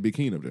we can send Big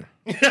Keen up there.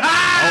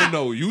 Oh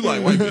no, you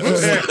like white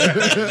bitches.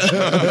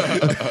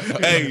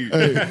 Hey,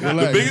 the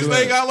relax, biggest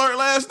relax. thing I learned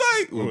last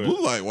night was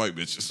Blue like white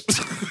bitches.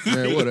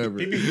 Man, whatever.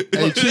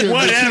 Hey, chill,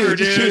 Whatever,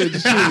 chill,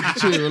 dude.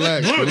 chill,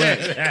 relax.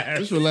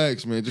 Just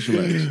relax, man. Just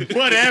relax.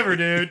 Whatever,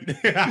 dude.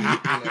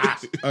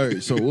 All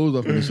right, so what was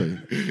I going to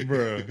say?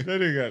 Bro, that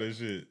nigga got his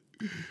shit.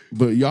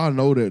 But y'all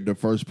know that the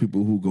first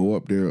people who go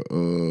up there,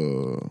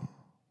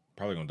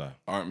 Probably gonna die.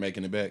 Aren't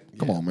making it back?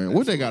 come Yeah, on, man.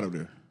 What they got up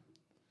there?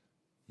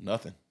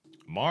 Nothing.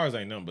 Mars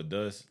ain't nothing but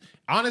dust.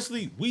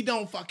 Honestly, we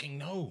don't fucking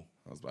know.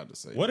 I was about to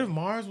say. What if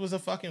Mars was a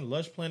fucking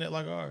lush planet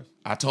like ours?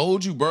 I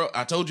told you, bro.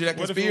 I told you that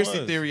What if it conspiracy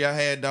was? theory I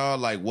had, dog.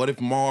 Like, what if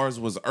Mars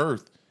was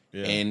Earth?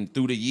 Yeah. And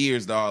through the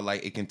years, dog,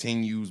 like it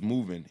continues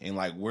moving, and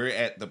like we're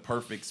at the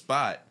perfect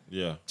spot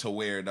Yeah. to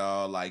where,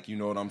 dog, like you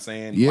know what I'm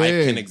saying? Yeah.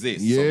 Life can exist.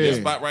 So Yeah. this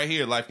spot right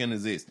here, life can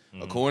exist.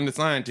 According to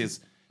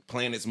scientists,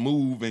 planets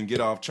move and get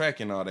off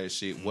track and all that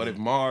shit. What if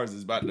Mars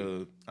is about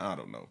to? I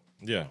don't know.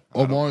 Yeah.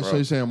 Or Mars, so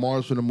you saying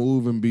Mars for the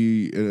move and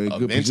be in a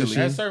good Eventually.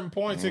 position? At certain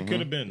points, it could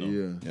have been though.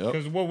 Yeah. Yep.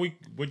 Because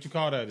what you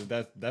call that is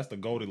that's the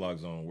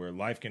Goldilocks zone where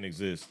life can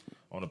exist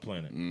on a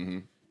planet. Mm-hmm.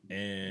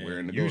 And We're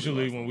in the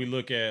usually Goldilocks when we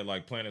look at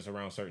like planets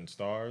around certain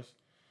stars,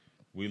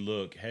 we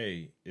look,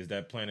 hey, is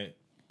that planet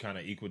kind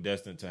of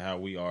equidistant to how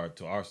we are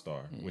to our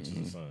star, which is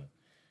the sun?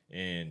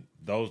 And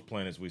those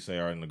planets we say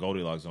are in the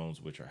Goldilocks zones,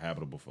 which are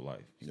habitable for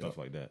life, stuff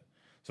like that.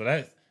 So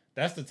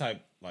that's the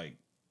type like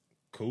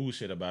cool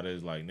shit about it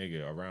is like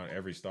nigga around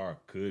every star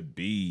could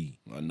be.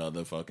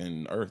 Another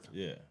fucking Earth.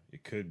 Yeah,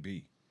 it could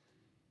be.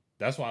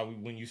 That's why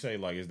when you say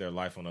like, is there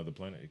life on other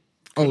planet?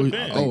 Oh, been.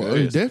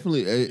 it's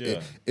definitely.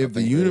 Yeah. If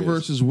the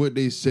universe is what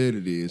they said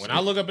it is, When I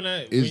look up in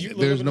that, Is- when you look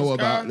there's up in no the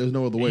other- sky, there's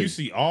no other and way. You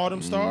see all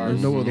them stars.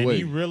 There's no other and way.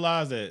 You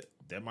realize that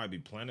there might be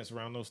planets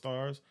around those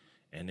stars,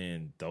 and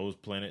then those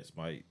planets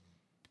might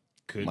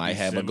be Might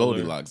have a similar.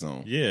 Goldilocks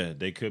zone. Yeah,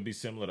 they could be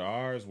similar to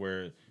ours,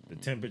 where the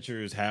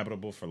temperature is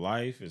habitable for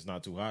life. It's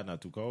not too hot,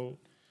 not too cold.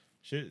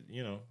 Shit,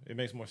 it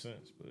makes more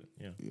sense. But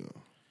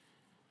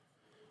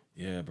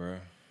yeah, bro.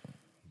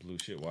 Blue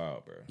shit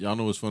wild, bro. Y'all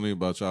know what's funny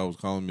about y'all was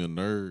calling me a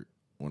nerd?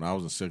 When I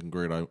was in second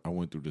grade, I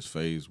went through this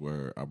phase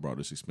where I brought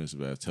this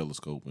expensive ass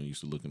telescope and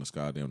used to look in the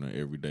sky down there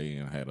every day,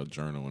 and I had a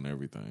journal and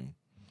everything.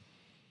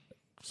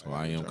 So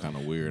I am kind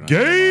of weird.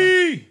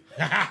 Gay!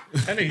 That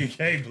nigga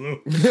gay,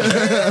 Blue. That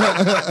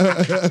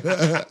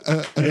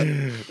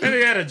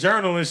nigga had a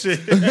journal and shit.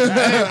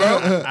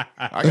 I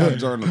got a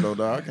journal though,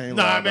 dog. I can't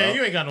lie. Nah, man, dog.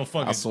 you ain't got no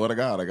fucking. I swear to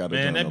God, I got a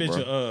Man, journal, that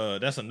bitch, bro.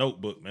 that's a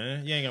notebook,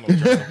 man. You ain't got no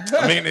journal.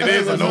 I mean, it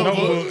is a That's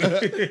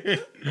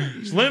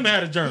notebook. Slim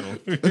had a journal.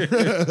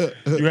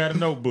 You had a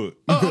notebook.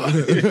 Y'all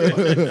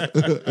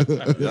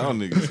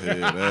niggas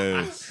head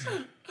ass.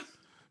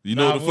 You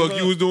know Nah, what the what's fuck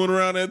up? you was doing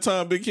around that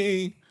time, Big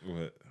King?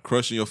 What?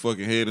 Crushing your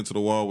fucking head into the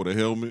wall with a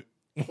helmet.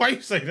 Why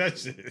you say that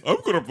shit? I'm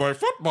gonna play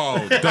football,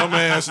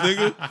 dumbass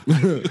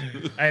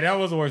nigga. Hey, that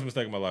was the worst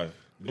mistake of my life.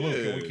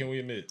 Blue, can we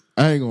admit?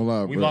 I ain't gonna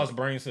lie, We bro. lost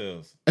brain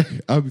cells.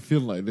 I be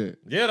feeling like that.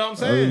 Yeah, that's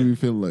what I'm I really saying. be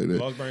feeling like that.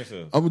 Lost brain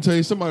cells. I'm gonna tell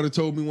you, somebody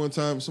told me one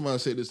time. Somebody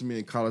said this to me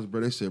in college,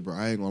 bro. They said, "Bro,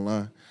 I ain't gonna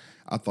lie.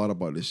 I thought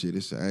about this shit.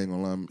 They said, I ain't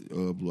gonna lie,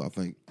 Blue. I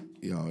think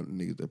y'all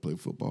niggas that play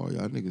football,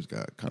 y'all niggas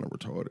got kind of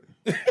retarded."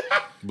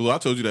 Blue, I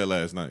told you that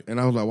last night. And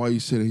I was like, "Why you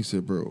said it?" He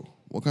said, "Bro,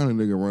 what kind of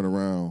nigga run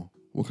around?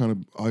 What kind of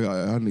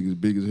y'all niggas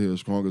big as hell,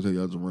 strong as hell?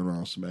 Y'all just run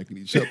around smacking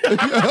each other." You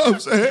know what I'm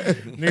saying?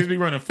 Niggas be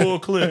running full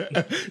clip.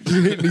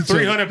 Just hitting each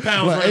 300 other.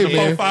 pounds Like, running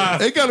hey, man,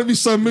 4'5". It gotta be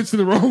something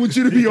mentally wrong with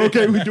you to be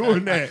okay with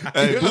doing that.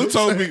 Hey, You know Blue what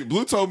I'm saying?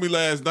 Blue told me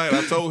last night.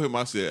 I told him,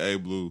 I said, "Hey,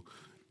 Blue,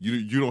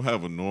 you don't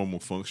have a normal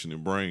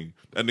functioning brain."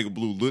 That nigga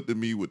Blue looked at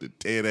me with a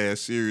dead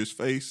ass serious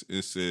face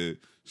and said,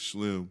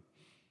 "Slim,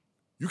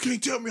 you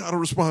can't tell me how to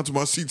respond to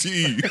my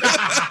CTE."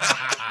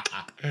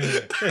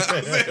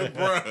 I said,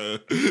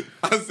 "Bruh,"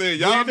 I said,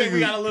 Y'all "Y'all think we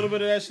got niggas." a little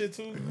bit of that shit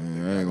too?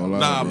 Man, I ain't gonna lie,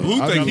 Nah, bro.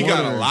 Blue I think be he got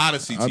a wondering- lot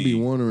of I be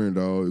CTE. wondering,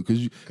 dog,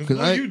 because Because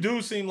I you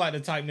do seem like the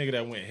type nigga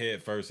that went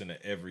head first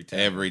into every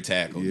tackle. Every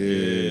tackle.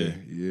 yeah.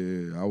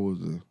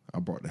 I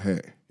brought the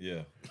hat.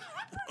 Yeah.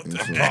 And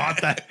so,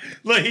 Brought that.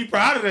 Look, he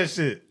proud of that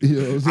shit. you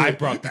know what I'm saying? I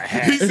brought the He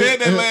hat. said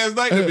that last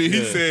night to me. He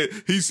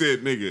Yeah. said,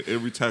 "Nigga,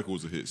 every tackle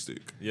was a hit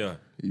stick." Yeah.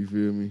 You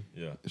feel me?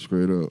 Yeah.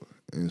 Straight up.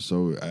 And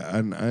so I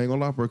ain't gonna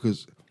lie, bro,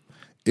 because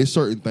it's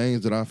certain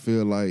things that I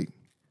feel like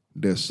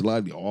that's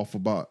slightly off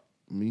about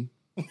me.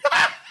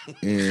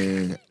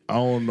 And I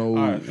don't know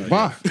why. I'm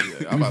about You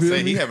to say feel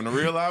he me? having a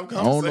real live I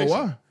conversation. don't know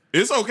why.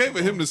 It's okay for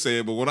him to say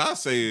it, but when I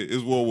say it,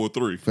 it's World War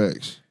III.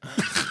 Facts.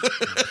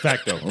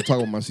 Facto. I'm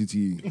talking about my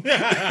CTE.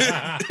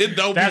 It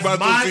don't That's be about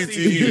my your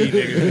CTE,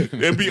 CTE.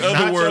 nigga. It be Not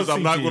other your words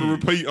I'm not CTE. going to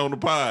repeat on the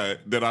pod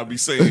that I be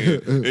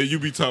saying, and you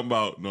be talking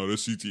about, no,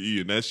 that's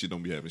CTE, and that shit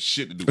don't be having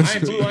shit to do with I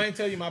ain't, Blue, CTE. I ain't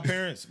tell you my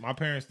parents. My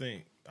parents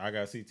think I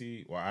got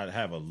CTE. Well, I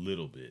have a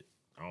little bit.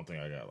 I don't think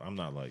I got. I'm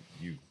not like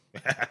you.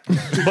 But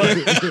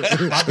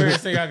my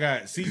parents think I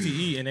got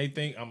CTE, and they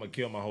think I'm gonna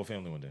kill my whole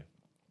family one day.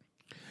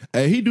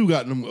 Hey, he do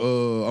got them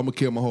I'm gonna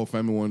kill my whole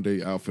family one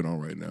day outfit on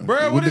right now.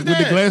 Bruh, what with is the, with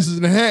that? the glasses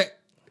and the hat.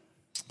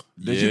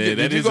 Yeah,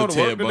 that is go a to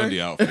work Ted today?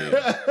 Bundy outfit.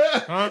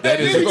 That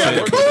is He got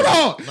a the coat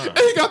on. And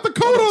he got the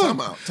coat on.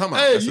 Time out.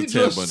 Hey, That's a you Ted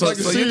just Bundy. like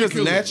a So you serial just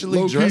killer. naturally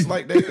Low-key. dress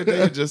like that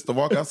today just to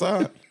walk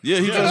outside? Yeah,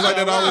 he dressed like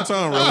that all the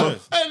time, bro.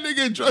 That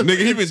nigga dressed Nigga,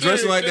 he like been a dressing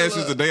serial like that killer.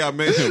 since the day I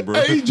met him, bro.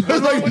 Hey, he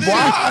dressed like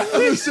why? That's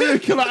a serial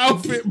killer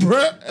outfit,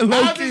 bro. How's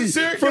it a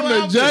serial From killer the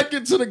outfit?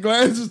 jacket to the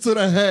glasses to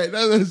the hat.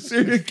 That's a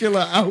serial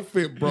killer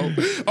outfit, bro.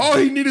 All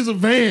he need is a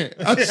van.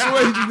 I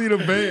swear he just need a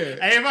van.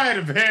 Hey, if I had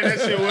a band, that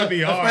shit would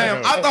be hard.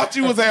 Fam, though. I thought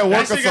you was at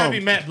work That or shit gotta something.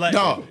 be Matt Black.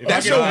 No, If I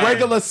that's get your a van-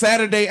 regular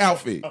Saturday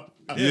outfit.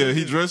 Yeah,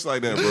 he dressed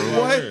like that,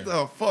 bro. What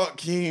the fuck,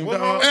 Keem, What's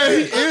dog? wrong?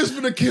 Hey, he is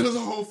finna kill his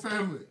whole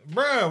family.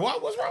 Bruh,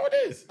 what's wrong with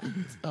this?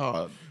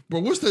 Bro,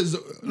 what's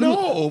that?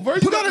 No, bro,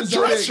 you got a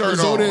dress shirt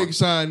the Zodiac on.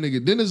 sign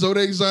nigga. Didn't the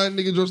Zodiac sign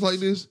nigga dress like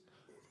this?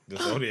 The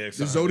Zodiac.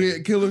 The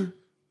Zodiac killer?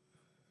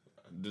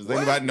 Does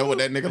anybody know what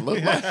that nigga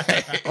look like?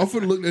 I'm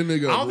finna look that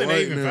nigga I up don't think they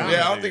right even now. found Yeah,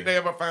 I it. don't think they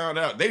ever found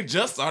out. They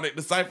just started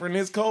deciphering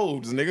his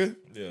codes, nigga.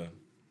 Yeah.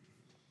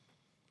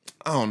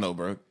 I don't know,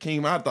 bro.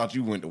 Keem, I thought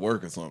you went to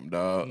work or something,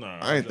 dog. Nah,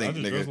 I ain't think,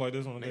 just nigga. dress like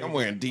this on the Nigga, I'm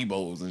wearing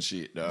Debo's and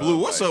shit, dog. Blue,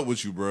 what's Like, up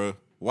with you, bro?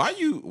 Why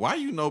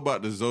you know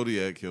about the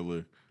Zodiac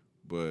killer,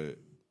 but you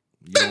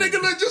That don't-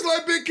 nigga look just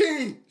like Big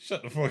King.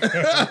 Shut the fuck up.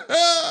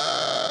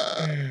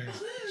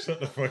 Shut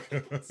the fuck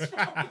up.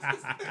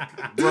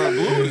 bro,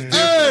 Blue is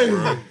Hey,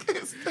 different, bro.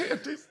 Can't stand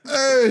this.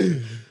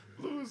 hey,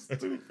 Blue is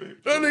stupid.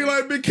 that nigga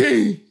like Big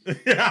King.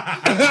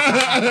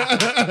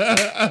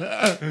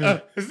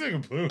 This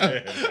nigga blue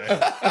head,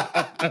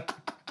 man.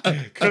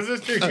 Cause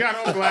this nigga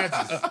got on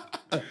glasses.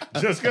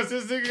 Just cause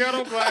this nigga got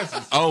on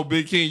glasses. Oh,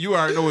 Big King, you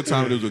already know what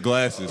time it is with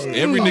glasses.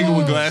 Every nigga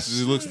with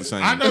glasses, it looks the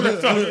same. I know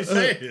that's all he's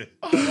saying.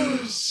 I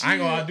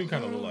ain't gonna lie, I do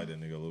kind of look like that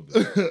nigga a little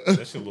bit.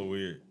 That shit a little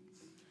weird.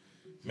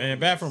 Man,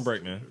 bathroom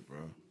break, man.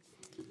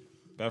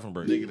 Bathroom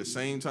break. Nigga, the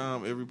same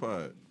time every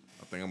pod.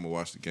 I think I'm gonna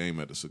watch the game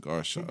at the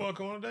cigar shop. Football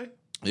come on today?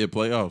 Yeah,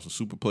 playoffs, a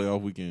super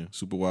playoff weekend,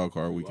 super wild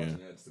card weekend.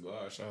 Watching that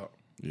cigar shop.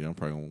 Yeah, I'm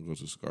probably gonna go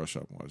to the cigar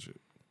shop and watch it.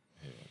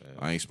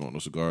 I ain't smoked no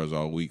cigars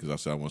all week because I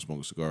said I wasn't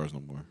smoking cigars no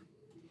more.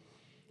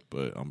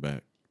 But I'm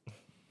back.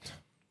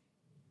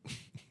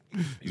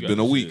 It's got been a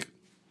the week. shit.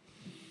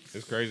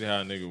 It's crazy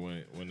how a nigga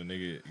when the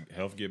nigga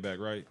health get back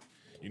right.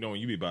 You know when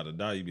you be about to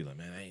die, you be like,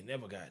 man, I ain't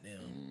never got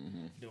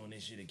them doing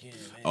this shit again,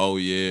 man. Oh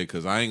yeah,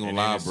 because I ain't gonna And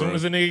then lie, as bro. soon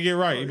as a nigga get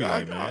right, you be I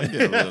like,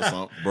 get man. a little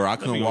something. Bro, I me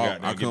couldn't go walk.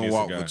 goddamn I give me couldn't a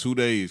walk cigar. for 2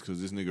 days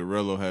because this nigga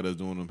Rello had us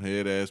doing them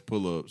head ass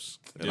pull ups,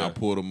 and I Yeah.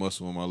 pulled a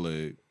muscle in my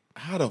leg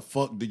How the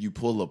fuck do you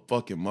pull a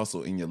fucking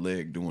muscle in your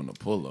leg doing a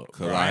pull up?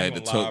 because Bro, I I had ain't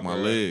to gonna tuck lie, my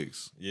bro.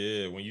 legs.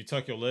 Yeah, when you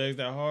tuck your legs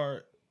that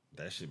hard,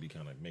 that should be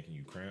kind of making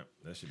you cramp.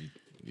 That should be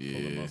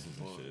pulling Yeah. muscles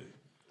and shit.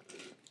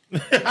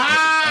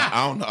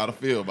 I don't know how to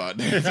feel about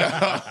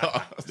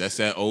that. That's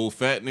that old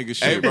fat nigga Hey,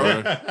 shit,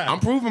 bro. bro. I'm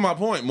proving my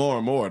point more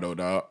and more, though,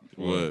 dog.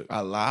 What?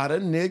 A lot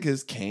of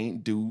niggas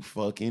can't do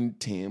fucking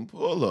 10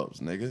 pull-ups,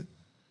 nigga.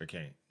 I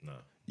can't. No.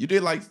 You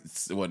did like,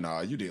 well,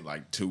 nah, you did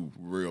like 2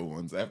 real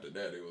ones. After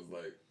that, it was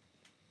like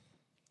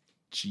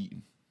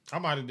cheating. I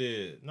might have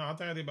did. No, I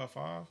think I did about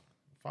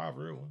 5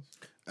 real ones.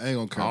 I ain't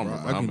gonna I count. don't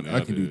Bro. remember how many I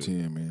I can do did.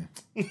 10, man.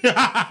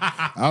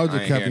 I was I just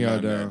ain't capping hear y'all none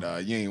of down. that,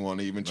 dog. You ain't want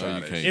to even try you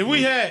that. can't. shit.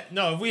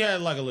 If we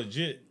had like a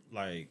legit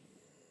like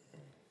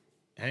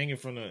hanging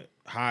from the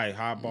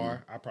high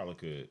bar, I probably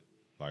could.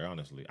 Like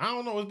honestly, I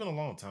don't know. It's been a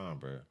long time,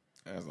 bro.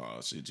 That's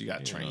all shit. You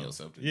got to train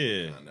yourself to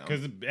Yeah, do.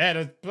 because at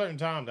a certain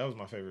time, that was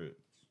my favorite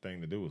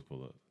thing to do was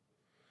pull up.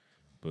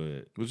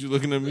 But What you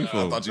looking at me for?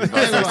 I thought you was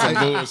about to say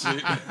some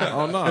bullshit.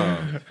 Oh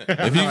no!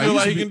 If he feel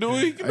like he can do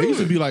it, he can I do used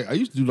to it. be like, I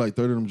used to do like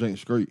 30 of them janks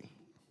straight.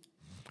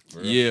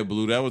 Yeah,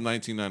 Blue. That was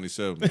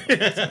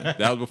 1997.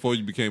 That was before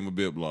you became a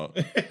bit block.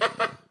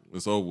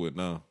 It's over with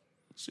now.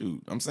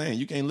 Shoot, I'm saying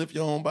you can't lift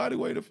your own body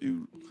weight if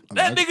you.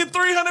 That nigga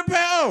 300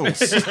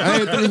 pounds. I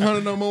ain't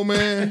 300 no more,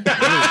 man.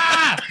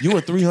 You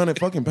were 300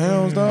 fucking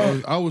pounds,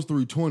 dog. I was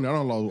 320. I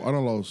don't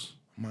lost.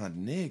 My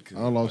nigga.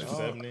 I lost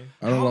 70.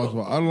 I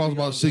lost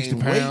about 60 gain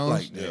weight pounds.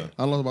 like that?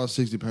 I lost about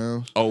 60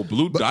 pounds. Oh,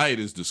 Blue diet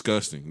is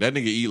disgusting. That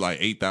nigga eat like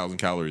 8,000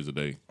 calories a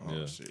day.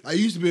 Yeah. I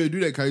used to be able to do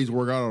that because I used to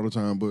work out all the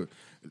time, but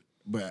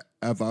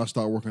after I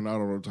started working out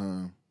all the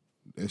time,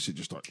 that shit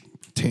just started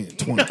 10,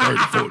 20, 30,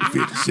 40,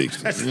 50,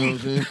 60. You know what I'm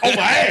saying? Oh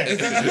my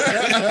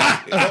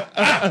ass!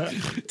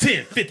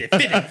 10, 50,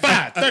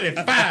 55,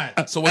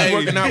 35. So was you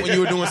working out when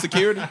you were doing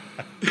security?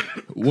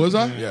 Was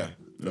I? Yeah.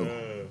 No.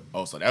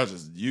 Oh, so that was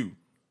just you.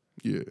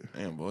 Yeah.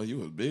 Damn, boy, you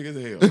was big as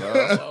hell. Dog.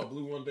 I saw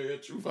Blue one day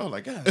at Truth. I was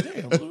like, God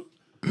damn, Blue.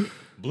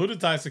 Blue the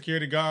type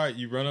security guard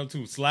you run up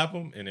to, slap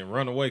him, and then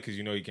run away because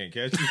you know he can't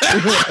catch you.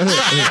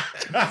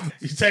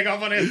 You take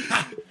off on it.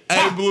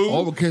 Hey, Blue.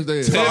 All because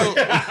they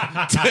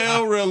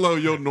Tell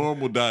Rello your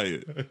normal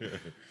diet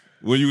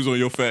when you was on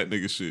your fat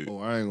nigga shit. Oh,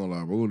 I ain't gonna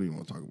lie, bro. We don't even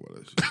want to talk about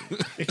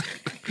that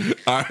shit.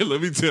 All right,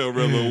 let me tell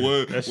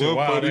Rello That shit one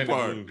wild, funny ain't it,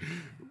 part. Blue?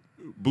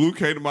 Blue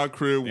came to my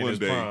crib In one his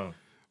day prime.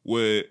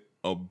 with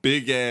a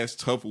big ass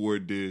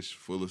Tupperware dish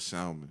full of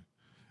salmon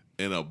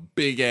and a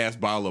big ass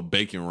bottle of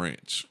bacon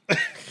ranch.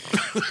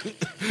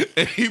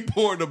 And he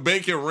poured the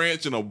bacon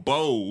ranch in a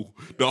bowl,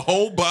 the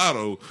whole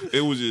bottle.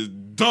 It was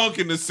just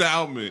dunking the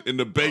salmon in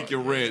the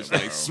bacon ranch,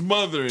 like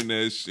smothering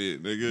that shit,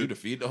 You nigga.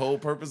 defeat the whole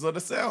purpose of the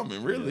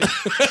salmon, really.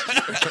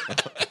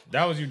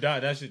 That was you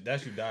died. That's you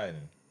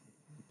dieting.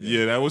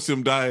 Yeah, that was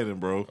him dieting,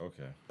 bro.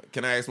 Okay.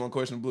 Can I ask one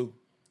question, Blue?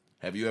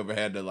 Have you ever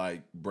had to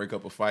like break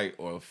up a fight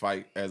or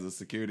fight as a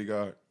security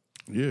guard?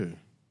 Yeah.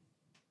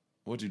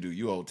 What'd you do?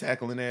 You old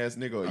tackling ass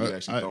nigga, or you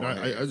actually throwing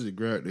I hands? just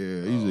grab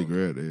there. I usually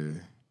grab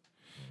there.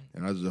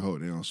 And I just hope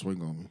they don't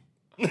swing on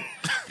me.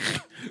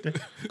 Cause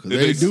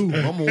they do.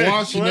 I'm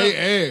washing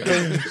their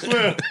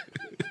ass.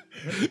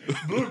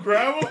 Blue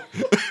grab him.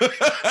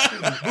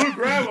 Blue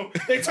grab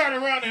They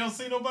turn around, they don't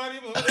see nobody.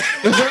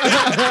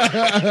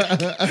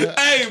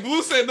 Hey,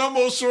 Blue said no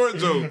more short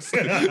jokes.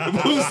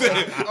 Blue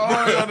said,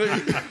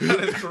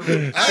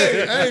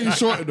 I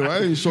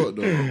ain't short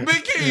though.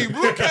 Big King,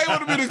 Blue came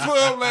with me to the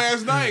club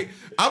last night.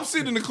 I'm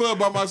sitting in the club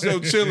by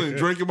myself, chilling,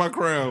 drinking my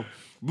Crown.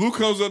 Blue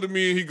comes up to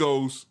me and he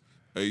goes,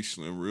 "Hey,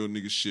 Slim, real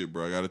nigga shit,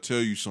 bro. I gotta tell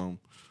you something."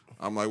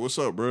 I'm like, "What's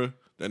up, bro?"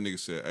 That nigga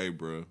said, "Hey,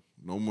 bro,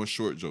 no more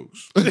short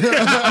jokes." And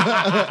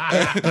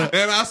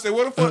I said,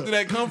 "Where the fuck did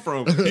that come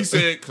from?" He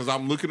said, "Because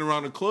I'm looking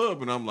around the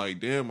club and I'm like,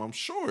 damn, I'm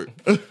short."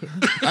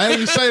 I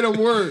ain't say them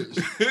words,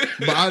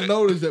 but I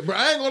noticed that. Bro,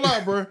 I ain't gonna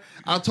lie, bro.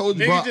 I told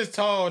you, bro, Niggas just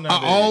tall I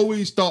nowadays.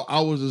 always thought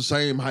I was the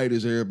same height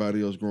as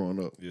everybody else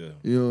growing up. Yeah.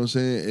 You know what I'm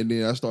saying? And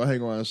then I started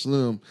hanging around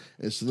Slim,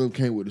 and Slim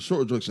came with the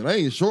short jokes. And I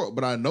ain't short,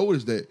 but I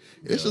noticed that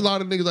it's a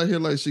lot of niggas out here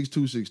like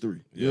 6'2",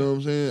 6'3". You know what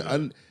I'm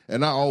saying?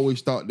 And I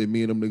always thought that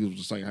me and them niggas was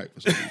the same height for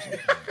some reason.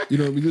 You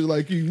know, because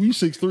like we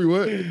 6'3",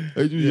 what?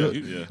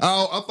 Yeah.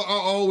 I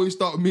always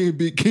thought me and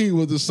Big King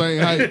was the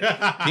same height.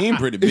 King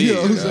pretty big. You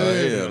know what I'm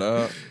saying? Yeah,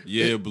 dog.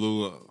 Yeah,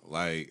 Blue,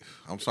 like,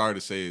 I'm sorry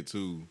to say it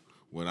too.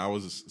 When I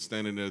was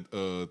standing there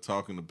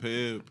talking to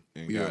Peb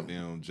and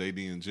goddamn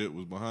JD and Jip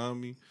was behind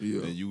me,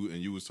 and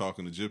you was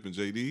talking to Jip and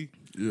JD,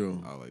 I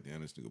was like,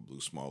 damn, this nigga Blue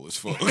small as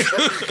fuck.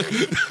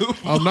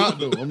 I'm not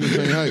though. I'm the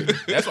same height.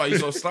 That's why you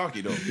so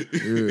stocky though.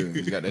 Yeah.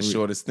 You got that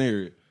shortest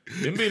theory.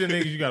 Them be the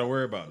niggas you gotta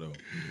worry about though.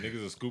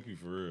 Niggas are Scoopy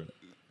for real.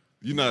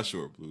 You're not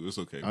short, Blue. It's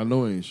okay. I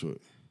know I ain't short.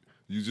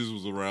 You just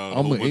was around I'm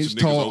a whole an bunch inch of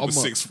niggas tall. over I'm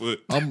 6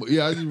 foot. I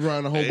just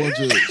riding a whole bunch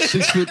of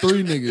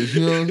 6'3" niggas.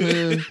 You know what I'm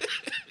saying?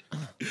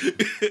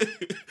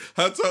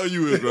 How tall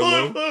you is,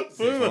 Relo?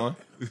 6'1".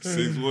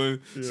 6'1".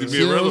 See, me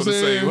See and what Relo I'm the same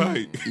saying?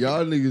 height.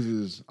 Y'all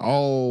niggas is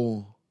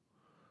all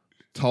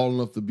tall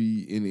enough to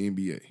be in the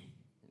NBA.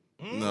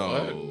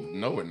 No.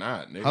 No, we're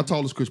not. Nigga. How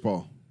tall is Chris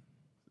Paul?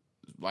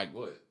 Like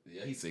what?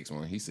 Yeah, he's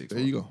 6'1". He's 6'1". There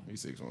you go.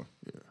 He's 6'1".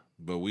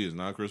 But we is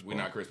not Chris Paul. We're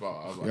not Chris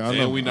Paul. I was like, Yeah, I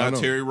know. And we not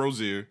know. Terry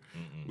Rozier.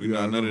 We Yeah,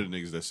 I not none know. of the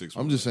niggas that 6'1".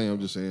 I'm just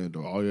saying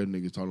though. All y'all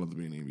niggas tall enough to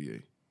be in the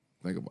NBA.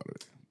 Think about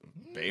it.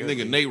 barely.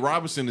 Nigga, Nate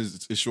Robinson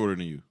is shorter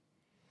than you.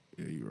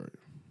 Yeah, you right.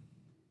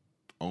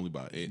 Only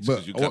by an inch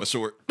But- because you kind of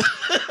short.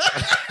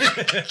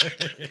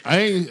 I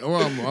ain't.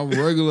 Well, I'm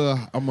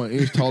regular. I'm an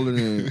inch taller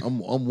than. I'm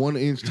 1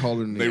 inch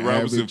taller than the Nate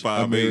Robinson, average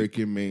 5'8".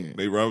 American man.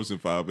 Nate Robinson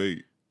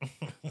 5'8".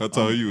 How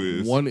tall you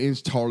is? 1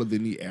 inch taller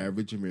than the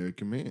average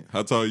American man.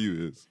 How tall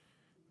you is?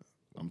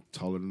 I'm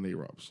taller than Nate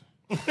Robinson.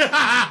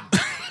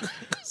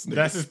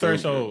 That's his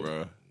threshold.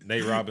 Bro.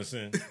 Nate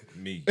Robinson,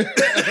 me.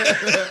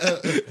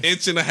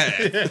 Inch and a half.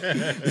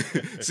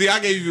 See, I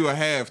gave you a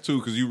half too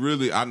because you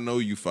really, I know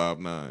you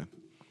 5'9".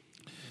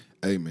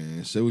 Hey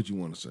man, say what you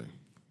want to say.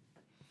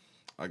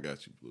 I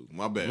got you, Blue.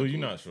 My bad. Blue, you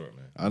Blue. not short,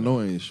 man. I know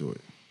I ain't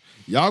short.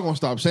 Y'all gonna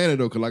stop saying it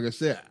though, cause like I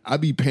said, I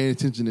be paying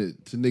attention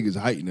to niggas'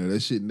 height now. That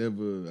shit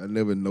I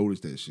never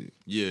noticed that shit.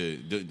 Yeah,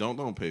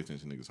 don't pay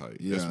attention to niggas' height.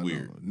 Yeah, That's I know.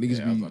 weird. Niggas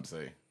Yeah, I was be. about to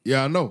say.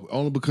 Yeah, I know.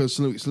 Only because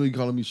Slim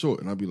calling me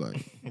short, and I be like,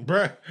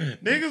 Bruh,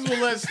 niggas will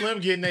let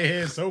Slim get in their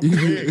head so quick.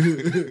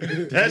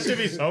 That should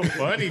be so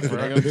funny, bro.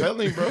 I'm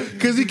telling you, bro.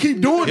 cause he keep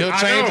doing it. He'll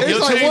change, It's he'll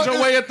like, change what-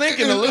 your way of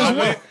thinking a little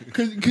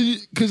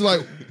bit. Cause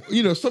like,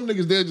 you know, some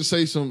niggas they'll just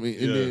say something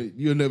and then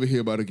you'll never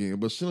hear about it again.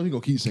 But Slim, he gonna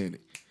keep saying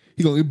it.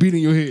 He gonna beat in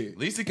your head. At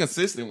least he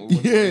consistent with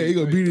what Yeah, he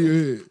gonna beat in your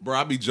head. Bro,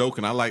 I be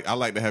joking. I like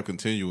to have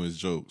continuous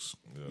jokes.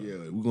 Yeah,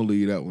 we're gonna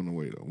leave that one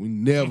away though. We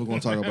never gonna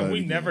talk about it. We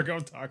again. never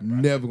gonna talk about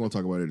it. Never gonna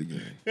talk about it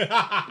again.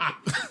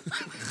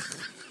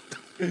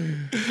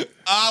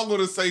 I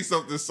want to say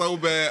something so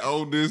bad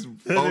on this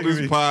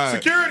pod.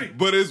 Security.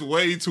 But it's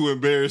way too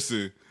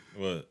embarrassing.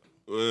 What?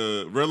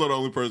 Rello the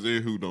only person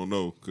here who don't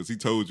know because he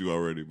told you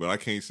already, but I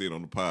can't say it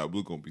on the pod.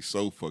 Blue gonna be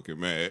so fucking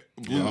mad.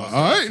 Blue, All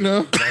right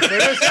now.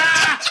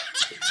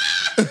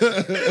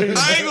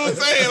 I ain't gonna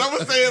say it. I'm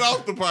gonna say it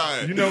off the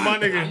pod. You know my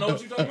nigga.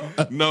 what you talking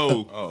about?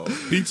 No.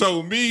 He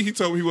told me he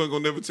wasn't gonna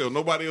never tell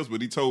nobody else,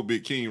 but he told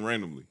Big King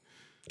randomly.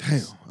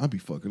 Damn, I be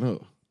fucking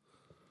up.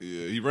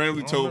 Yeah, he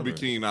randomly told remember. Big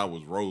King I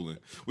was rolling.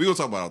 We gonna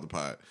talk about it off the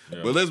pod.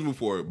 But let's move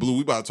forward. Blue,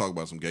 we about to talk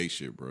about some gay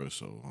shit, bro.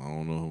 So I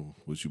don't know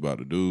what you about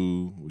to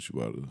do,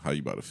 how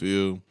you about to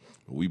feel.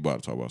 But we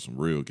about to talk about some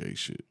real gay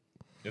shit.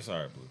 It's all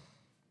right, Blue.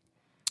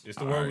 It's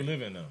the world we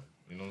live in now.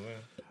 You know what I'm saying?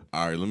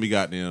 All right,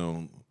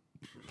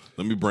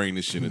 let me bring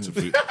this shit into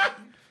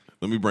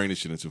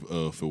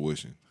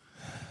fruition.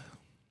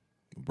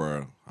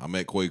 Bruh, I'm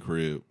at Quay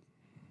crib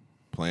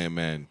playing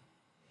Madden.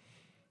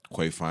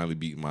 Quay finally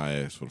beat my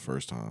ass for the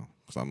first time.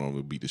 Because I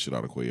normally beat the shit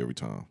out of Quay every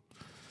time.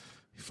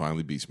 He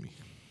finally beats me.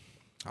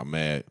 I'm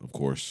mad, of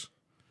course.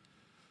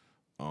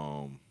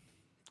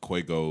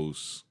 Quay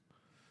goes,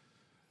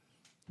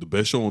 the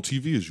best show on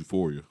TV is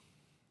Euphoria.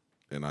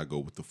 And I go,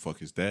 what the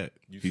fuck is that?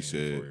 He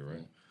said, Euphoria,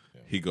 right?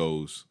 he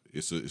goes,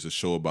 it's a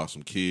show about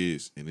some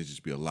kids, and it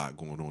just be a lot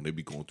going on. They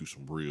be going through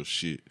some real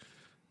shit.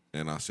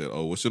 And I said,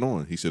 oh, what's it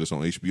on? He said, it's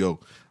on HBO.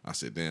 I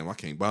said, damn, I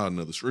can't buy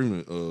another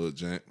streaming,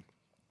 Jank.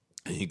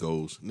 And he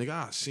goes, nigga,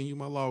 I'll send you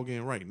my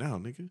login right now,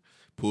 nigga.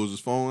 Pulls his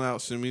phone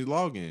out, send me his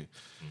login.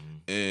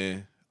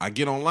 And I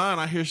get online,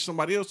 I hear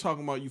somebody else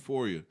talking about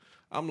Euphoria.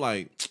 I'm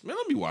like, man,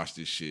 let me watch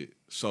this shit.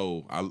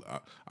 So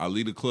I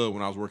leave the club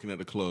when I was working at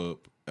the club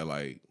at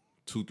like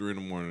 2, 3 in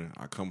the morning.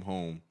 I come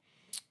home.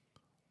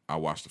 I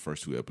watched the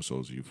first 2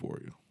 episodes of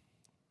Euphoria.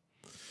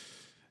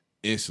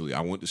 Instantly, I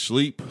went to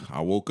sleep.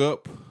 I woke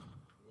up.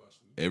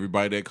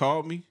 Everybody that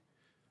called me,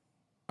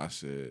 I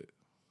said,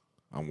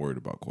 I'm worried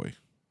about Quay.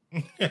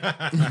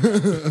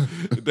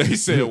 They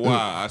said,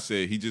 why? I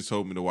said, he just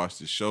told me to watch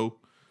this show.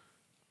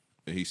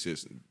 And he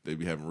says they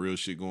be having real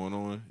shit going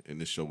on. And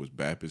this show was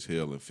bap as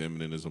hell and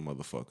feminine as a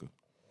motherfucker.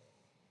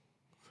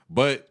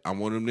 But I'm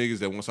one of them niggas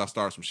that once I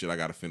start some shit, I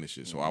got to finish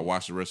it. So I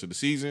watched the rest of the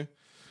season.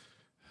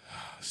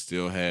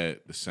 Still had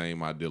the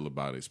same ideal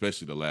about it,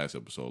 especially the last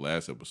episode.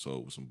 Last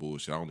episode was some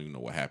bullshit. I don't even know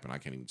what happened. I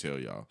can't even tell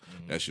y'all.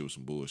 That shit was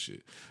some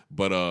bullshit.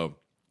 But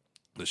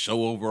the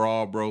show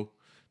overall, bro,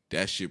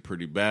 that shit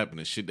pretty bad. And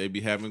the shit they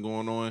be having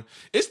going on,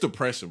 it's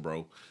depressing,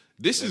 bro.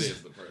 This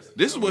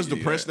is what's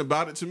depressing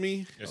about it to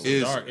me. It's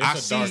is a dark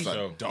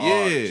show.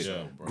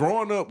 Yeah,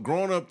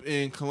 growing up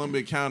in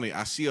Columbia County,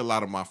 I see a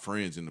lot of my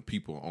friends and the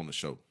people on the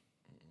show.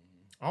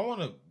 I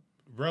want to,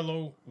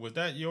 Rello, was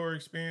that your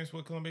experience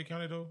with Columbia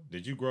County though?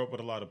 Did you grow up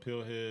with a lot of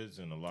pill heads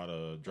and a lot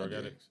of drug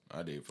addicts?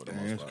 I did for the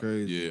That's most part.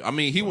 crazy. Yeah, I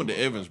mean, he went to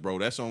Evans, bro.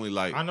 That's only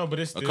like I know, but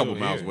it's a still couple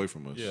miles here. away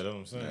from us. Yeah, that's what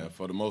I'm saying. Yeah,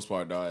 for the most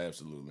part, dog,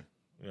 absolutely.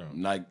 Yeah.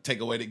 Like, take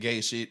away the gay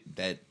shit,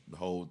 that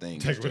whole thing.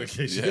 Take is away the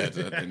just- gay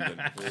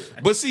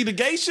shit. But see, the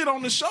gay shit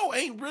on the show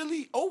ain't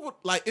really over.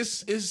 Like,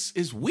 it's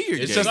weird.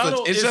 It's gay. just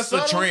subtle, it's it's just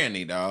a subtle.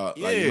 tranny, dog.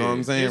 Like, you know what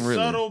I'm saying? It's really.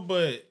 subtle,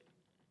 but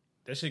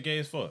that shit gay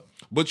as fuck.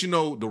 But you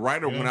know, the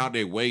writer went out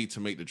their way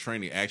to make the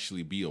trainee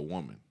actually be a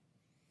woman.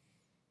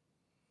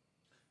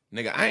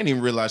 Nigga, I ain't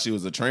even realize she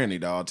was a tranny,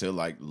 dog, till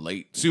like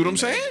late. See what I'm in the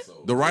saying?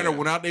 episode. The writer Yeah.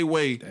 went out their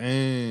way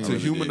Damn. to really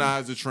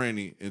humanize the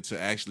trainee into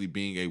actually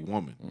being a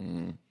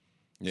woman.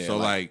 Yeah, So,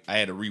 like- I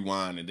had to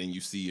rewind, and then you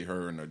see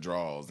her in her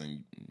drawers,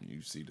 and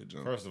you see the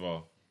jump. First of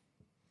all,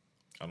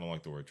 I don't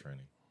like the word tranny.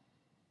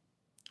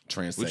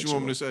 Transsexual. What you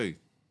want me to say?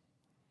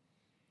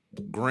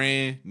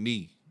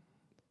 Granny.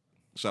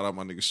 Shout out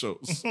my nigga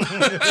Schultz.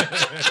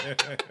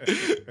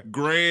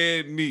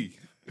 Granny.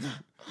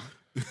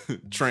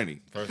 Tranny.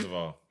 First of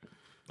all,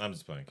 I'm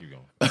just playing. Keep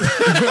going.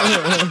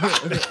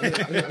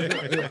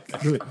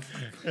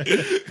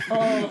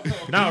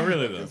 Not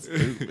really though.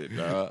 Stupid,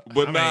 dog.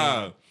 But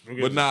I mean,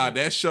 we'll get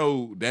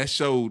to that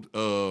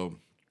show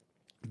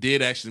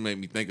did actually make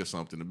me think of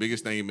something. The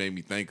biggest thing it made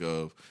me think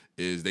of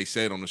is they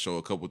said on the show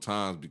a couple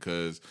times,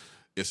 because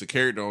it's a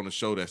character on the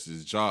show that's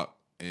his jock,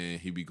 and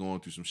he be going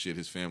through some shit.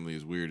 His family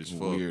is weird as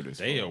fuck. Weird as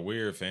They fuck. a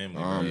weird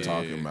family. I'm bro.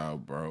 talking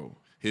about, bro.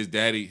 His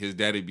daddy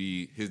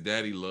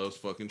loves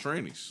fucking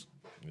trannies.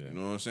 Yeah. You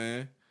know what I'm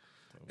saying?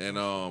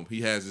 And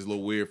he has this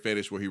little weird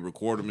fetish where he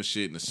record them and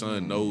shit, and the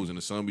son knows, and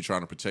the son be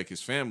trying to protect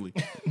his family.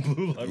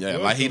 Yeah,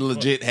 like he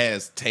legit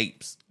has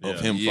tapes of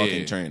him Yeah.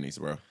 fucking trannies,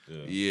 bro.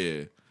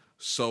 Yeah.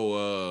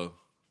 So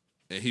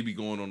and he be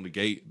going on the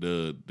gay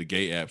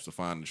apps to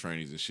find the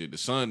trainees and shit. The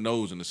son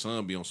knows, and the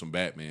son be on some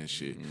Batman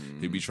shit.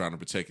 He be trying to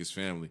protect his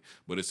family,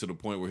 but it's to the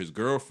point where his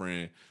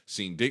girlfriend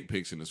seen dick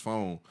pics in his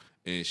phone,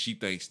 and she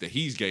thinks that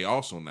he's gay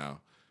also now.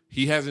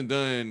 He has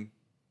done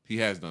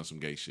some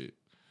gay shit,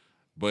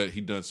 but he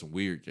done some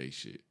weird gay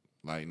shit.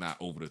 Like, not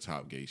over the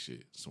top gay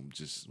shit. Some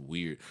just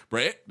weird.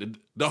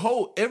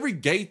 Bro, every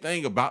gay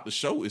thing about the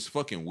show is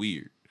fucking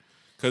weird.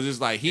 Cause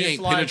it's like he It's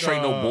ain't like,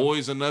 penetrate no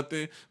boys or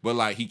nothing, but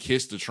like he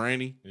kissed the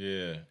tranny.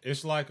 Yeah,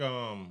 it's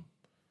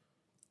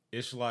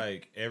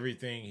like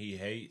everything he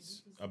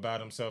hates about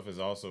himself is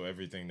also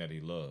everything that he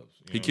loves.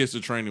 You He know? kissed the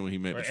tranny when he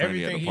met Or the tranny at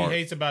everything the he park.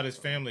 hates about his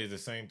family is the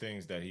same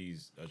things that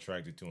he's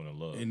attracted to and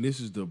love. And this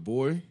is the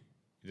boy.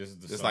 This is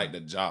the It's son. like the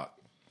jock.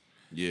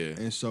 Yeah.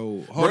 And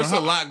so, Bro, it's a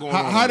lot going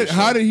on How on did this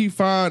how show. did he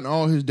find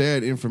all his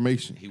dad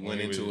information? He When went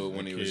he into was it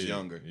when a he was kid.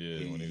 younger.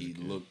 Yeah, when he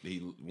was a kid.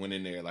 He went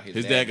in there like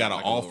His dad got had, an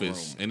like, a little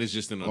office, room. and it's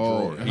just in a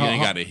Oh, drawer. He how-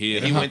 ain't got a And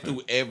head. he went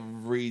through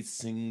every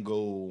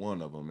single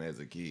one of them as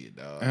a kid,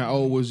 dog. How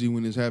old was he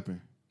when this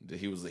happened?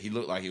 He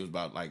looked like he was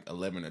about like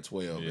 11 or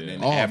 12, Yeah. and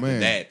then Oh, after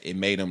man. that, it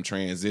made him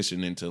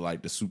transition into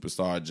like the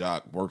superstar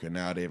jock, working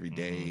out every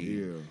day.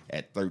 Yeah.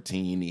 At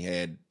 13, he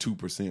had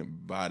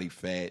 2% body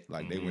fat.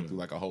 Like they went through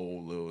like a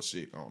whole little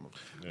shit on him.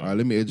 All right,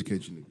 let me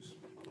educate you niggas.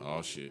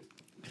 Oh shit.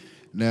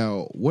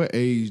 Now, what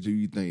age do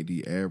you think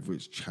the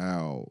average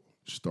child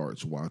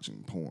starts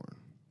watching porn?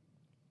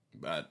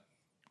 About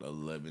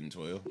 11,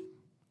 12.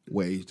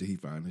 What age did he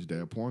find his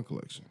dad porn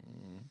collection?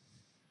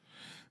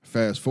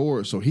 Fast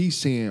forward, so he's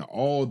seeing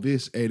all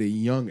this at a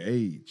young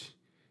age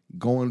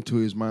going to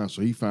his mind.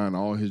 So he found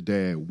all his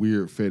dad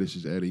weird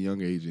fetishes at a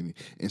young age.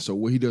 And so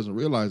what he doesn't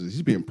realize is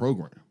he's being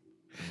programmed.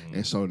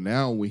 And so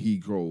now when he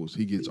grows,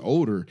 he gets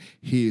older,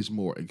 he is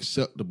more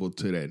acceptable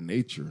to that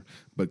nature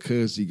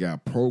because he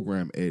got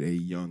programmed at a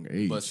young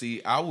age. But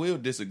see, I will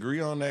disagree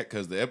on that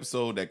because the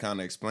episode that kind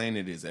of explained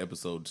it is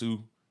episode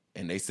 2.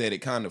 And they said it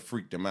kind of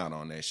freaked him out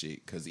on that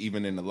shit. Because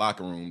even in the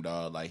locker room,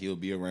 dog, like he'll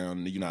be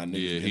around, you know, how niggas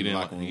Yeah, in he the didn't-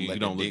 locker room. he let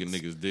don't the look at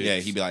dicks- niggas' dicks. Yeah,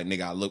 he be like,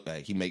 nigga, I look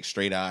back. He makes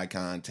straight eye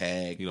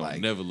contact. He don't like,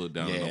 never look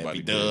down at yeah, nobody. if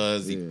he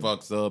does, he Yeah.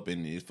 fucks up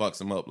and it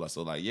fucks him up. Like,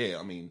 so, like, yeah,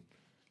 I mean,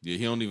 Yeah,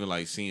 he don't even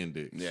like seeing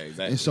dick. Yeah,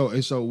 exactly.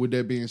 And so with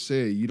that being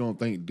said, you don't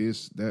think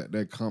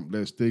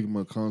that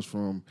stigma comes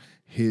from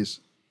his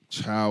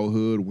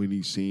childhood when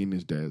he's seeing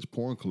his dad's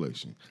porn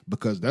collection?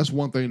 Because that's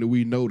one thing that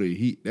we know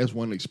that's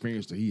one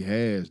experience that he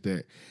has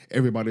that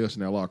everybody else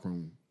in that locker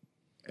room,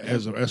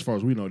 as far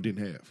as we know,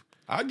 didn't have.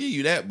 I'll give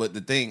you that, but the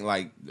thing,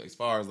 like, as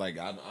far as like,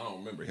 I don't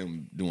remember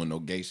him doing no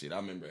gay shit. I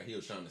remember he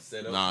was trying to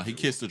set up. Nah, he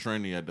kissed the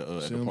tranny at the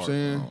See park. what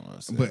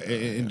I'm saying? But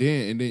and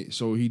then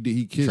so he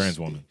kissed Trans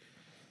woman.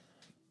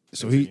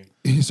 So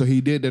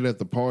he did that at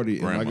the party,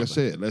 and like I Grandmother.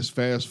 said, let's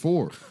fast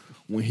forward.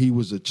 When he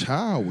was a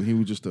child, when he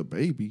was just a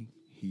baby,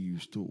 he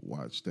used to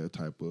watch that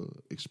type of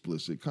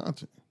explicit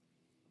content.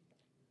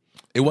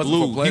 It wasn't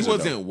Blue, for pleasure. he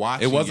wasn't though.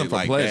 watching. It wasn't for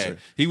like pleasure. that.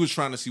 He was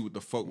trying to see what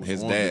the fuck was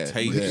His on dad. the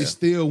tape. Yeah. It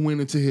still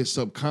went into his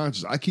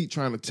subconscious. I keep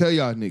trying to tell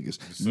y'all niggas,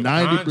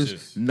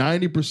 Subconscious.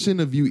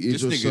 90% of you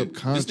is This your nigga,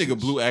 subconscious. this nigga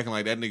Blue acting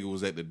like that nigga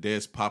was at the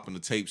desk popping the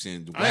tapes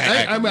and I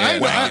whacking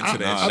ain't into that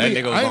Nah, shit.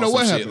 that nigga was I on know some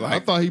what shit happened. like- I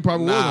thought he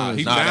probably was Nah, on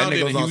he it. Nah, that found it nigga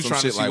and was he on was some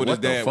trying to shit see like, what his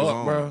what the dad was fuck,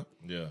 on. bro?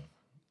 Yeah.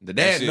 The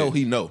dad That's know it.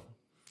 he know.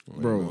 Bro.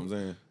 You know what I'm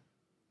saying?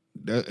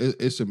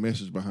 It's a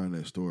message behind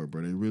that story,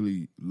 bro. They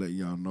really let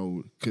y'all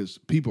know because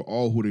people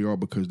are who they are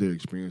because their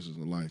experiences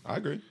in life. I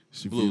agree.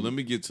 See, Blue, let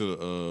me get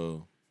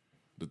to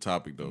the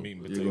topic though. Meat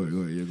and Yeah, go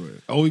potatoes.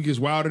 ahead. Oh, he gets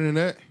wilder than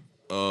that?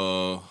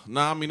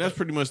 Nah, I mean that's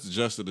pretty much the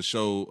gist of the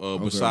show.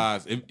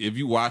 Besides, if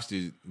you watched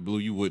it, Blue,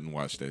 you wouldn't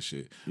watch that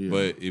shit. Yeah.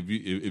 But if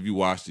you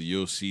watched it,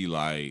 you'll see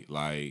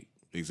like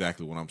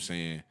exactly what I'm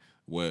saying.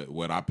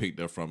 What I picked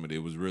up from it, it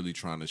was really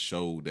trying to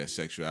show that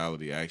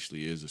sexuality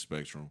actually is a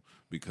spectrum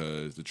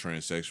because the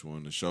transsexual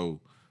in the show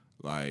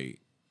like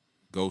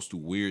goes through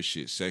weird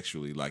shit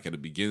sexually. Like at the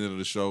beginning of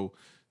the show,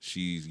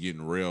 she's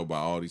getting railed by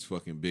all these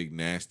fucking big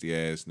nasty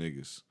ass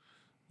niggas.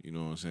 You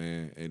know what I'm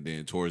saying? And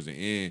then towards the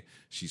end,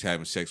 she's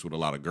having sex with a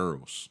lot of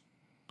girls.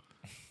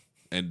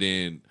 And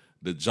then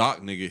the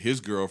jock nigga, his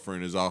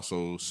girlfriend is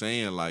also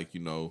saying like,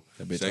 you know,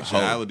 bitch a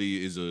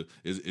sexuality is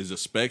a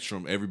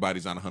spectrum.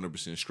 Everybody's not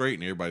 100% straight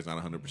and everybody's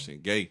not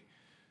 100% gay.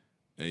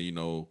 And you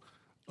know,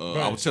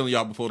 I was telling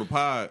y'all before the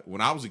pod, when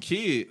I was a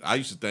kid, I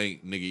used to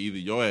think, nigga, either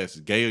your ass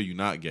is gay or you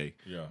not gay.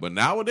 Yeah. But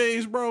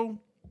nowadays, bro,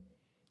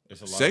 It's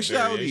a lot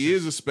sexuality of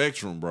variations. is a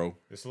spectrum, bro.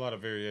 It's a lot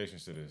of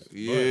variations to this. But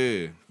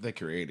Yeah. They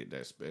created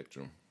that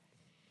spectrum.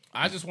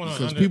 I just want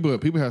to Because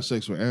people have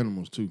sex with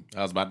animals too.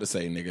 I was about to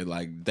say, nigga,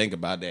 like, think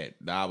about that.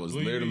 I was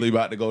Blue, you- literally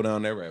about to go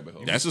down that rabbit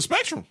hole. That's a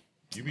spectrum.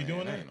 You be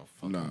doing that? Ain't no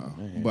fucking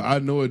Nah, but I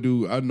know a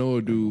dude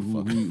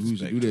who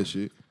used to do that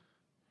shit.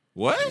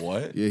 What?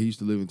 What? Yeah, he used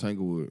to live in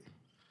Tanglewood.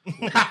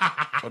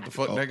 What the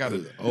fuck? That got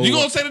Oh, You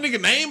gonna say the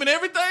nigga name and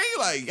everything?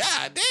 Like,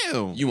 god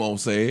damn. You won't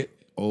say it.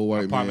 old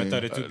white Apartment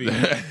man.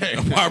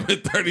 32B.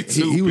 Apartment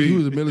 32. He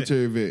was a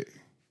military vet.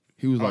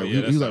 He was like yeah,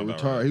 he that was like sound about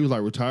retired. right. He was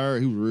like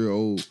retired. He was real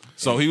old.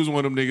 So he was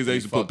one of them niggas that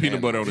used to put fuck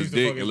peanut butter on animals. his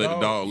He used dick to and fuck let his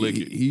the dog lick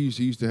He, it.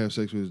 he used to have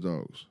sex with his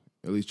dogs.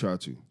 At least try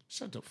to.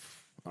 Shut the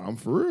I'm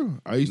for real.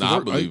 I used Nah, to I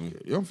work. believe him.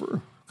 Yeah, I'm for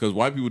real. Because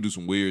white people do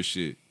some weird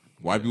shit.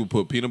 White people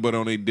put peanut butter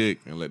on their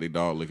dick and let their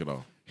dog lick it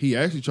off. He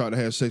actually tried to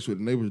have sex with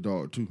the neighbor's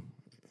dog too.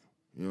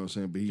 You know what I'm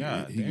saying? But he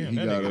God he damn,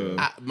 got that nigga-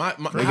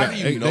 they how got do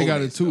you they, know they got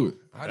this, into though? it.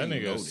 How That do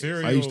you know nigga this?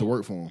 serial I used to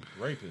work for him.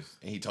 rapist.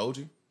 And he told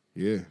you?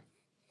 Yeah.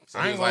 So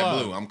I he ain't was like, gonna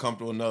lie. Blue, I'm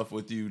comfortable enough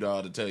with you,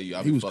 dog, to tell you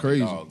I He be was fucking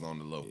crazy. dogs on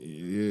the low.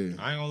 Yeah.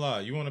 I ain't gonna lie.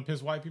 You want to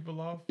piss white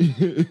people off?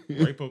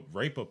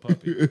 rape a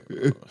puppy.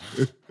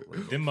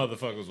 Them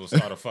motherfuckers will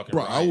start a fucking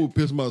Bro, riot. I would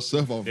piss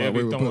myself off if I They'll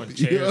be rape a throwing puppy.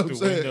 chairs You know what I'm through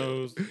saying?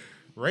 windows.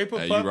 Rape a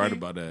Hey, you puppy. right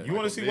about that. You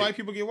want to see Vick. white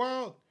people get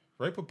wild?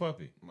 Rape a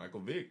puppy. Michael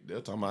Vick,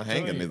 they're talking about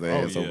hanging his Oh,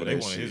 ass yeah, over they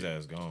that wanted shit. his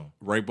ass gone.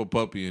 Rape a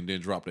puppy and then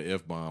drop the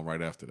F-bomb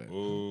right after that.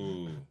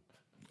 Ooh,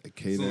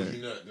 Okay, now.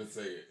 Just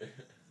say it.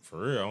 for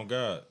real, on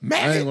God.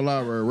 I ain't gonna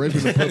lie, bro.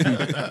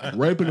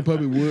 Raping the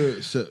puppy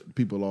would set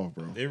people off,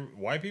 bro. They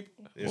white people,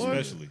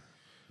 especially.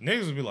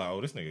 Niggas would be like,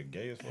 "Oh, this nigga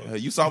gay as fuck."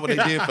 You saw what they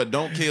did for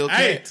Don't Kill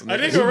Hey, Cats. a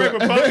nigga. nigga rape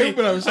a puppy. He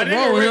be like, something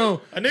wrong with him.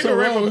 A nigga Something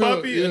rape wrong a with him.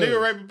 puppy. A Yeah.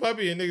 nigga rape a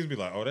puppy, and niggas be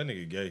like, "Oh, that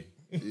nigga gay."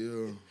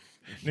 Yeah.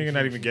 Nigga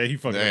not even gay. He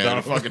fucking a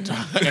Damn, dog. fucking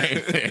time.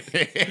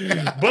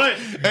 But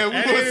And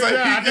we gonna say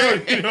I he know,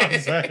 gay. you know what I'm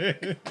saying.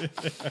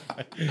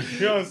 You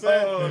know what I'm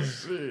saying? Oh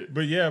shit.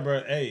 But yeah,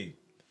 bro. Hey,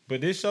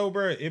 but this show,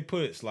 bro, it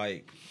puts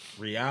like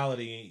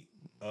reality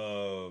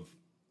of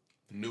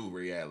New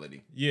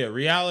reality.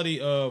 reality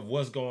of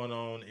what's going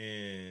on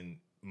in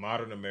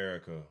modern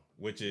America,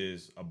 which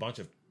is a bunch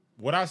of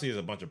what I see is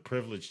a bunch of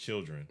privileged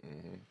children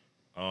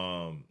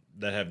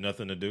that have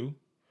nothing to do.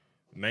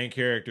 Main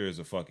character is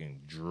a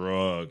fucking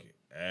drug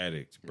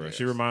addict, bro.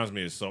 She reminds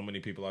me of so many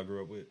people I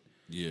grew up with.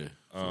 Yeah,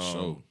 for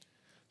sure.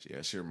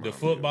 Yeah, sure. The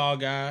football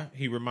guy,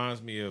 he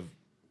reminds me of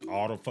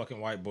all the fucking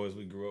white boys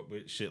we grew up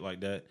with, shit like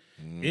that.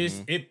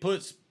 It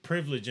puts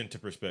privilege into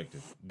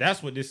perspective.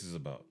 That's what this is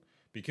about.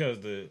 Because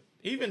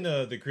even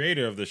the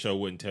creator of the show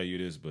wouldn't tell you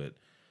this, but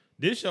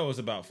this show is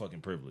about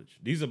fucking privilege.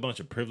 These are a bunch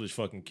of privileged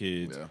fucking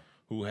kids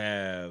who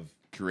have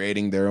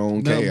creating their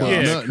own No,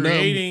 chaos.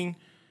 but-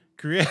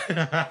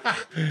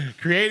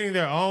 creating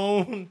their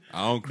own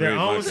I don't create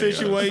my chaos.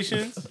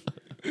 situations.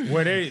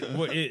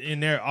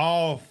 and they're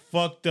all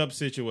fucked up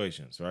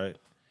situations, right?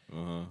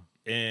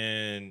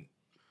 And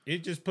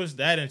it just puts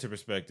that into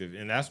perspective,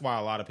 and that's why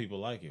a lot of people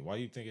like it. Why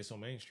do you think it's so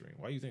mainstream?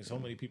 Why do you think so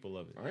many people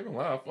love it? I ain't gonna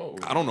lie, I fuck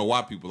with it. I don't know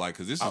why people like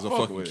because this is a fuck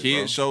fucking with it, kid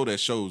bro. show that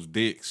shows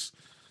dicks.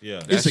 Yeah,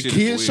 It's a shit is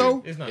kid weird.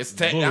 show. it's not. It's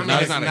Blue, I mean,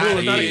 not- it's not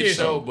it's not a kid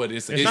show, but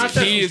It's It's not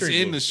Sesame kids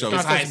Street, in the It's show. not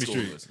it's high Sesame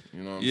Street. schoolers. You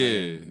know what I'm Yeah.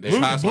 saying? Blue-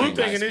 High Blue school-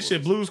 thinking this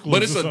shit Blue's Clues,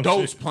 But it's or some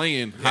adults shit.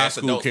 playing Yeah, high it's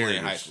school adults playing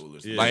characters. high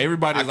schoolers. Yeah. Like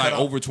everybody's I like cut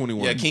over off-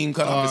 21. Yeah, King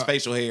cut off his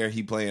facial hair.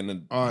 He playing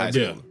the All high right,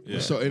 school. Yeah.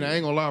 So and I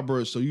ain't gonna lie,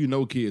 bro. So you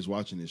know, kids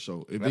watching this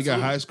show. If they got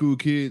Absolutely. high school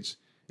kids,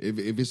 if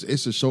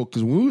it's a show,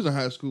 because when we was in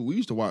high school, we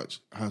used to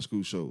watch high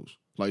school shows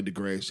like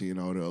Degrassi and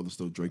all the other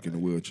stuff. Drake in the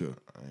wheelchair.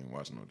 I ain't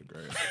watching no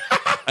Degrassi.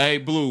 Hey,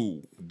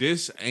 Blue,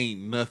 this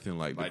ain't nothing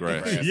like the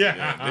grass. Degrassi.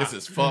 Yeah. This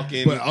is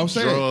fucking But I'm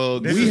saying,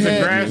 drugs. This we is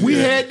had Degrassi. we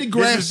had This is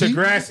Degrassi.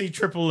 Degrassi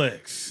Triple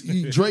X.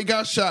 Drake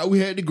got shot. We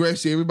had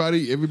Degrassi.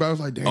 Everybody was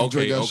like, "Damn, Okay,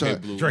 Drake got okay,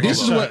 shot." Blue. Drake This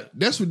got is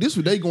shot. this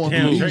what they going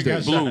Damn, through Drake these got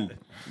days. shot. Blue,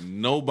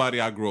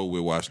 nobody I grew up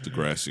with watched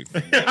Degrassi.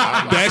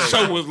 That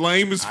show was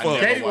lame as fuck.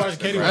 never Katie watched watched.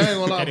 Katie I watched. ain't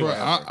gonna lie, Katie bro.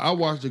 watched. I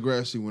watched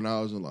Degrassi when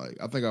I was in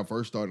I think I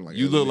first started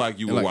You look like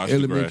you would watch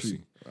elementary. Degrassi.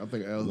 I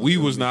think We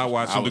was not I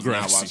watching was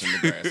not Degrassi. watching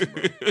Degrassi,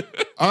 bro.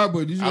 All right,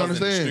 but did you I was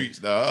in the understand? streets,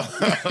 dog.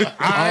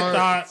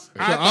 I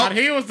thought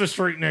he was the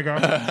street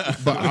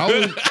nigga. But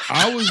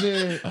I was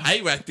in.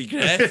 I watched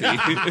Degrassi.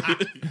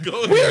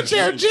 Go ahead.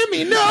 Wheelchair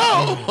Jimmy,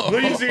 no. Who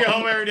you see at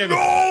home every day?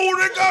 Oh,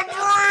 they got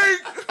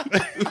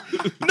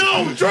Drake.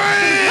 No,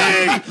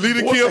 Drake. Leave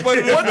the kid up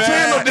under the What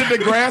channel bed. did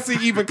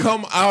Degrassi even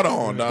come out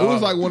on, dog? It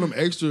was like one of them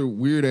extra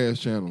weird ass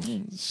channels,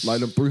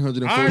 like them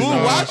 349. Blue,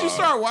 Nah. why'd you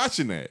start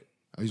watching that?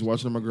 I used to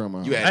watching at my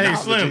grandma. You had Hey, knowledge.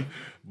 Slim.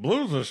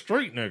 Blue's a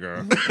street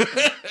nigga.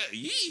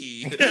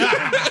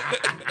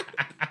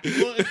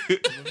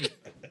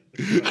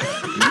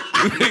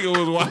 Nigga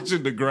was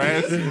watching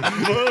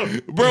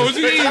Degrassi. Bro, was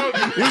you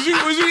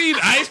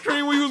eating ice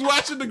cream when you was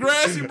watching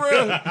Degrassi,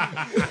 bro?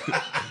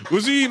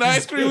 Was you eating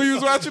ice cream when you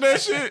was watching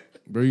that shit?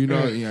 Bro, you know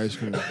I eat ice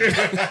cream.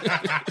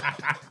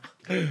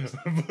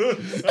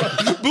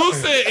 Blue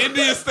said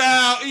Indian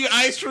style, eat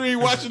ice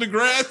cream, watching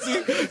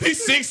Degrassi.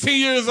 He's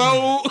 16 years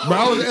old. Bro,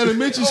 I was in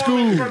elementary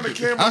school. from the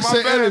camera, I my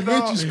said bad,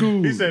 elementary dog.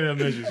 school. He said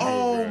elementary school.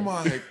 Oh bro.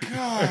 my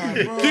god,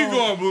 bro. Keep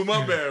going, Blue.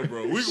 My bad,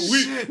 bro. We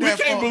Shit, can't that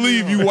fucked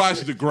believe me you up.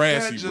 watched That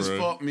Degrassi, just bro.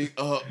 fucked me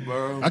up,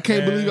 bro. I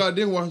can't believe I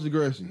didn't watch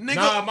Degrassi. Nigga,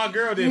 Nah, my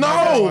girl didn't. no,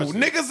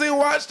 niggas didn't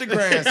watch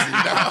Degrassi.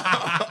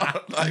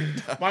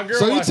 dog. My girl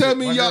So you watched tell it.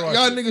 me My girl y'all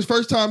watched it. niggas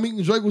first time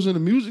meeting Drake was in the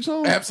music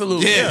song?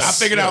 Absolutely. Yes.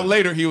 I figured out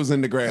later he was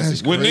in Degrassi.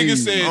 That's When crazy.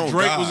 niggas said Oh,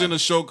 Drake God. was in a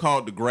show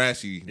called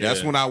Degrassi,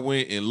 that's Yeah. when I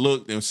went and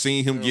looked and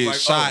seen him get like,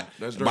 shot oh,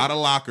 that's Drake. by the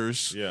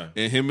lockers Yeah.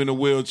 and him in a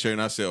wheelchair.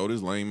 And I said, oh,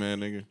 this lame man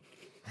nigga.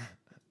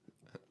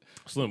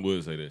 Slim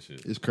would say that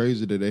shit. It's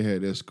crazy that they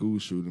had that school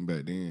shooting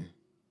back then.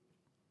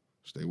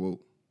 Stay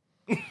woke.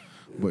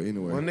 But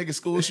anyway. One nigga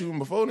school shooting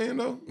before then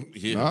though.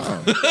 Yeah.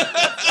 Nah.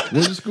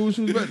 Was it school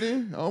shootings back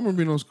then? I don't remember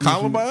being on school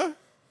shootings. Columbine?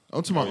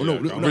 I'm talking about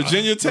Oh, yeah, no,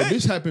 Virginia Tech?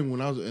 This happened when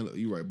I was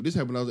you're right, but this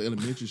happened when I was in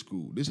elementary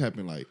school. This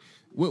happened like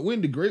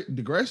when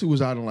Degrassi was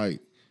out in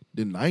like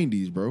the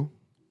 90s, bro.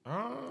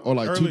 Or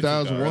like Early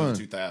 2001. Early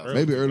 2000.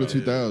 Maybe early 2000.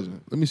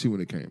 2000. Let me see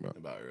when it came out.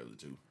 About early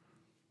too.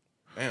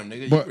 Damn,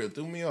 nigga, But- you really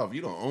threw me off.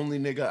 You the only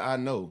nigga I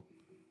know,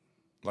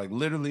 like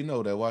literally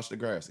know that watched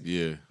Degrassi.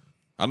 Yeah.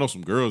 I know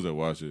some girls that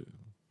watch it.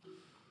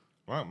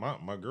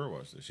 My girl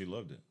watched it. She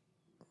loved it.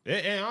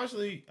 And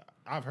honestly,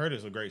 I've heard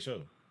it's a great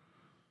show.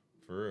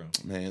 For real.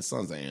 Man,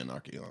 Sons of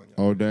Anarchy on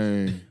y'all. Oh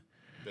dang.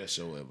 Best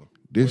show ever.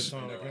 This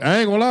What song? I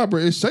ain't gonna lie, bro.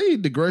 It say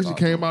Degrassi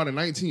came out in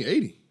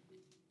 1980.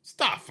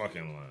 Stop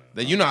fucking lying.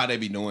 Then you know how they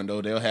be doing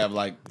though. They'll have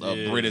like a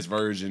Yeah. British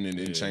version and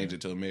then change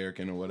it to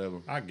American or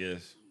whatever. I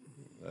guess.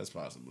 That's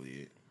possibly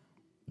it.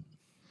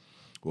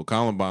 Well,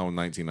 Columbine was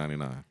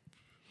 1999.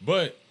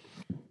 But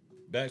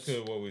back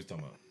to what we was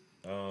talking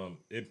about.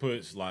 It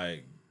puts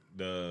like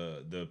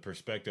the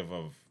perspective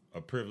of a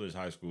privileged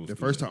high school The student.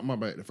 first time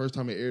the first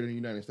time it aired in the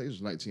United States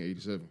was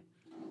 1987.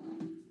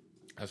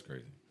 That's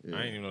crazy. I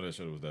didn't even know that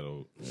show was that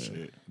old.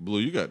 Shit. Blue,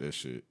 you got that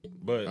shit.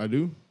 But I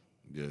do?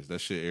 Yes, that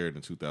shit aired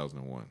in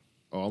 2001.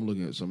 Oh, I'm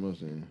looking at something else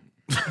then.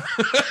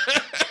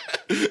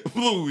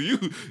 Blue, you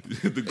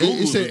the Google It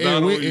is said, not and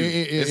on when- you.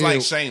 It's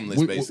like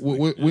Shameless,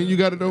 basically. When you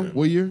got it though?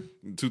 What year?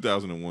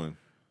 2001.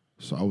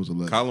 So I was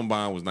 11.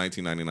 Columbine was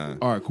 1999.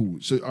 All right, cool.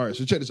 So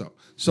check this out.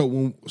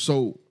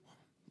 So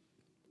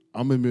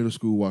I'm in middle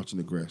school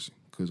watching Degrassi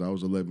because I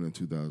was 11 in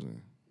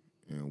 2000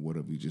 and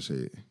whatever you just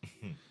said.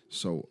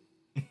 So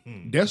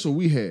that's what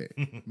we had.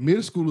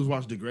 Middle schoolers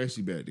watched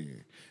Degrassi back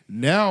then.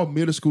 Now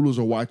middle schoolers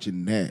are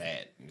watching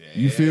that.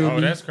 You feel oh,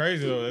 me? that's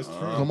crazy though. That's true.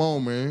 Come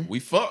on, man. We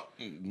fuck.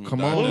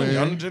 Come on, man.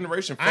 Younger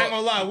generation fuck. I ain't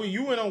gonna lie, we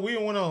went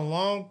on a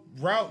long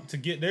route to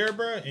get there,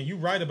 bro, and you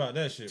right about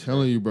that shit. Bro.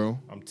 Telling you, bro.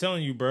 I'm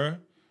telling you, bro.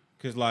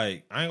 Cause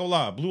like I ain't gonna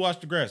lie, Blue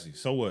watched Degrassi.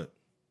 So what?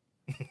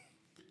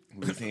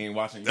 At least he ain't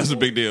watching. That's a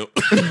big deal.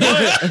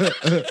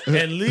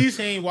 At least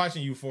he ain't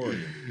watching Euphoria.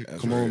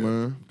 Come on,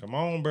 man. Come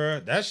on, bro.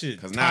 That shit.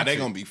 Because now they toxic.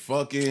 gonna be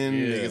fucking.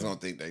 Yeah. Niggas gonna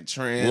think they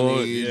trannies,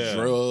 Well, yeah.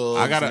 drugs.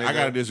 I nigga.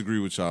 gotta disagree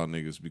with y'all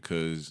niggas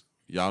because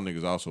y'all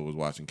niggas also was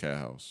watching Cat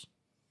House.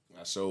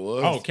 I sure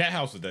was. Oh, Cat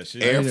House was that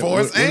shit. Air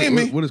Force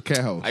Amy. What is Cat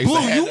House? I used to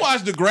Blue, have you that-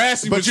 watch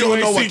Degrassi, But you don't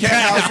know what ain't seen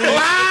Cat House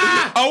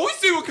is. Oh, we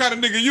see what kind of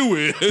nigga you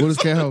is. What is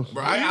Cat House?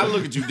 Bro, I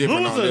look at you different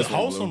Blue was on a this one,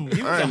 wholesome- Blue.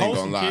 he was I a ain't even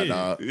wholesome gonna lie, kid.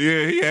 dog.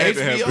 Yeah, he had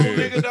to have HBO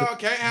been. nigga, dog.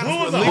 Cat House Blue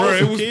was was a legal. Bro,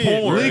 it was kid,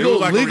 porn. bro. It was Legal,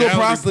 like a legal reality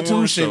prostitution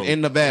porn show.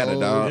 in Nevada,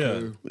 dog.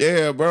 yeah.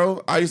 Yeah,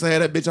 bro. I used to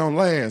have that bitch on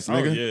Lance, Oh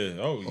nigga.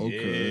 yeah. Oh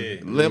Okay.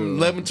 yeah.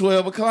 11,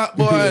 12 o'clock,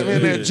 boy, I'm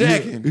in there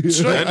jacking.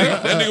 Straight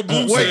That nigga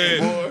Blue Wait, said,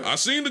 boy. I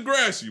seen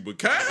Degrassi, but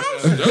Cat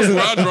House, that's where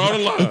I draw the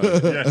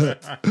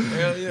line.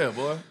 Hell yeah,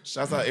 boy.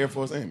 Shouts out Air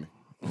Force Amy.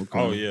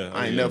 Oh yeah.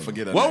 I ain't never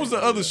forget her What name. was the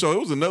other show? It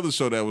was another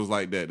show that was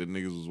like that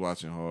niggas was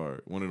watching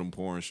hard. One of them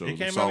porn shows. It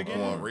came soft out again?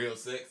 porn. Real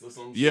Sex or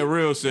something? Yeah,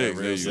 Real Sex.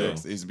 Real there you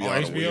Sex. go. It used to be On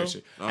all the weird HBO.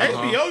 shit.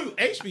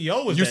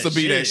 HBO was Used that to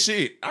be shit. that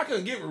shit. I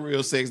couldn't get with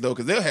Real Sex though,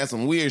 because they'll have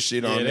some weird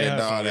shit on Yeah, they there, have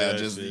some dog. That weird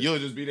just shit. you'll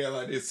just be there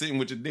like this, sitting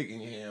with your dick in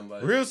your hand,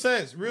 like Real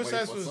Sex. Real Waiting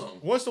Sex for was. something.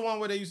 What's the one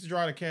where they used to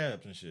drive the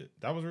cabs and shit?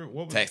 That was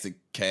what was Taxi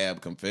Cab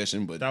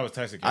Confession. But that was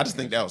Taxi Cab. I just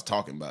think that was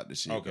talking about the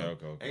shit. Okay,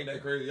 though. okay. Ain't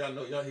that crazy?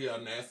 Y'all hear how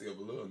nasty of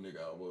a little nigga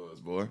I was,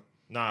 boy.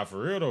 Nah,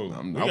 for real though.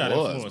 I We got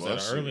was, influenced boy.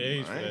 at an early Shit,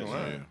 age for I ain't that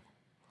lying. shit. Yeah.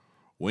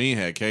 We ain't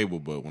had cable,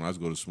 but when I used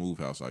to go to Smooth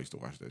House, I used to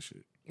watch that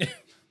shit.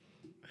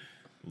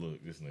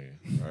 Look, this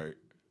nigga. Right.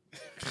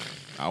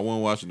 I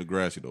wasn't watching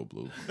Degrassi though,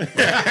 Blue.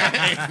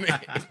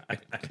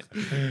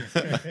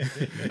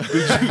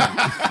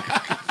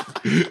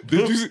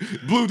 Did you see,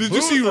 Blue? Did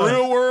you see Blue's a-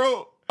 Real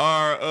World?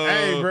 Or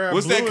Hey, bro.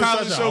 what's Blue that is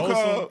college such a show wholesome-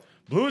 called?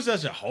 Blue is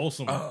such a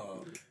wholesome.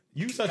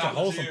 You such a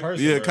wholesome Chill.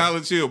 person. Yeah, bro.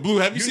 College Hill. Blue,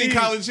 have you You seen need-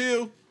 College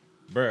Hill?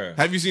 Bruh.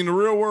 Have you seen The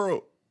Real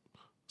World?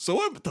 So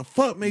what the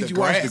fuck made you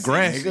watch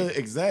Degrassi? nigga.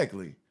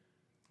 Exactly.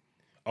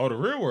 Oh, the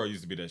Real World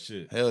used to be that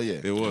shit. Hell yeah.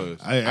 It was.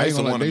 I used used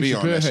to to wanna Dave be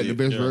on Chappelle that had the shit.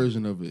 best Yeah.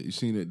 version of it. You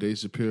seen it? Dave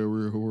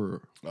Chappelle Real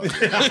World. Yeah,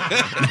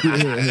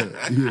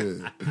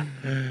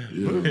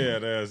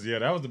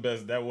 that was the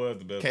best. That was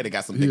the best. Katie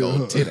got some big Yeah.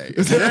 old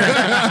titties.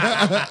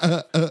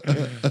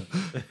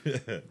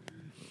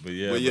 But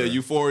yeah, But yeah, bruh.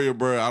 Euphoria,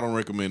 bro. I don't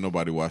recommend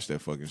nobody watch that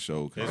fucking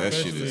show because that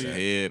shit is Especially-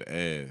 head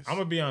ass. I'm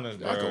gonna be honest,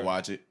 bro. I could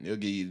watch it. It'll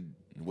give you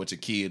what your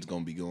kids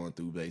gonna be going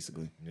through,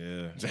 basically.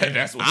 Yeah.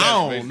 That's what.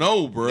 I don't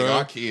know, bro. Nigga,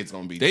 our kids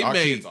gonna be. They our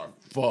made- kids are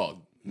fucked.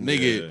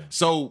 Nigga. Yeah.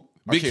 So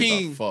Our Big kids are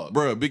King, fucked.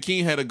 bro. Big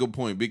King had a good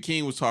point. Big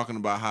King was talking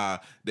about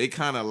how they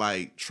kind of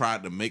like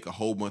tried to make a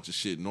whole bunch of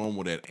shit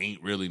normal that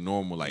ain't really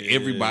normal. Like Yeah.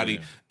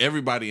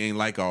 everybody ain't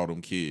like all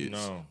them kids.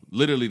 No.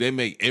 Literally, they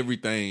make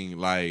everything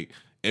like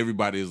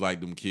everybody is like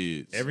them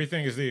kids.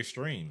 Everything is the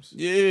extremes.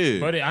 Yeah,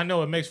 But I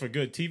know it makes for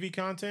good TV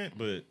content,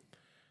 but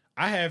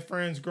I had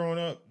friends growing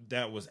up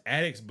that was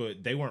addicts,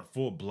 but they weren't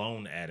full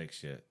blown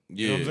addicts yet.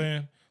 You know what I'm Yeah.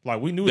 saying? Like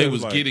we knew they they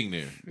was like, getting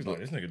there. He's like,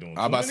 this nigga doing.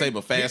 I about to 20? say,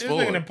 but fast this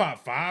forward. nigga done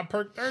pop 5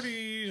 perk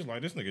 30s.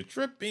 Like this nigga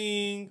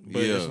tripping,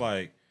 but Yeah. it's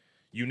like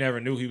you never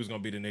knew he was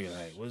gonna be the nigga.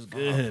 Like, what's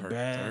good, bro?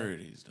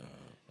 30s, dog.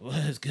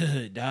 What's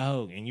good,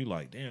 dog? And you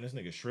like, damn, this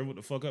nigga shriveled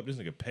the fuck up. This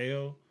nigga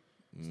pale.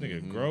 This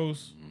nigga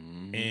gross.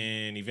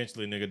 And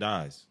eventually, nigga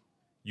dies.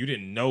 You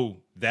didn't know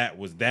that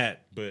was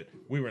that, but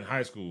we were in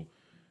high school.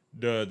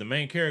 The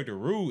main character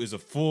Rue is a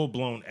full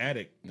blown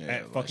addict Yeah,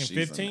 at like, fucking she's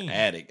 15. an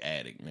addict,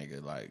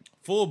 nigga. Like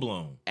Full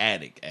blown.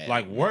 addict.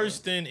 Like worse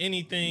than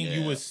anything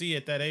you Yeah. would see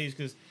at that age.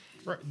 Because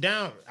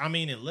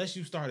unless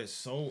you started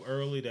so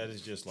early that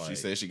it's just like She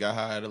said she got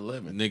high at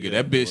 11. Nigga, Yeah,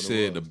 that bitch what it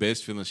said the was.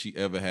 best feeling she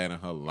ever had in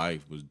her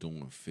life was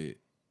doing fit.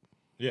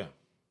 yeah.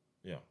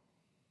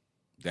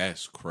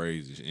 That's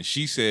crazy. And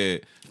she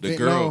said the Fentanyl.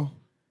 girl.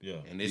 Yeah.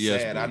 And it's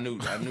Yes, sad. bro.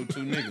 I knew 2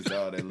 niggas,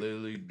 dog, that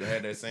literally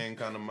had that same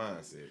kind of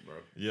mindset, bro.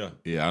 Yeah.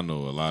 Yeah, I know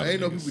a lot. I ain't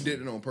know of niggas. people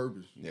did it on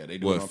purpose. Yeah, they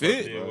do What it on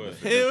fit? purpose, Yeah, bro. what?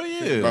 Hell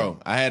yeah, Bro,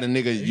 I had a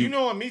nigga. You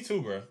know what? Me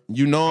too, bro.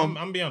 You know him,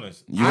 I'm be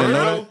honest. You I didn't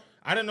didn't know know.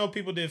 I didn't know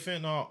people did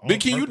fentanyl. On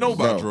Big King, you know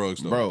purpose. about bro,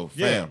 drugs though. bro.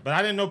 Yeah, Fam. but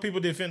I didn't know people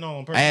did fentanyl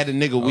on purpose. I had a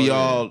nigga. We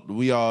all.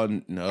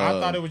 I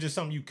thought it was just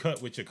something you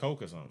cut with your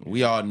coke or something.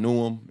 We all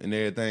knew him and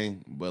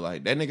everything, but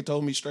like that nigga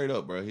told me straight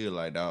up, bro. He was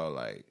like, dog,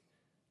 like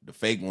the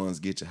fake ones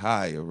get you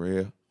higher,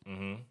 real.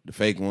 The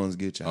fake ones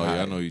get you Oh higher.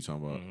 yeah, I know who you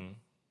talking about.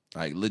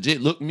 Like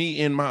legit, look me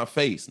in my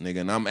face,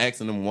 nigga, and I'm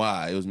asking him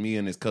why. It was me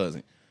and his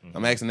cousin.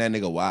 I'm asking that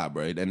nigga why,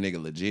 bro. That nigga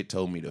legit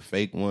told me the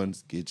fake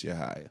ones get you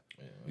higher,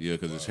 Yeah,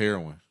 because it's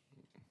heroin.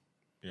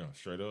 Yeah,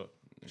 straight up.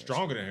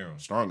 Stronger than heroin.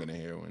 stronger than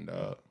heroin,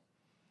 dog.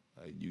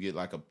 Like you get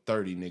like a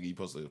 30, nigga. You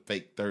supposed to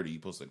fake 30. You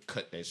supposed to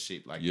cut that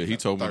shit like Yeah, he a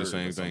told me the third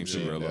same or some thing too,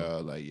 shit, bro.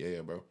 dog. Like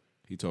yeah, bro.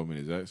 He told me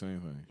the exact same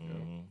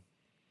thing.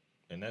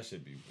 And that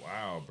should be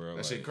wild, bro.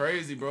 That shit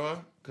crazy, bro.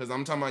 Cause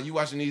I'm talking about you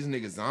watching these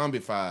niggas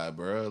zombified,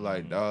 bro.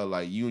 Like dog,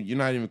 like you're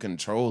not even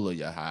control of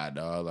your high,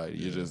 dog. Like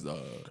you're just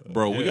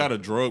Bro, we Yeah. got a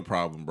drug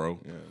problem, bro.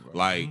 bro.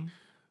 Like,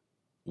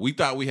 we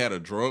thought we had a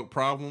drug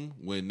problem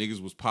when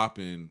niggas was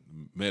popping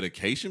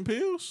medication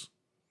pills.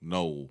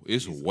 No,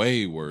 it's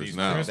way worse these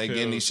now. press They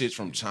getting pills. these shits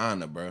from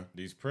China, bro.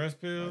 These press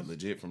pills,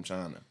 Legit from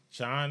China.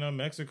 China,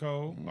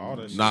 Mexico, all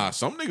that shit. Nah,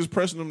 some niggas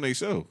pressing them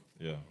themselves.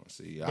 Yeah.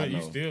 See, I But know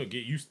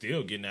you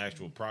still getting the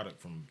actual product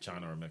from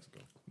China or Mexico.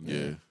 Yeah.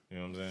 You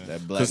know what I'm saying?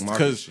 that black market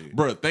Because, shit.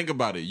 bro, think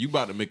about it. You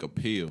about to make a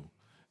pill,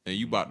 and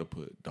you about to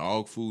put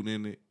dog food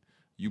in it.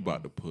 You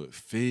about to put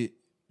fit.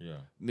 Yeah.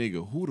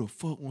 Nigga, who the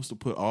fuck wants to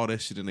put all that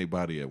shit in their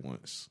body at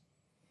once?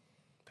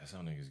 That's how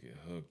niggas get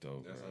hooked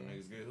though. That's how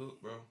niggas get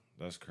hooked, bro.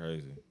 That's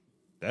crazy.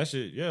 That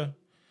shit, yeah.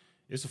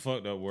 It's a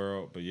fucked up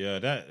world. But yeah,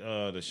 that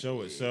the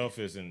show itself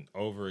is an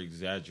over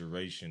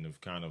exaggeration of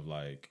kind of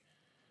like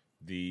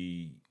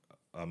the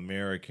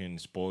American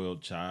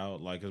spoiled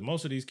child. Like, cause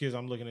most of these kids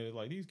I'm looking at it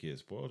like these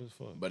kids spoiled as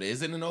fuck. But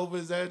is it an over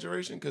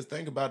exaggeration? Because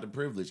think about the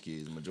privileged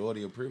kids.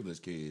 Majority of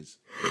privileged kids.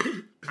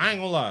 I ain't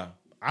gonna lie.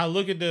 I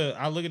look at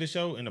the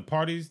show and the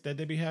parties that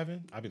they be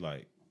having, I be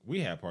like,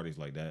 we have parties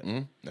like that.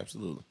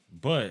 Absolutely.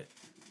 But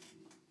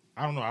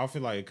I don't know. I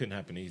feel like it couldn't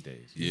happen these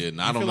days. Yeah, You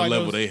not feel on the like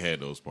level those- they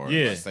had those parties.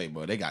 Yeah. I say,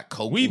 bro, they got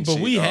coke. We and but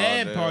shit we all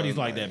had day. parties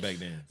like that back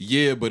then.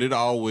 Yeah, but it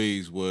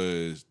always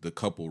was the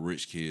couple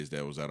rich kids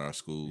that was at our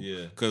school.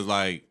 Yeah. Cause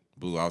like,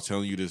 Blue, I was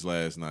telling you this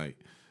last night.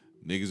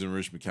 Niggas in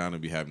Richmond County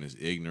be having this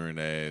ignorant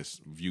ass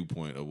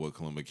viewpoint of what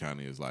Columbia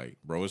County is like.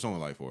 Bro, it's only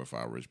like 4 or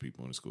 5 rich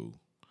people in the school.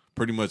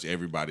 Pretty much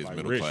everybody is Like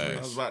middle rich, class. right?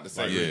 I was about to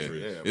say, Yeah,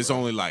 rich, it's bro.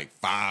 only like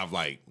 5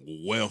 like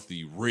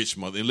wealthy rich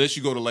mother. Unless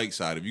you go to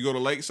Lakeside. If you go to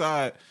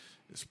Lakeside,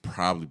 it's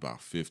probably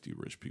about 50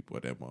 rich people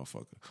at that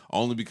motherfucker.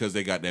 Only because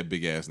they got that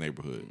big ass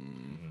neighborhood.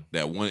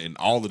 That one, and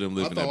all of them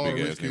live I in thought that all big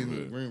rich ass kids was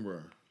neighborhood.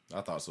 Greenbrier.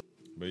 I thought so.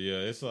 But yeah,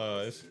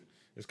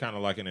 it's kind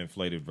of like an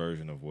inflated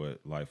version of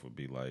what life would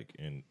be like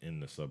in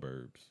the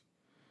suburbs.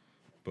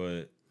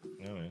 But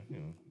I mean, you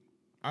know,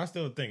 I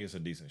still think it's a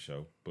decent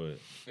show. But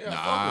Yeah, Nah,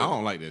 fuck I with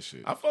don't like that shit.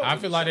 it. fuck I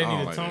with feel it. like they I need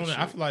don't to like tone. that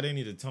I shit. feel like they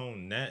need to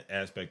tone that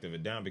aspect of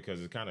it down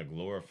because it's kind of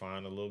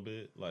glorifying a little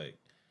bit. Like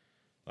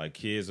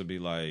kids will be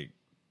like,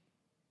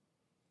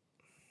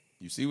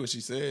 You see what she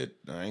said?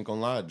 I ain't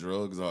gonna lie.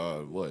 Drugs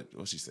are what?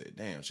 What she said?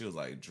 Damn, she was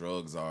like,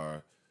 drugs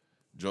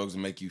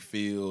make you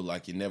feel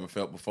like you never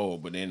felt before.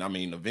 But then, I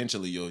mean,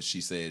 eventually,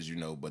 she says, you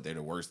know, but they're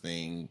the worst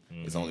thing.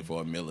 It's only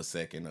for a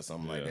millisecond or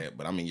something like Yeah. that.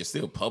 But I mean, you're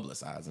still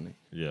publicizing it.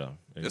 yeah,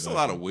 There's a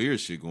lot of weird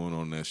shit going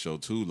on in that show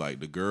too. Like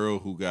the girl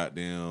who got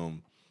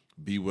them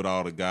be with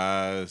all the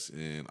guys,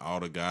 and all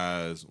the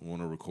guys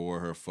want to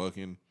record her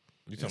fucking.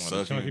 You talking and about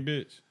the sucking. chunky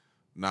bitch?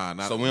 Nah,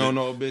 not So we don't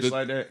know a bitch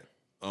like that.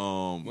 Yeah,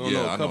 don't know a I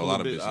know a couple lot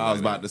of of bitches bitches. I was like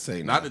about that. to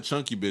say, not nah. the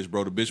chunky bitch,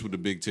 bro. The bitch with the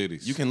big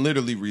titties. You can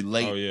literally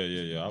relate Oh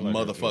yeah. I like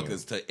her, too.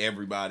 motherfuckers to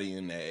everybody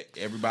in that.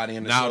 Everybody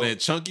in the now show. that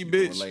chunky you can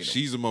relate bitch, 'em.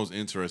 she's the most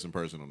interesting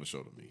person on the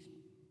show to me.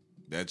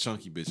 That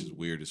chunky bitch is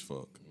weird as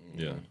fuck.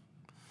 Yeah.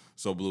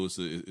 So Blue,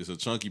 it's a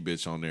chunky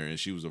bitch on there, and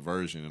she was a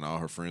virgin, and all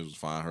her friends was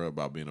firing her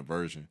about being a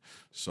virgin.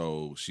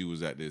 So she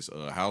was at this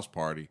house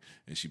party,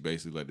 and she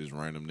basically let this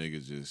random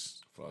nigga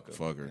just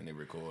fuck her. And they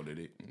recorded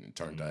it and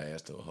turned her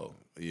ass to a hoe.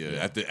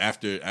 Yeah,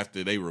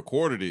 after they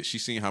recorded it, she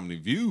seen how many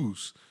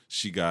views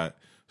she got.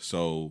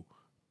 So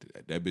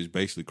that bitch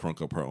basically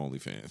crunk up her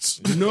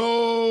OnlyFans.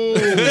 No.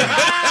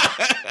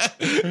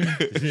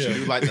 She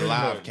do like the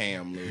live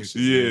cam little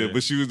shit. Yeah,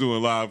 but she was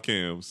doing live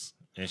cams.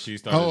 And she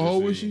started. How to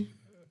old see- was she?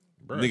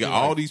 Bruh, Nigga, she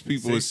all like these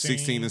people is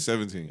 16 and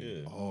 17.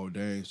 Yeah. Oh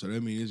dang! So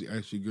that means it's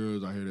actually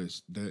girls out here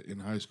that in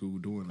high school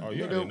doing that. Oh,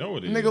 you already know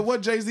what it is. Nigga,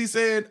 what Jay-Z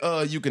said,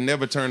 you can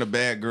never turn a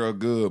bad girl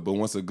good, but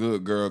once a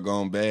good girl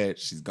gone bad,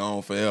 she's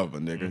gone forever,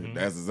 nigga.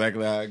 That's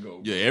exactly how it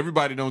goes. Yeah,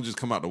 everybody don't just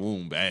come out the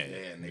womb bad.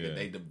 Yeah,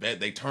 nigga, Yeah.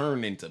 they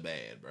turn into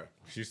bad, bro.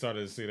 She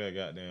started to see that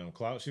goddamn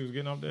clout she was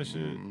getting off that shit.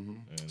 And,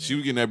 She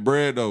was getting that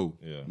bread though.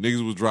 Yeah.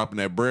 Niggas was dropping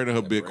that bread in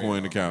her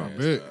Bitcoin account.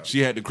 Bet. She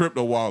had the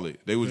crypto wallet.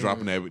 They was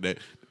dropping that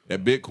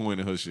Bitcoin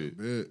in her shit.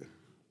 Bet.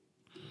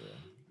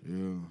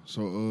 Yeah.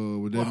 So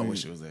with that I mean,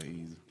 wish it was that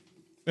easy.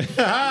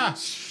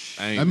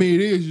 I mean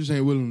it is. You just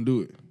ain't willing to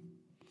do it.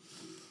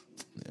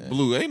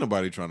 Blue, ain't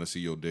nobody trying to see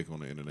your dick on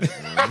the internet,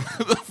 man.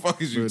 What the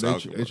fuck is you Bro,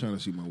 talking they about? trying to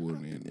see my wood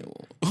in the internet.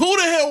 Who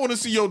the hell want to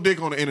see your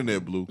dick on the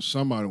internet, Blue?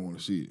 Somebody want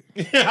to see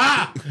it.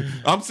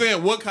 I'm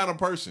saying, what kind of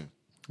person?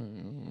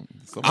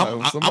 Somebody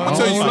I'ma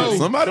tell you something.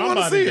 Somebody want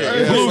to see it.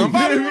 Somebody. Yeah,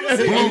 somebody want to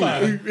see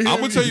it. I'm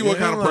gonna tell you what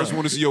kind of person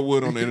want to see your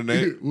wood on the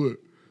internet. What?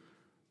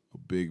 A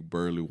big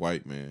burly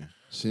white man.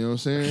 See what I'm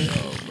saying?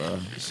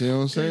 See what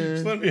I'm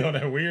saying? let me on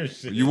that weird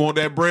shit. You want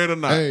that bread or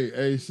not?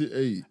 Hey,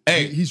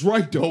 he's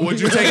right though. But would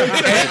you take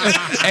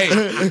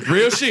hey,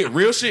 real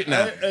shit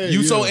now. Hey,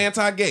 You so yeah.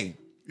 anti-gay,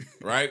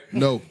 right?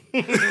 No.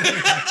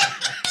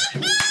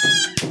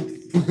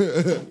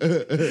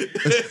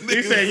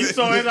 He said you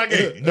saw it like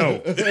a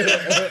no.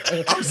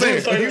 I'm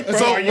saying. So you-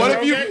 So are you what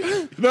if you?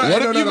 okay?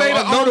 What if you made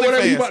an no,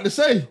 whatever you OnlyFans? about to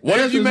say. What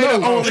if you made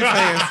an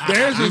OnlyFans? The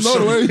answer is no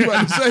to whatever you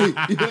about to say.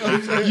 You know what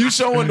I'm saying? You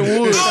showing the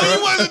wood? No, bro.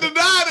 he wasn't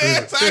denying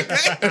that.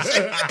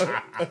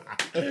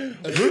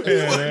 He wasn't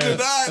denying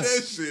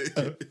that shit.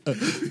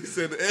 He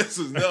said the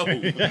answer's no.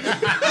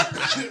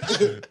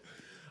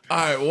 All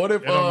right, what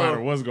if It don't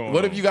matter what's going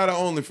what on. if you got an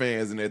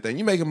OnlyFans and everything?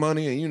 You making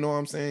money, and you know what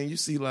I'm saying. You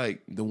see,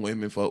 like the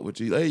women fuck with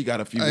you. Hey, you got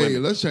a few Hey,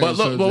 women. let's change but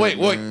the look, but wait,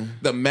 subject, wait. man.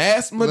 The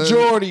mass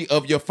majority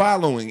of your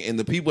following and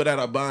the people that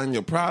are buying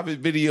your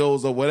private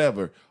videos or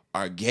whatever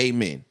are gay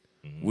men.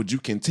 Would you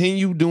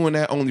continue doing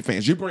that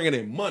OnlyFans? You're bringing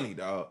in money,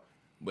 dog,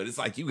 but it's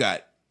like you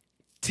got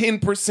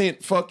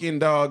 10% fucking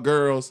dog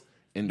girls.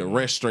 And the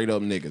rest straight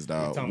up niggas,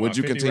 dog. Would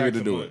you continue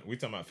to do it? We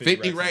talking about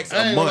 50 racks I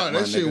a ain't gonna month, lie, my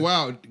that shit nigga.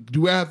 wow.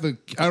 Do I have to?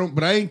 I don't.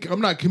 But I'm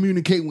not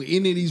communicating with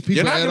any of these people.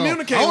 You're not at all.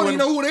 communicating. I don't with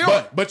even know who they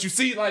are. But you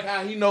see, like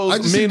how he knows I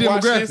just see men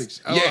watch demographics.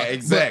 this. I- Yeah, but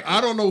exactly.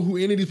 I don't know who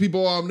any of these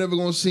people are. I'm never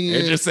gonna see.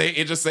 It just say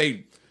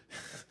 90%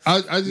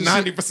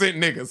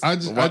 niggas.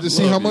 I just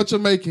see how much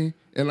I'm making,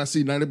 and I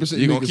see 90%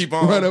 You gonna niggas keep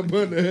on? right up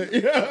under it.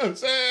 You know what I'm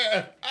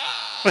saying?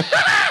 Blue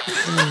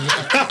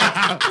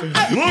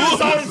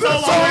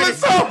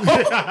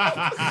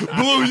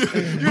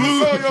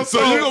So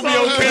you gonna be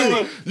on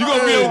camera? You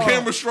gonna be on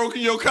camera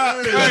stroking your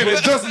cock? Hey,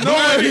 just know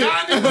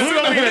it. Blue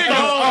gonna be in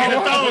the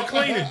thong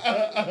cleaning.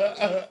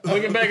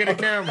 Looking back at the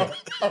camera.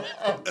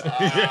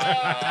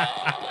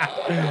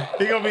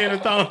 He gonna be in the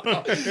thong.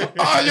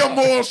 All your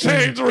morals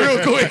change real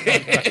quick.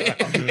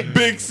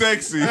 Big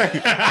sexy.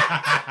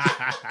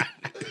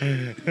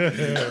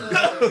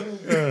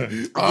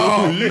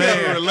 Oh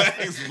man,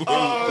 relax, Blue.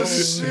 oh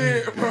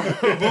shit,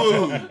 bro.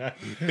 Blue.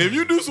 If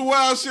you do some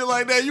wild shit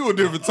like that, you a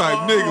different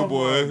type nigga,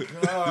 boy.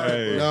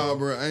 Hey. Nah,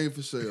 bro, I ain't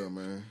for sale,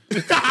 man.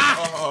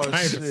 Oh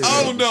shit.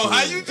 Oh no,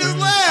 how you just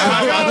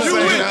laugh? You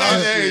with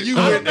that shit. You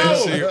I with that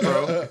know. shit,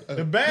 bro.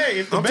 The bag,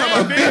 if the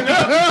bag big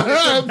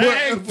enough,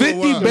 bag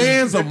 50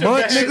 bands a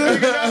month,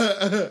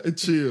 nigga.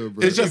 Chill,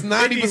 bro. It's just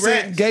 90%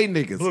 racks. gay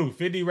niggas. Blue,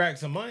 50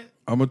 racks a month?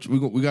 How much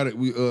we got it?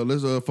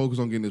 Let's focus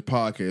on getting this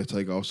podcast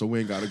take off, so we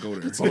ain't got to go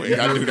there. So we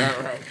gotta do that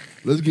right.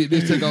 Let's get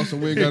this take off, so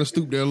we ain't got to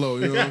stoop that low.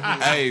 You know, what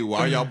I'm saying? Hey,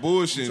 while y'all Trying to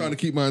bullshitting,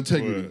 keep my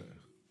integrity.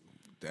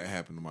 that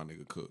happened to my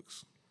nigga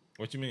Cooks.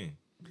 What you mean?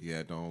 He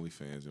had the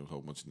OnlyFans and a whole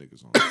bunch of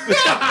niggas on.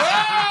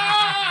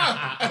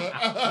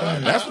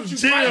 That's what you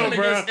Chill, fighting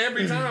bro. against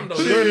every time, though.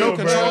 There's no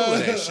bro. control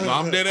of that shit. No,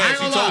 I'm dead I ain't ass.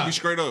 He gonna told lie. me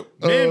straight up.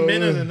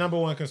 Men are the number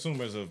one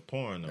consumers of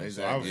porn, though. So I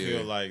Exactly. would feel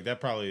Yeah. like that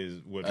probably is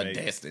what A made.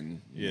 destiny.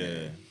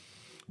 Yeah.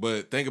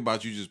 But think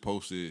about you just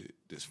posted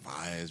this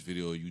fire ass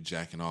video of you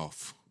jacking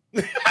off.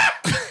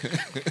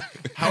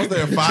 How's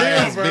there a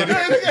fire-ass bro. video?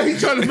 He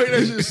trying to make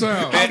that shit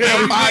sound. That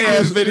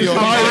fire-ass video.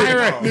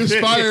 This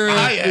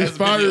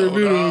fire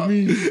video of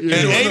me. And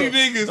Yeah. 80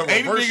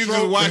 niggas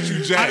just watch you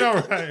I jack.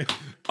 know, right?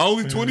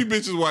 Only 20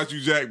 bitches watch you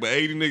jack, but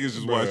 80 niggas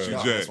just watch you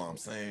Dog, jack. That's what I'm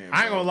saying.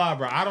 I ain't gonna lie,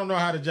 bro. I don't know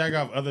how to jack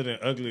off other than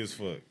ugly as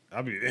fuck.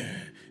 I be.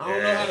 I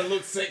don't know how to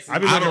look sexy. I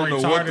be I looking don't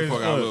know what the retarded fuck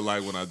as I fuck. look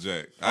like when I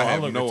jack. Oh, I I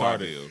have look no retarded.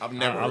 idea. I've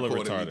never I look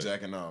recorded me retarded.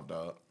 jacking off,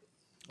 dog.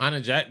 I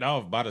done jacked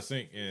off by the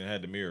sink and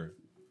had the mirror.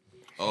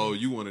 Oh,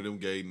 you one of them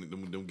gay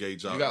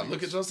job. You gotta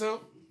look at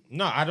yourself?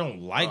 No, I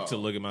don't like to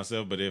look at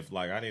myself, but if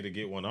like I need to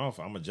get one off,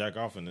 I'm gonna jack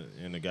off in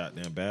the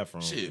goddamn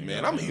bathroom. Shit, And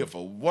man. goddamn- I'm here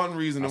for one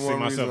reason I and see one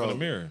myself reason in the only.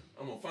 mirror.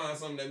 I'm gonna find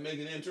something that make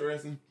it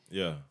interesting.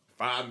 Yeah.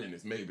 5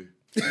 minutes, maybe.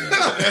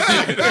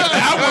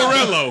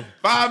 Alvarello.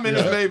 5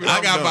 minutes, maybe. I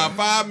I'm got done. about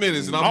 5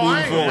 minutes and Oh, I'm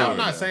moving forward. I'm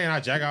not saying I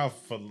jack off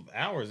for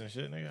hours and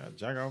shit, nigga. I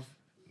jack off.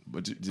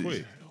 But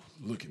Quick.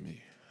 look at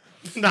me.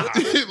 Nah,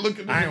 Look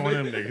at me. I ain't one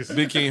of them niggas.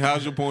 Big King,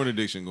 how's your porn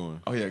addiction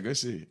going? Oh yeah, good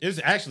shit. It's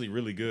actually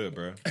really good,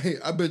 bro. Hey,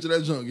 I bet you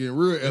that junk getting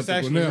real ethical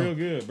actually now. real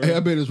good, bro. Hey, I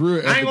bet it's real I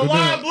ain't ethical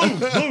gonna lie,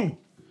 now.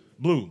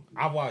 Blue.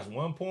 I've watched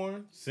one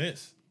porn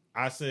since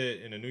I said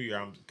in the new year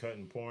I'm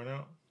cutting porn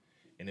out,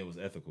 and it was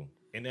ethical,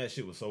 and that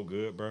shit was so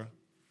good, bro.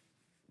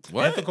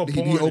 What? Ethical Did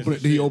porn. he open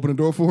it? Did he open the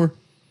door for her?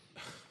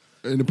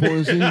 In the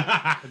porn scene?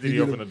 Did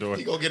he open the door?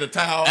 He gonna get a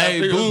towel. Hey,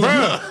 after Blue,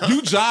 this.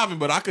 you jiving,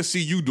 but I could see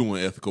you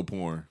doing ethical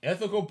porn.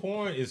 Ethical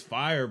porn is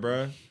fire,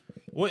 bro.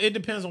 Well, it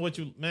depends on what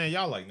you man.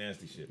 Y'all like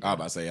nasty shit. I was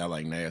about to say I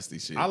like nasty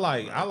shit. I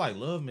like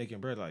love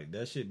making bread. Like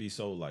that shit be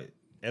so like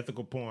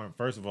ethical porn.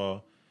 First of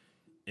all,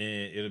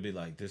 and it'll be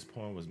like this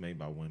porn was made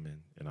by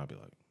women, and I'll be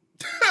like,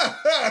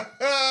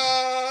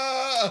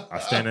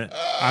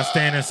 I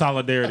stand in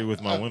solidarity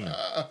with my women.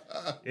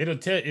 It'll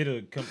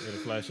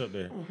flash up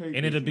there,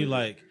 and it'll be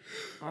like,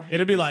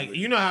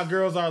 you know how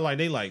girls are like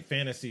they like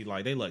fantasy,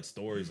 like they like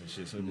stories and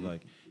shit. So it'll be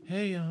like,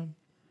 hey,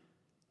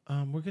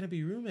 we're gonna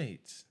be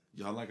roommates,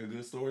 Y'all like a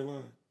good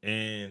storyline?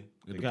 and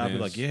the guy will be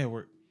like, yeah,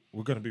 we're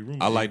gonna be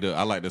roommates. I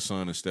like the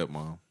son and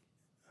stepmom.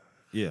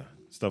 yeah,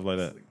 stuff like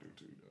that.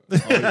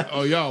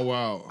 Oh, y'all,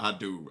 wow. I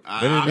do.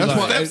 That's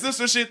why-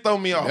 Stepsister shit throw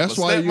me off. That's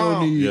but why you don't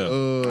stepmom- need. Yeah.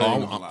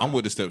 Oh, I'm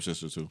with the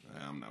stepsister too.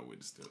 I'm not with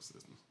the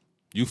stepsister.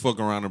 You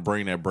fuck around and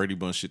bring that Brady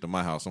Bunch shit to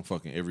my house. I'm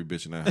fucking every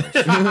bitch in that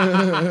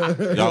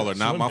house. Y'all are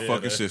not my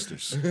fucking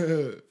sisters.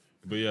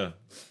 But yeah,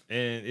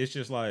 and it's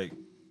just like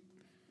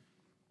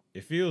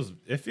it feels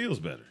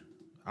better.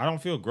 I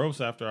don't feel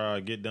gross after I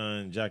get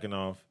done jacking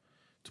off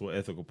to an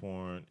ethical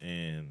porn,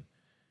 and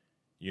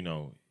you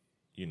know,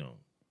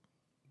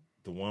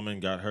 the woman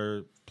got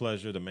her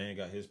pleasure, the man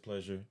got his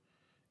pleasure.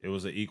 It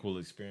was an equal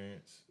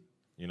experience.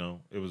 You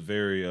know, it was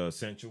very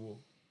sensual.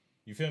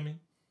 You feel me?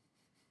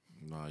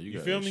 Nah, you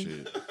got feel that me?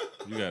 shit.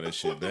 You got that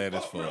shit bad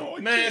as fuck.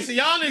 Man, see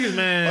y'all niggas, What the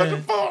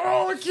man. fuck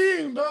wrong with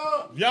Kim,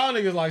 dog? Y'all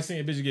niggas like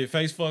seeing bitches get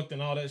face fucked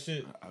and all that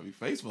shit. I be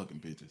face fucking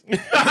bitches.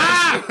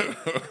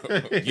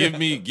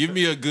 Give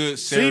me a good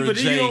See, Sarah but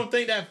then you J. don't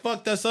think that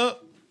fucked us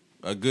up?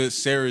 A good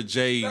Sarah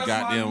J. That's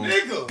Goddamn my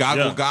nigga.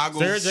 goggle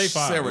goggles. Sarah J.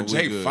 Fire. Sarah We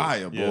J. good.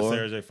 Fire, boy. Yeah,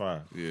 Sarah J.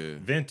 Fire. Yeah.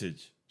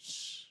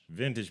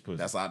 Vintage pussy.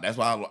 That's why,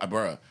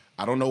 bruh.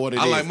 I don't know what it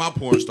is. I like my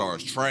porn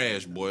stars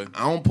trash, boy.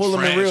 I don't pull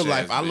them in real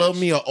Trash life. ass I love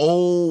bitch. me an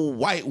old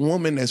white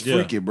woman that's Yeah.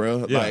 freaky,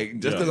 bro. Yeah. Like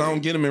just Yeah. because I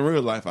don't get them in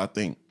real life, I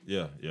think.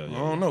 yeah. I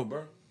don't know,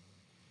 bro.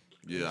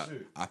 Yeah,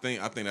 I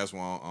think that's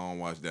why I don't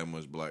watch that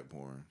much black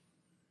porn.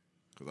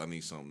 Cause I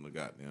need something to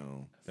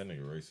goddamn. That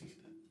nigga racist.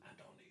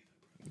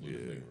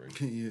 Yeah.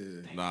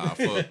 Yeah. Nah,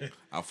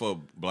 I fuck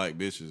black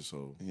bitches,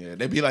 so Yeah,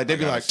 they be like,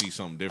 see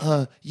something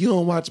different. you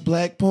don't watch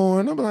black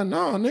porn? I'm like,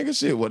 no, nigga,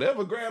 shit,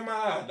 whatever grab my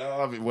eye,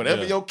 dog.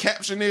 Whatever Yeah. your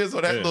caption is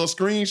or that Yeah. little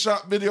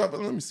screenshot video, but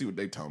let me see what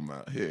they talking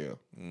about here.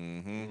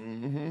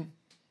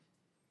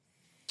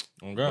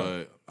 Oh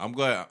God. But I'm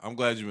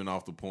glad you've been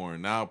off the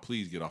porn. Now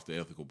please get off the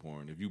ethical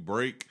porn. If you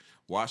break,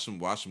 watch some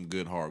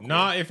good hardcore.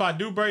 Nah, if I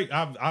do break,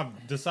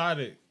 I've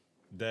decided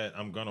that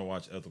I'm gonna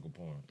watch ethical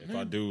porn. If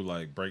I do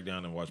like break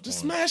down and watch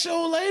Just porn, smash your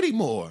old lady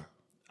more.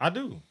 I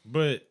do.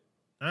 But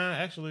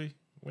actually,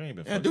 we ain't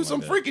been. Yeah, fucking do like some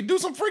that.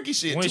 freaky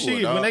shit When to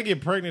her, dog. when they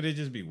get pregnant, it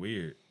just be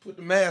weird. Put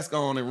the mask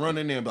on and run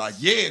in there and be like,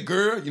 yeah,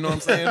 girl. You know what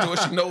I'm saying? So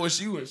she know it's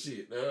you and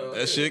shit.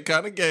 That shit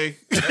kind of gay.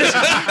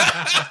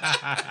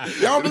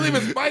 Y'all don't believe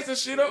in spicing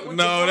shit up? with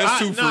No, your- that's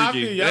too Nah, I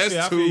freaky. feel you, I That's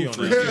feel too you on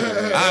freaky.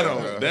 that. I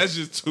don't. That's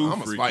just too I'm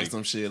gonna freaky. spice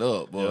some shit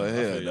up, boy. Yeah, I Yeah,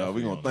 feel you, I dog.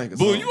 We feel gonna you. think of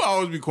Boo, something. you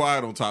always be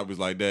quiet on topics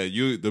like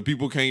that. The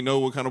people can't know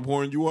what kind of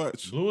porn you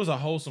watch. Blue is a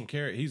wholesome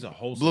character. He's a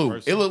wholesome Blue,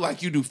 person. it look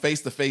like you do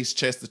face to face,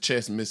 chest to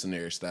chest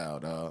missionary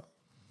style, dog.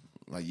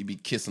 Like you be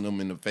kissing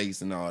them in the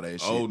face and all that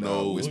shit. Oh, dog,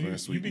 no. Blue, whispering you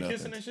sweet be nothings.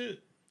 kissing and shit.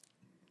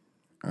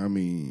 I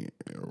mean,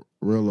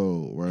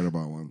 Rello right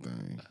about one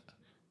thing.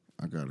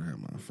 I gotta have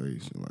my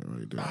face like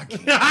right there. I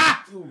can't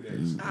do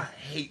that. I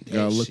hate that. You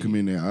gotta look shit. him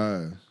in their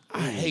eyes.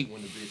 I hate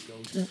when the bitch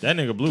goes. That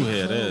nigga Blue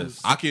head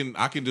ass. I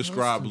can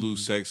describe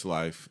Blue's sex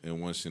life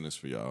in one sentence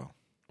for y'all.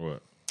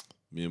 What?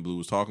 Me and Blue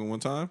was talking one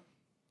time,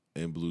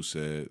 and Blue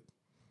said,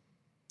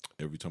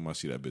 "Every time I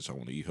see that bitch, I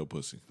want to eat her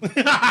pussy."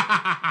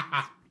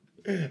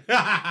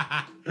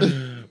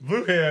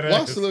 Blue head Why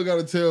ass. still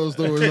gotta tell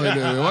stories like that?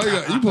 Man? Why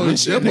you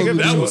supposed Shit, to nigga,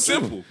 That be was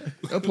simple.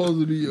 That supposed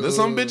to be There's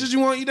some bitches you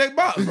want to eat that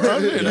box, bro.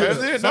 Yeah, that's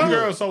it, Some dog.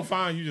 girls so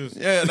fine, you just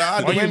Yeah, nah,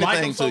 I Why do you like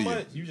anything them so to you.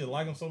 much? You just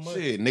like them so much.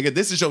 Shit, nigga,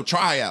 this is your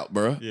tryout,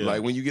 bro. Yeah.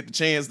 Like when you get the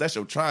chance, that's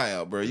your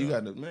tryout, bro. You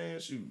got to, man,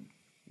 shoot,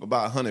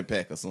 about 100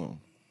 pack or something.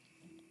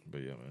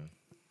 But yeah, man.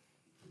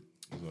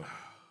 What's up?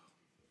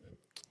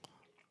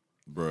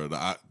 Bro,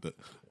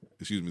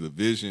 the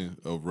vision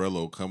of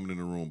Rello coming in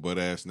the room butt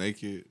ass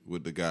naked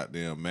with the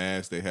goddamn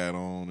mask they had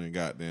on and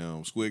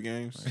goddamn Squid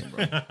Games.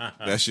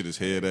 That shit is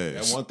head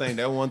ass.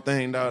 That one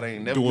thing, dog,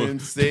 ain't never Doing- been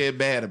said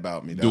bad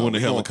about me, dog. doing the We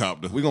gonna-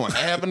 helicopter. We gonna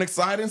have an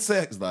exciting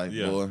sex life,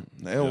 Yeah. boy.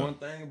 That one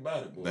thing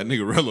about it, boy. That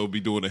nigga Rello be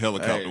doing the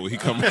helicopter Hey. when he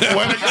come When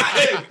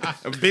I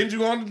bend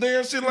you on the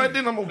damn shit like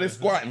this, I'm over there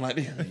squatting like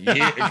this.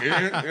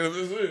 Yeah,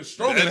 girl.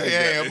 Stroking that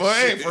ass, boy.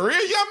 Hey, for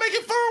real, y'all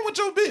making fun with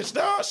your bitch,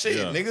 dog. Shit,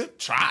 Yeah. nigga.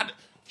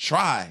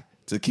 Try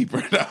to keep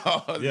her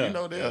dog. Yeah, You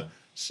know, there. yeah.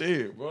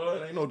 Shit, bro.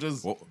 It ain't no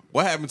just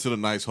What happened to the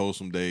nice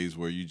wholesome days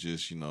where you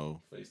just,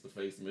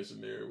 face-to-face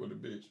missionary with a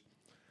bitch.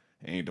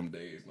 Ain't them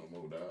days no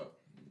more, dog.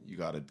 You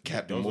got to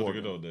Captain Those are the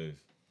Morgan. good old days.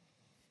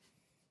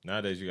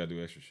 Nowadays, you gotta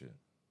do extra shit.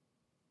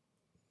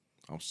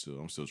 I'm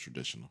still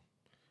traditional.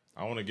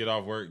 I want to get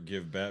off work,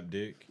 give Bap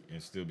dick,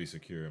 and still be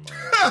secure in my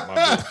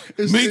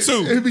bitch. Me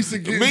too. It be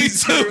secure. Me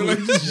too.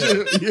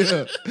 Relationship.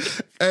 Yeah.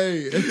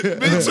 Hey.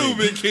 Me too,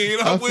 Big King.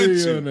 I I'm feel with you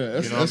you. on that.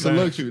 That's, You know that's what a I'm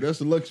luxury.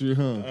 That's a luxury,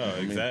 huh? Oh,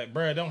 exactly.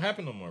 Bro, it don't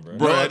happen no more, bro.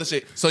 Bro, other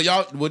shit. So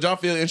y'all, would y'all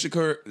feel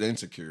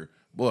insecure?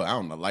 Boy, I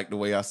don't know, like the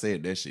way I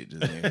said that shit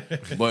just then.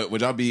 But would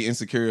y'all be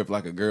insecure if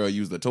like a girl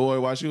used a toy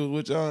while she was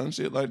with y'all and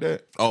shit like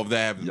that? Oh, that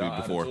happened to Y'all me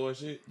had a before. toy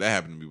shit? That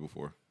happened to me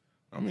before.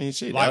 I mean,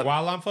 shit. Like that-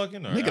 while I'm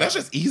fucking? Or nigga, that's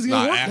just easy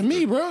Nah, work after, to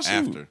me, bro. Shoot.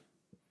 After.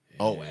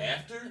 Oh,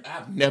 after?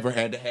 I've never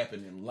had that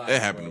happen in life.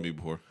 That happened bro. to me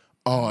before.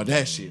 Oh,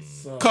 that shit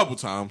sucks. Couple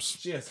times.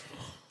 Just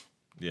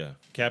Yeah,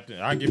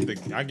 Captain. I give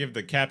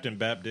the Captain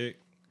Bap dick.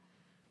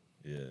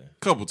 Yeah,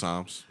 Couple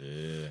times.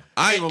 yeah.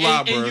 I ain't gonna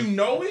lie, bro. and you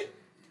know it?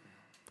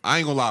 I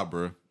ain't gonna lie,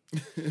 bro.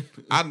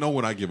 I know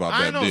when I give out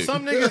I that know dick.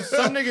 some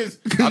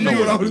niggas. I know Do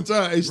what it I all do. the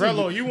time. Hey,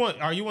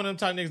 Rello, are you one of them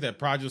type niggas that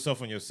pride yourself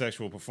on your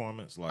sexual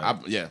performance? Like,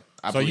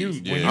 I so you,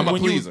 please. Yeah. when you, I'm a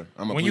when pleaser.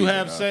 You, when you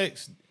have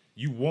sex,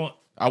 you want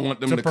I want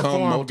them to to come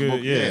perform multiple.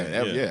 good,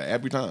 yeah.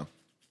 Every time.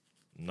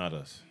 not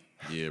us.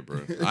 Yeah,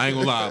 bro. I ain't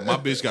gonna lie. My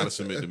bitch gotta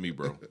submit to me,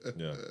 bro.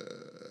 Yeah,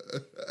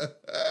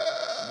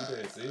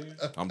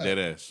 I'm dead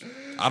ass.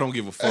 I don't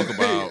give a fuck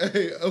about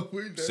Hey,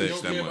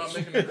 sex that much.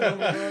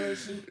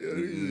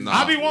 Nah.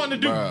 I be wanting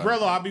to do, Bruh.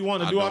 Rello. I be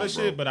wanting to I do all don't, this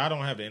bro. shit, but I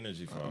don't have the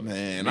energy for it.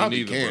 Man, Me I be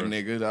neither, caring, bro.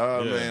 nigga.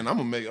 Dog, Yeah. man, I'm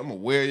gonna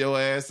wear your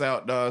ass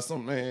out, dog.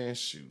 Something, man.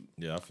 Shoot.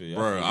 Yeah, I feel you.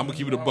 Bro, I'm gonna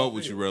keep it a buck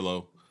with you,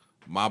 Rello.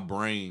 My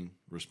brain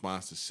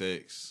responds to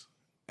sex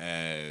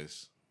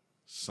as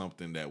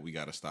something that we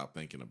got to stop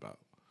thinking about.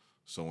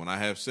 So when I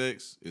have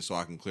sex, it's so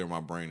I can clear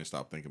my brain and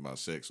stop thinking about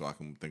sex, so I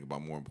can think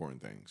about more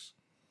important things.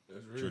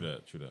 True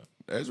that.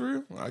 That's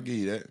real. I'll give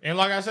you that. And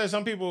like I said,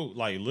 some people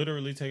like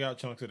literally take out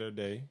chunks of their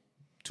day,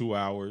 2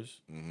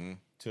 hours,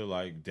 to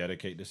like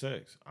dedicate to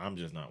sex. I'm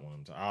just not one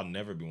of them. I'll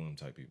never be one of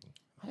them type people.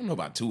 I don't know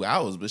about 2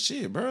 hours, but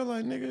shit, bro,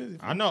 like nigga.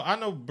 I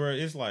know, bro.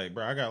 It's like,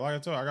 bro, I got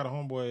a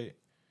homeboy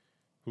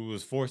who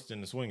was forced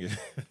into swinging,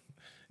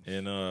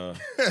 and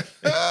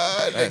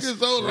nigga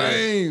so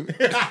lame.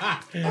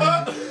 That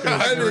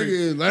nigga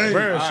is lame.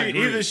 bro,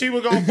 either she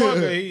was gonna fuck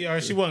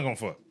or she wasn't gonna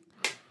fuck.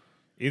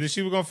 Either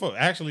she was gonna fuck.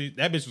 Actually,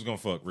 that bitch was gonna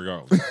fuck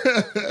regardless.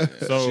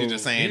 So She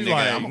just saying, he's nigga,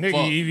 like, I'ma nigga,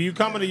 fuck. either you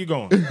coming or you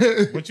going?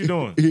 What you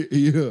doing?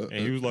 Yeah. And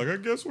he was like, I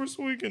guess we're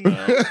swinging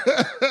now. This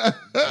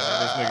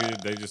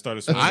nigga, they just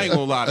started swinging. I ain't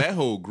gonna lie, that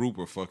whole group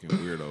are fucking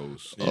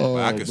weirdos. But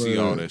I can see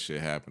man. all that shit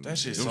happening. That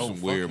shit's Them so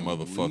some weird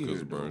fucking motherfuckers,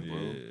 weird, bro.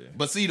 bro.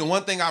 But see, the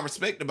one thing I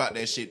respect about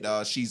that shit,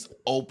 dog, she's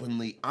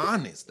openly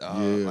honest, dog.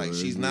 Yeah, like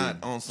she's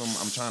not on some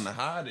I'm trying to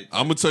hide it.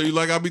 I'm gonna tell you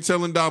like I be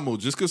telling Damo,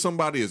 just because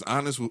somebody is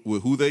honest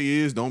with who they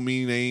is, don't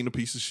mean they ain't a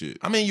piece of shit.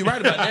 I mean, you're right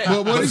about that. But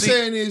what But he's see,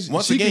 saying is,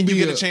 once she again, can you be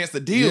get a chance to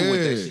deal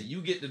with that Yeah. shit.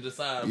 You get to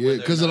decide. Yeah, whether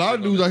or because a not lot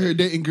of you're dudes out gonna- here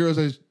dating girls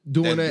that's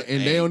doing that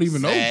and they don't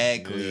even know.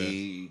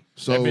 Exactly.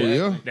 So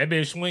yeah, That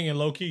bitch swinging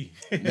low key.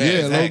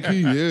 yeah, low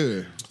key,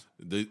 yeah.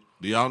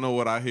 Do y'all know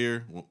what I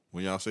hear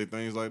when y'all say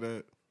things like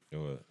that?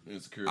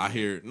 Insecure. I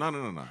hear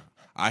no.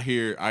 I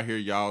hear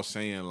y'all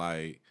saying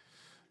like,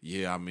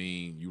 yeah, I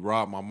mean, you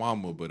robbed my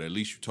mama, but at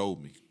least you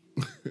told me.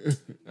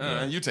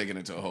 You taking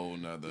it to a whole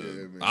nother.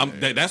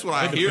 That's what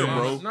I hear,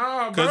 bro.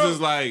 Nah, bro.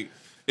 Because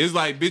it's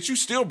like, bitch, you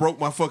still broke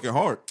my fucking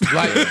heart.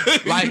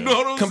 Like, You know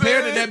what I'm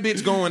compared saying? to that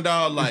bitch going,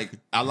 dog, like,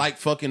 I like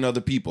fucking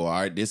other people, all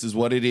right? This is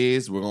what it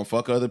is. We're going to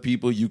fuck other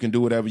people. You can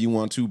do whatever you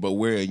want to, but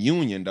we're a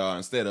union, dog,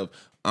 instead of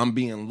I'm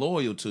being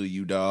loyal to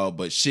you, dog,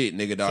 but shit,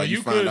 nigga, dog, So you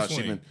you find could out she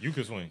swing. been... You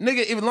could swing. Nigga,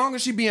 if, as long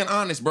as she being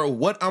honest, bro,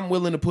 what I'm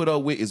willing to put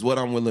up with is what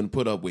I'm willing to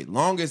put up with.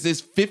 Long as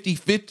it's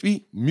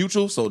 50-50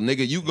 mutual, so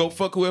nigga, you go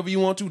fuck whoever you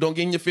want to. Don't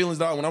get in your feelings,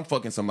 dog, when I'm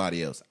fucking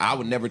somebody else. I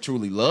would never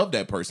truly love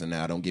that person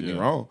now, don't get me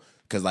wrong.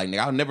 Cause like, nigga,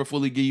 I'll never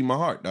fully give you my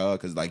heart,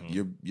 dog. Cause like,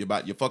 you're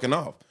fucking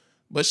off.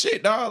 But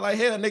shit, dog, like,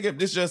 hell, nigga, if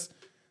this just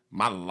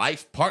my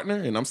life partner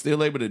and I'm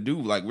still able to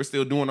do, like, we're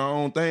still doing our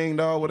own thing,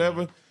 dog,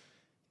 whatever.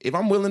 If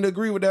I'm willing to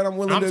agree with that, I'm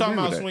willing I'm to talking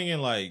agree about with that. swinging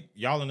like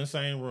y'all in the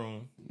same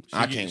room.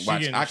 I can't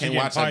watch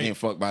her getting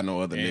fucked by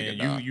no other nigga, And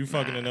dog. you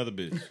fucking another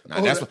bitch. Nah,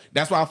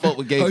 that's why I fuck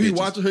with gay Oh, bitches. you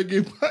watching her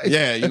get piped?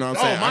 Yeah, you know what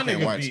I'm saying? Oh, I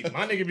can't watch.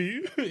 my nigga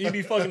be he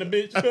be fucking a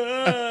bitch.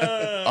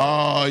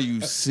 Oh,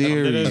 you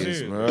serious,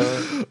 serious.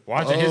 bro?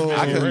 Watching his bitch.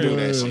 I couldn't for do real.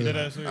 that I'm shit. dead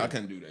ass serious. I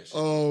couldn't do that shit.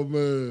 Oh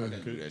man,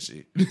 Couldn't do that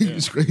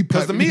shit. straight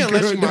Because to me, piping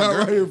unless this you my down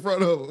girl- right in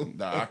front of him.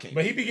 Nah, I can't.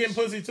 But he be getting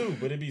pussy too,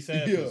 but it be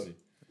sad pussy.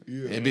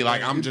 It'd be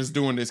like I'm just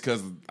doing this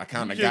because I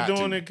kind You of just got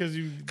doing to. it because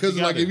you. Because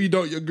like if you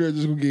don't, your girl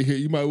just gonna get hit.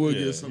 You might well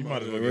Yeah, get something. you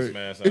might as well right? get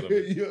smashed out of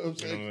it. You know what I'm You know what I'm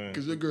saying? saying?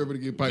 Because your girl better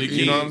get piped. Big in.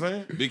 You know what I'm King-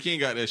 saying? Big King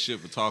got that shit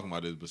for talking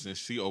about this, but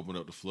since he opened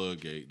up the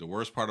floodgate, the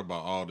worst part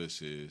about all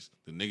this is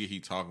the nigga he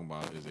talking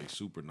about is a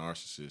super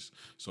narcissist.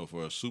 So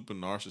for a super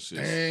narcissist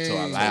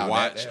Dang. allow to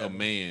watch that a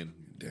man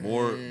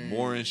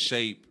more in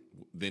shape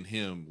than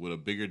him with a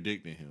bigger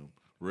dick than him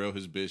rail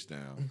his bitch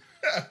down,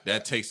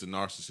 that takes the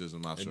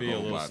narcissism out It'd your be a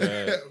whole little body.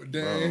 sad.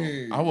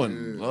 Dang. I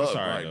wouldn't love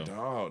alright, like though.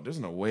 dog. There's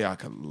no way I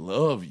could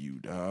love you,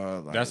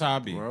 dog. Like, That's how I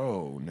be.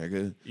 bro,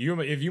 nigga.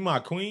 If you my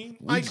queen,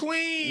 my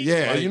queen.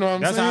 Yeah, you know what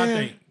I'm that's saying? how I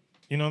think.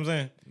 You know what I'm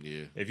saying?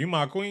 Yeah. If you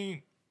my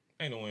queen,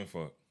 ain't no way in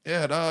fuck.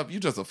 Yeah, dog.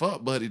 You just a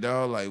fuck buddy,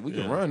 dog. Like we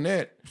can run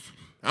that.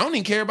 I don't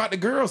even care about the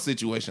girl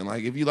situation.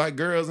 Like if you like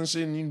girls and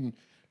shit, and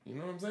you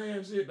know what I'm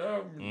saying, shit,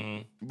 dog.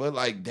 But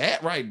like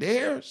that right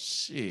there,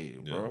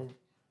 shit, bro.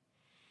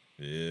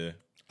 Yeah.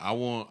 I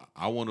want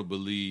to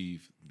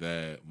believe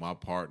that my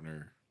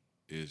partner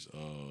is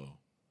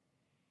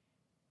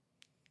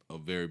a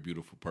very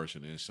beautiful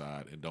person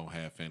inside and don't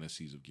have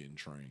fantasies of getting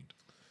trained.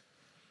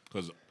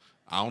 Because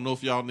I don't know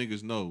if y'all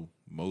niggas know,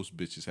 most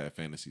bitches have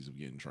fantasies of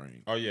getting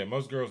trained. Oh yeah,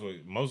 most girls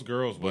would.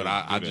 But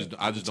I do just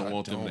that. I just don't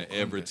want them to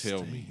ever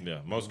tell me. Yeah,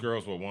 most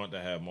girls would want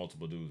to have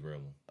multiple dudes rail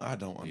them. I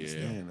don't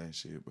understand that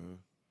shit, bro.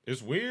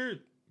 It's weird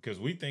because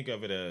we think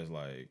of it as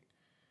like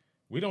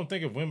we don't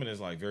think of women as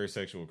like very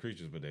sexual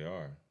creatures, but they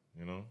are.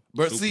 You know.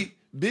 But see,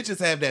 bitches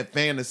have that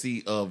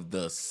fantasy of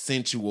the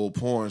sensual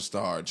porn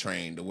star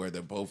train to where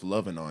they're both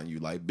loving on you.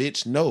 Like,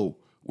 bitch, no.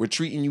 We're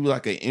treating you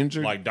like an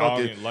injured Like dog,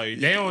 fucking- like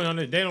they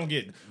don't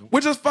get.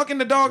 We're just fucking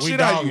the dog We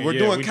shit out of dogging, you. We're yeah,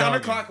 doing we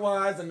dogging.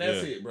 counterclockwise and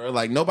that's Yeah. it, bro.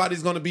 Like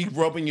nobody's gonna be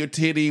rubbing your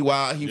titty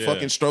while he Yeah.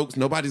 fucking strokes.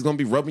 Nobody's gonna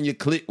be rubbing your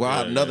clit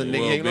while Yeah, another yeah, nigga.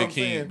 Well, You know what I'm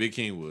saying? Big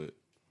King would.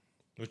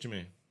 What you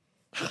mean?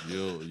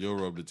 You'll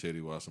rub the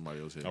titty while somebody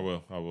else hit. I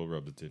will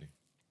rub the titty.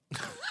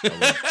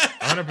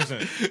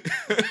 100%.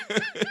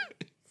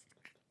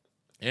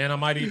 And I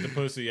might eat the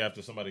pussy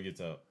after somebody gets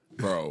out.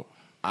 Bro,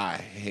 I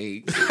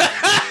hate.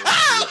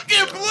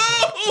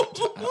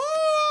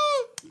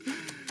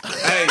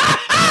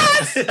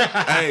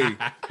 Hey,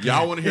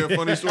 y'all want to hear a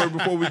funny story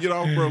before we get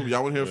off, bro?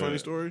 Y'all want to hear a funny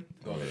story?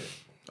 Go ahead.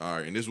 All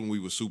right, and this when we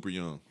was super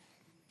young.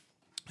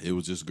 It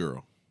was this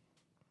girl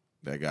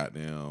that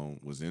goddamn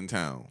was in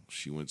town.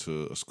 She went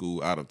to a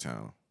school out of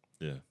town.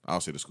 Yeah.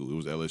 I'll say the school. It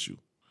was LSU.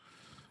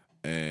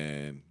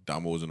 And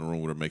Damo was in the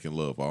room with her making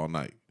love all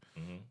night.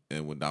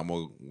 And when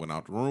Damo went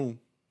out the room,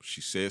 she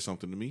said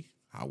something to me.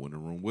 I went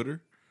in the room with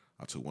her.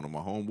 I took one of my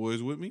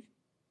homeboys with me.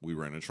 We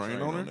ran a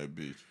train on her. That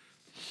bitch.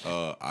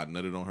 I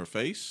nutted on her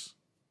face,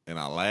 and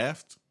I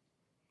laughed.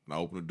 And I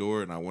opened the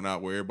door, and I went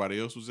out where everybody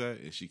else was at.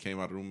 And she came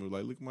out of the room and was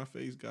like, look at my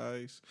face,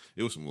 guys.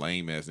 It was some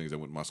lame-ass niggas that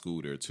went to my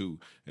school there, too.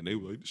 And they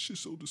were like, this shit's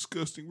so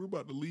disgusting. We're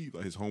about to leave.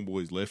 Like, his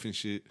homeboys left and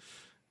shit.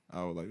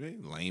 I was like,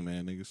 man,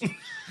 lame-ass niggas.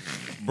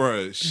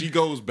 Bruh, she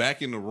goes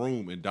back in the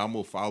room, and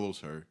Damo follows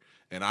her.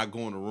 And I go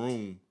in the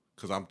room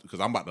because I'm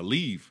about to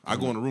leave. I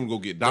go in the room, go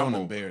get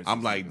Damo.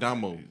 I'm like,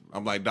 Damo,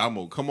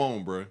 come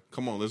on, bruh.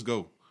 Come on, let's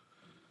go.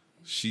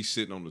 She's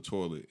sitting on the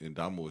toilet, and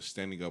Damo is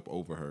standing up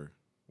over her,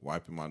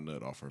 wiping my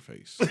nut off her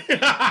face.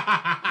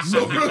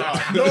 No,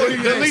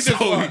 he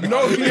ain't.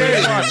 No, he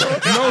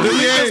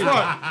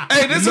ain't.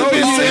 Hey, this has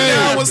been sitting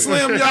down with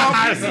Slim, y'all.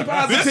 PC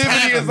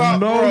positivity is up,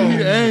 No, bro. he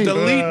ain't.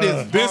 Delete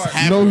this. This part.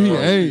 happened. No, he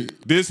bro.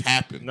 ain't. This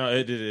happened. No,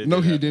 it did.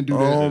 No, he didn't do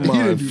that. Oh He my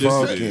didn't do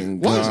that. fucking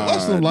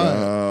Watch them god,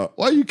 lying. dog.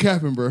 Why you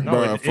capping, bro? No,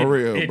 Bro, it- for it-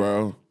 real, it-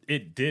 bro.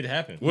 It did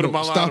happen. What am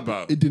I lying Stop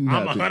about? it. It didn't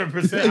I'm happen.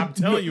 100%. I'm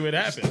telling you, it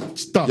happened.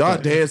 Stop Y'all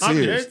that. dead I'm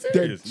serious. dead That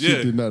serious.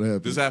 shit did not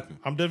happen. This happened.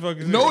 I'm dead fucking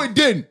serious. No, it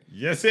didn't.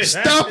 Yes, it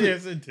Stop happened. it.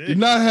 Yes, it did. Did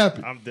not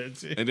happen. I'm dead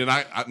serious. And then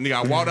I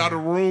walked out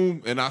of the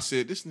room and I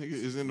said, this nigga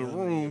is in the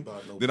room.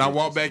 Then I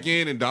walked back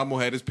in and Damo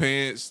had his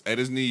pants at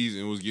his knees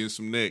and was getting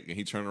some neck. And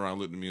he turned around,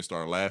 looked at me and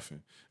started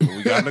laughing. When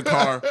we got in the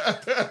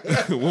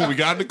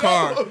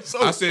car,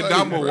 I said,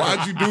 Damo,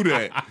 why'd you do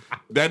that?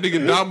 That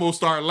nigga Damo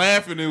started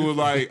laughing and was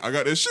like, I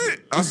got that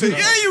shit. I said,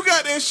 yeah, you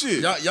got that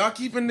shit. Y'all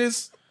keeping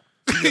this?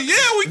 Yeah,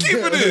 we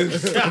keeping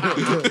this.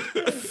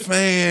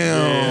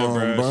 Fam,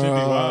 bro. Shit be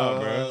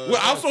wild, bro. Well,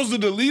 I'm supposed to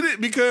delete it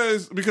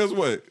because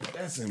what?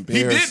 That's He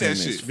embarrassing. did that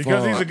as shit.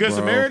 Because he's a fuck, good bro.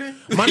 Samaritan?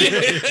 My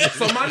nigga,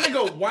 so my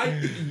nigga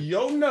wiped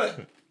your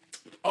nut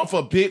off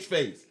a bitch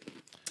face.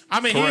 I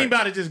mean, he ain't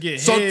about to just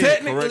get So head.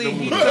 technically,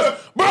 he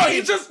just, bro,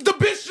 he just the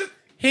bitch. Just,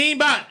 He ain't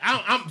about.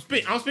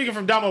 I'm speaking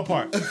from Damo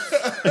part. He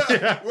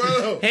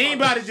ain't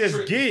about to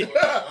just get.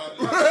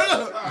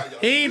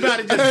 He ain't about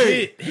to just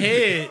get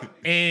head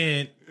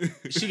and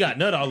she got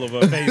nut all over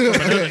her face from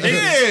another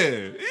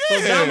nigga. Yeah.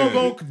 So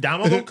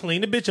Damo gonna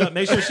clean the bitch up,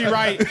 make sure she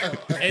right,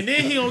 and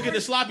then he gonna get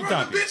the sloppy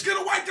toppy. bitch could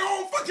have wiped her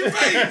own fucking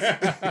face.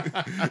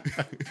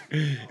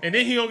 And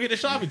then he gonna get the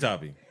sloppy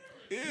toppy.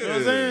 You know what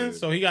I'm saying?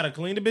 So he gotta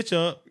clean the bitch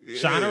up,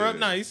 shine her up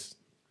nice.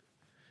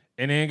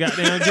 And then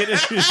goddamn get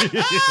this and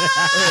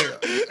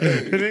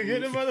then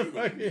get the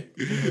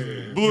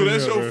motherfucking Blue,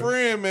 that's your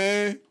friend,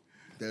 man.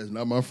 That's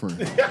not my friend.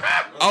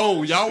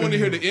 Oh, y'all want to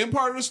hear the end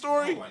part of the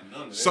story?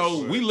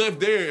 So we left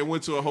there and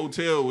went to a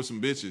hotel with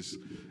some bitches.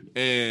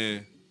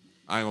 And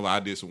I ain't gonna lie, I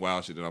did some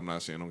wild shit that I'm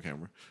not saying on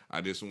camera.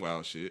 I did some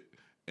wild shit.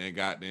 And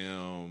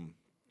goddamn.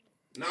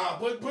 Nah,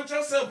 put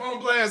yourself on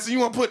blast. So you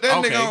want to put that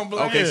Okay, nigga on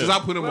blast? okay, since I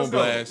put him on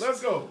blast.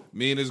 Let's go.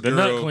 Me and this The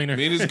nut girl, cleaner.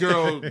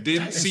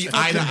 didn't see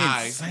eye to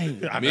eye. Insane.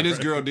 Me and this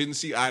girl didn't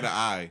see eye to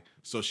eye.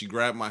 So she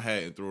grabbed my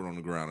hat and threw it on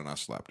the ground and I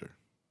slapped her.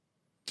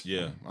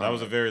 Yeah, that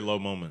was a very low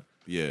moment.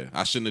 Yeah,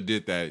 I shouldn't have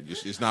did that.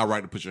 It's not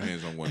right to put your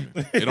hands on women.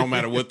 It don't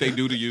matter what they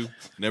do to you.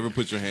 Never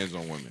put your hands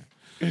on women.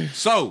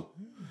 So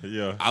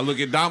Yeah. I look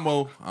at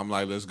Damo. I'm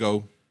like, let's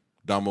go.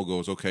 Damo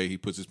goes, okay. He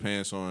puts his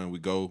pants on. We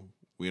go.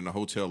 We in the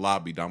hotel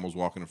lobby. Damo's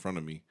walking in front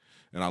of me.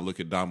 And I look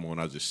at Damo and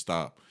I just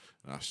stop.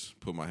 And I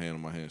put my hand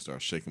on my hand, start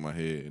shaking my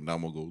head. And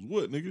Damo goes,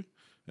 what, nigga?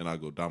 And I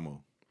go,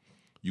 Damo,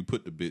 you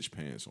put the bitch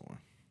pants on.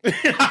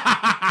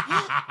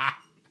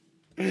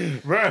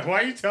 Bro,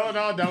 why you telling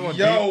all Damo?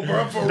 Yo,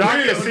 bro, for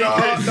Dark real,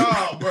 secrets.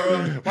 dog, bro.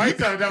 Why you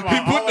telling Damo? He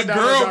all put the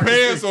Damo girl dark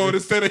pants secrets? on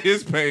instead of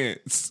his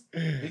pants.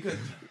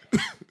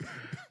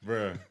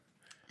 Bro.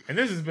 And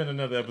this has been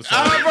another episode.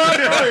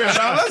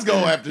 Let's go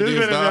after This has this,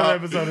 been another dog.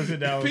 episode of Sit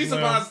Down with Piece of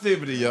Slim.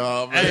 positivity,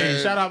 y'all, man. Hey,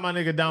 shout out my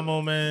nigga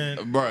Damo,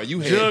 man. Bro, you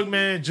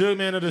had Jug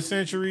man of the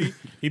century.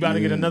 He about to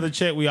get another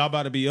check. We all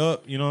about to be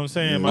up. You know what I'm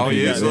saying? My Oh,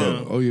 nigga yeah,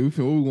 goddamn- Oh yeah, we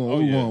feel we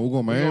going. yeah. We're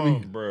going Miami.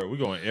 Bro, we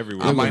going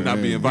everywhere. I might not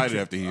be man. invited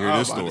after he hear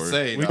this about to story.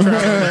 say, We dog.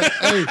 trying.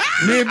 Hey,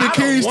 me and Big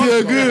King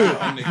still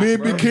good. Me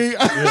and Big King.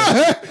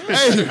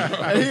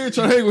 Hey, he ain't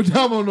trying to hang with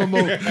Damo no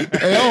more.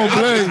 Hey, I don't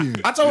blame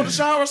you. I told the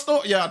shower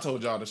story. Yeah, I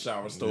told y'all the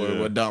shower story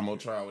where Damo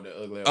tried with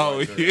the ugly. Oh,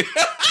 white girl.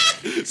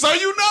 yeah. So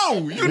you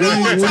know What what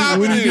he- time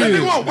what it he is. did?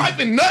 They want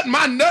wiping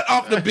my nut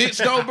off the bitch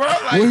though, bro.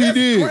 Like, What he that's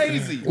did?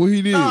 crazy. What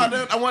he did?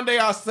 Nah, one day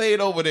I stayed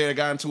over there.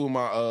 Got into with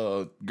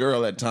my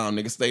girl at the time.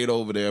 Nigga stayed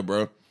over there,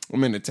 bro.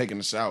 I'm in there taking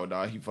a shower,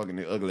 dog. He fucking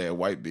the ugly ass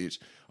white bitch.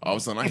 All of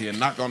a sudden I hear a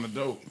knock on the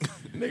door.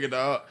 Nigga,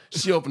 dog.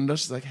 She opened the door.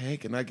 She's like, hey,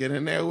 can I get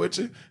in there with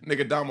you?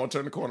 Nigga, Damo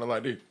turned the corner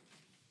like this.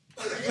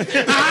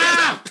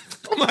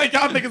 I'm like,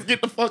 y'all niggas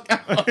get the fuck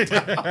out. Like,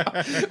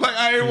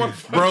 I ain't want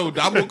to Bro,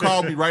 Damo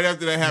called me right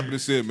after that happened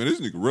and said, man,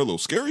 this nigga Rillo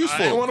scary as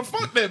I ain't fuck. want to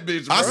fuck that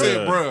bitch, bro. I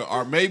said, bro,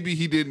 or maybe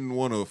he didn't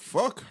want to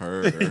fuck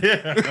her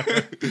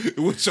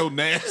with your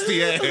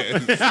nasty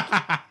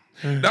ass.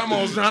 That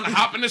man was trying to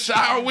hop in the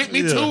shower with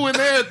me too and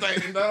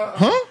everything, dog.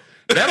 Huh?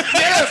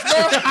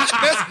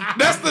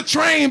 That's the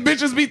train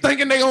bitches be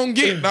thinking they gonna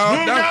get,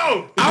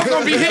 dog. I was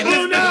gonna be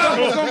hitting this. I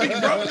was gonna be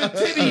rubbing the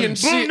titty and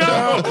shit,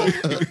 dog.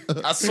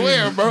 I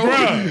swear, bro.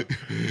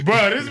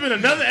 Bro, this has been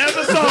another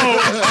episode.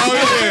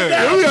 Oh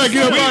yeah. We gotta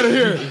get up out of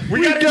here.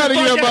 We gotta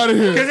get up out of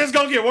here. Because it's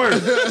gonna get worse.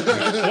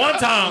 One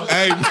time,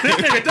 Hey, this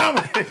nigga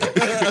Dominic.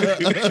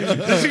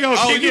 This shit gonna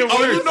keep getting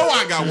worse. you know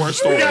I got worse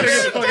stories. Gotta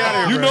get the fuck out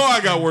of here, You bro. know I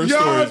got worse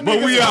stories,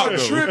 but we out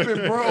though.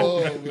 Tripping,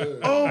 bro.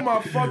 Oh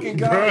my fucking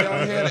god,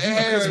 y'all had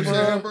ass, bro.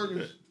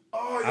 Hamburgers.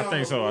 I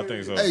think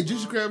so. Hey,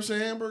 Juicy Crab say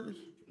hamburgers?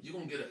 You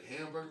gonna get a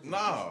hamburger?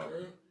 Nah.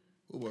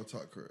 What about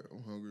top crab?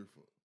 I'm hungry for.